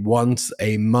do a once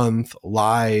a month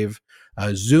live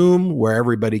Zoom where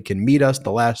everybody can meet us.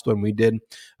 The last one we did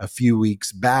a few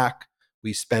weeks back,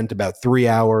 we spent about 3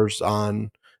 hours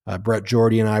on. Brett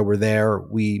Jordy and I were there.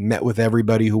 We met with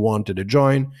everybody who wanted to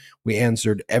join. We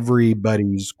answered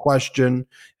everybody's question.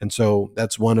 And so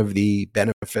that's one of the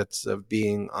benefits of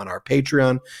being on our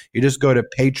Patreon. You just go to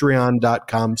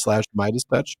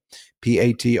patreon.com/MeidasTouch,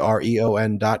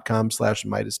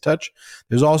 patreon.com/MeidasTouch.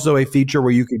 There's also a feature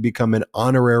where you can become an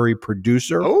honorary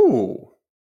producer. Oh,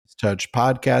 Touch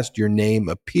podcast. Your name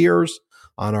appears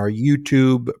on our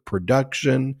YouTube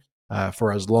production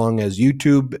for as long as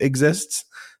YouTube exists.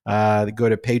 Go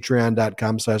to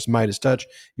patreon.com/MeidasTouch.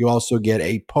 You also get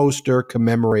a poster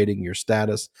commemorating your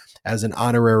status as an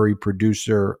honorary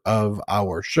producer of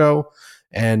our show.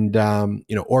 And,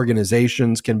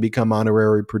 organizations can become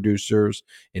honorary producers.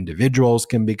 Individuals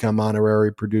can become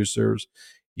honorary producers.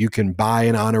 You can buy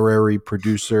an honorary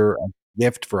producer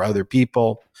gift for other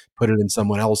people, put it in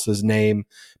someone else's name.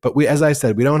 But as I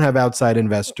said, we don't have outside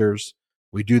investors.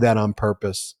 We do that on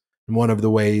purpose. And one of the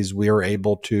ways we are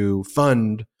able to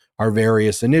fund our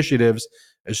various initiatives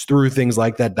is through things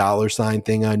like that $sign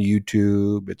thing on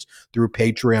YouTube. It's through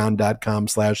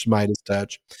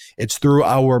patreon.com/MeidasTouch. It's through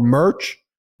our merch,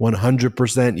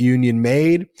 100% union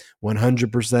made,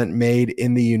 100% made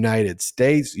in the United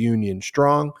States, union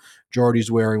strong.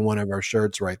 Jordy's wearing one of our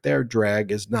shirts right there.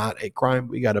 Drag is not a crime.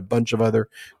 We got a bunch of other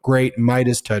great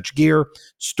Meidas Touch gear.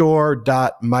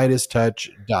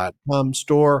 Store.meidastouch.com,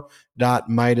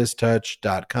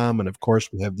 store.meidastouch.com. And of course,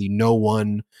 we have the No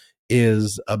One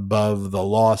Is Above the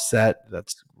Law set.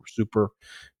 That's super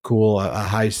cool. A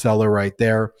high seller right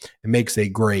there. It makes a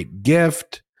great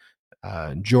gift.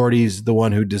 Jordy's the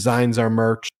one who designs our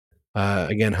merch.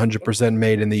 Again, 100%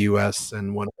 made in the U.S.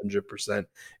 and 100%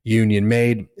 union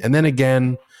made. And then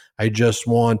again, I just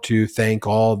want to thank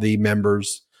all the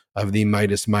members of the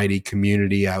Meidas Mighty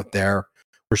community out there.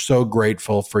 We're so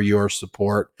grateful for your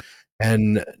support,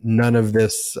 and none of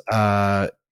this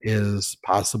is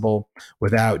possible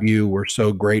without you. We're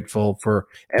so grateful for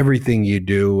everything you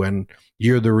do, and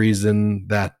you're the reason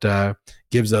that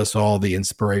gives us all the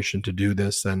inspiration to do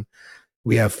this. And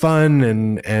we have fun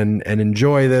and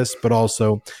enjoy this, but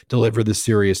also deliver the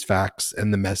serious facts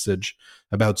and the message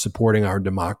about supporting our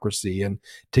democracy. And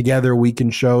together we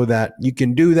can show that you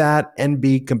can do that and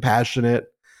be compassionate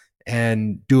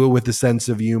and do it with a sense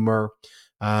of humor,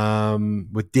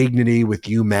 with dignity, with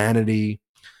humanity,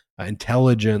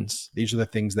 intelligence. These are the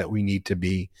things that we need to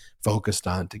be focused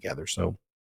on together. So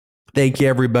thank you,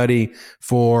 everybody,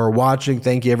 for watching.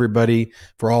 Thank you, everybody,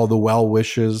 for all the well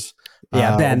wishes.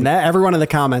 Yeah, Ben, everyone in the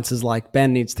comments is like,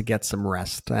 Ben needs to get some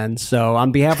rest. And so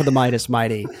on behalf of the Meidas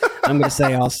Mighty, I'm going to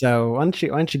say also, why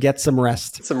don't you get some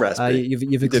rest? Some rest.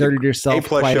 You've exerted yourself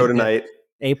A+ show tonight.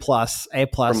 A+. From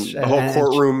the whole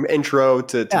courtroom intro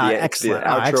to the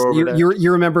outro.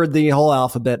 You remembered the whole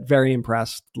alphabet. Very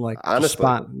impressed. Like, honestly,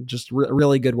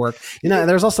 really good work.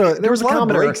 There was a lot of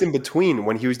breaks in between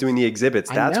when he was doing the exhibits.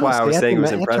 That's why I was saying it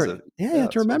was impressive. You have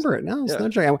to remember it. No, it's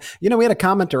not true. We had a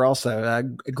commenter also,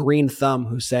 Green Thumb,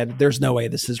 who said, "There's no way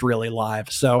this is really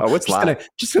live." So it's live.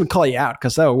 Just gonna call you out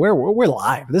because we're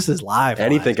live. This is live.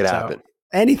 Anything could happen.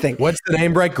 Anything. What's the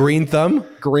name, Brett? Green Thumb?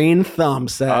 Green Thumb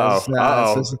says.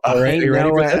 Says, you ready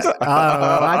for this?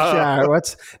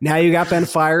 Now you got Ben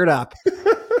fired up.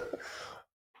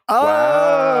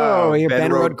 Wow.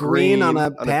 Ben wrote green on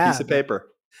a pad. Piece of paper.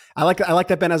 I like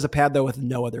that Ben has a pad though with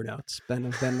no other notes.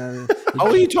 Ben.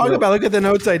 What are you talking about? Look at the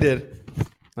notes I did.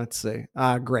 Let's see.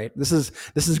 Great. This is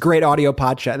great audio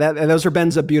pod chat. Those are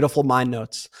Ben's beautiful mind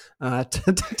notes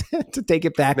to take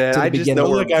it back to the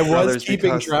beginning. I was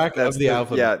keeping track of the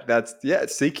alphabet. That's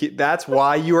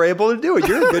why you were able to do it.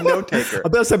 You're a good note taker.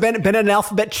 So Ben had an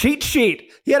alphabet cheat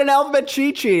sheet. He had an alphabet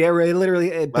cheat sheet.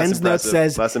 Literally, Ben's note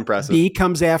says less impressive. B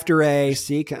comes after A.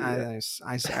 C. I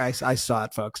saw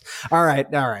it, folks. All right.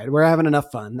 We're having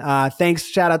enough fun. Thanks.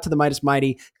 Shout out to the Meidas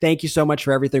Mighty. Thank you so much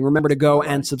for everything. Remember to go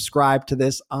and subscribe to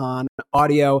this on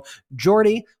audio.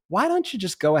 Jordy, why don't you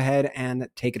just go ahead and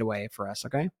take it away for us,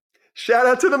 okay? Shout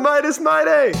out to the Meidas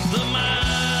Mighty. The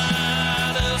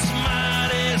Meidas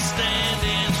Mighty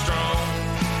standing strong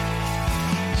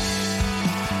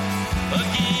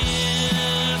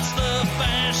against the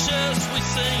fascists. We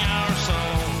sing our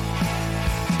song.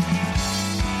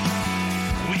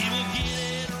 We will get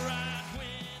it right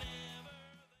whenever.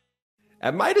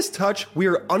 At Meidas Touch, we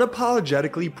are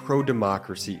unapologetically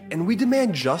pro-democracy, and we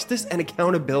demand justice and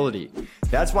accountability.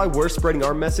 That's why we're spreading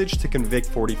our message to Convict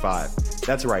 45.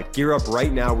 That's right, gear up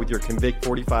right now with your Convict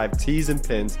 45 tees and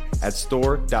pins at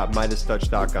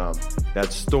store.meidastouch.com.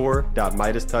 That's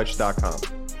store.meidastouch.com.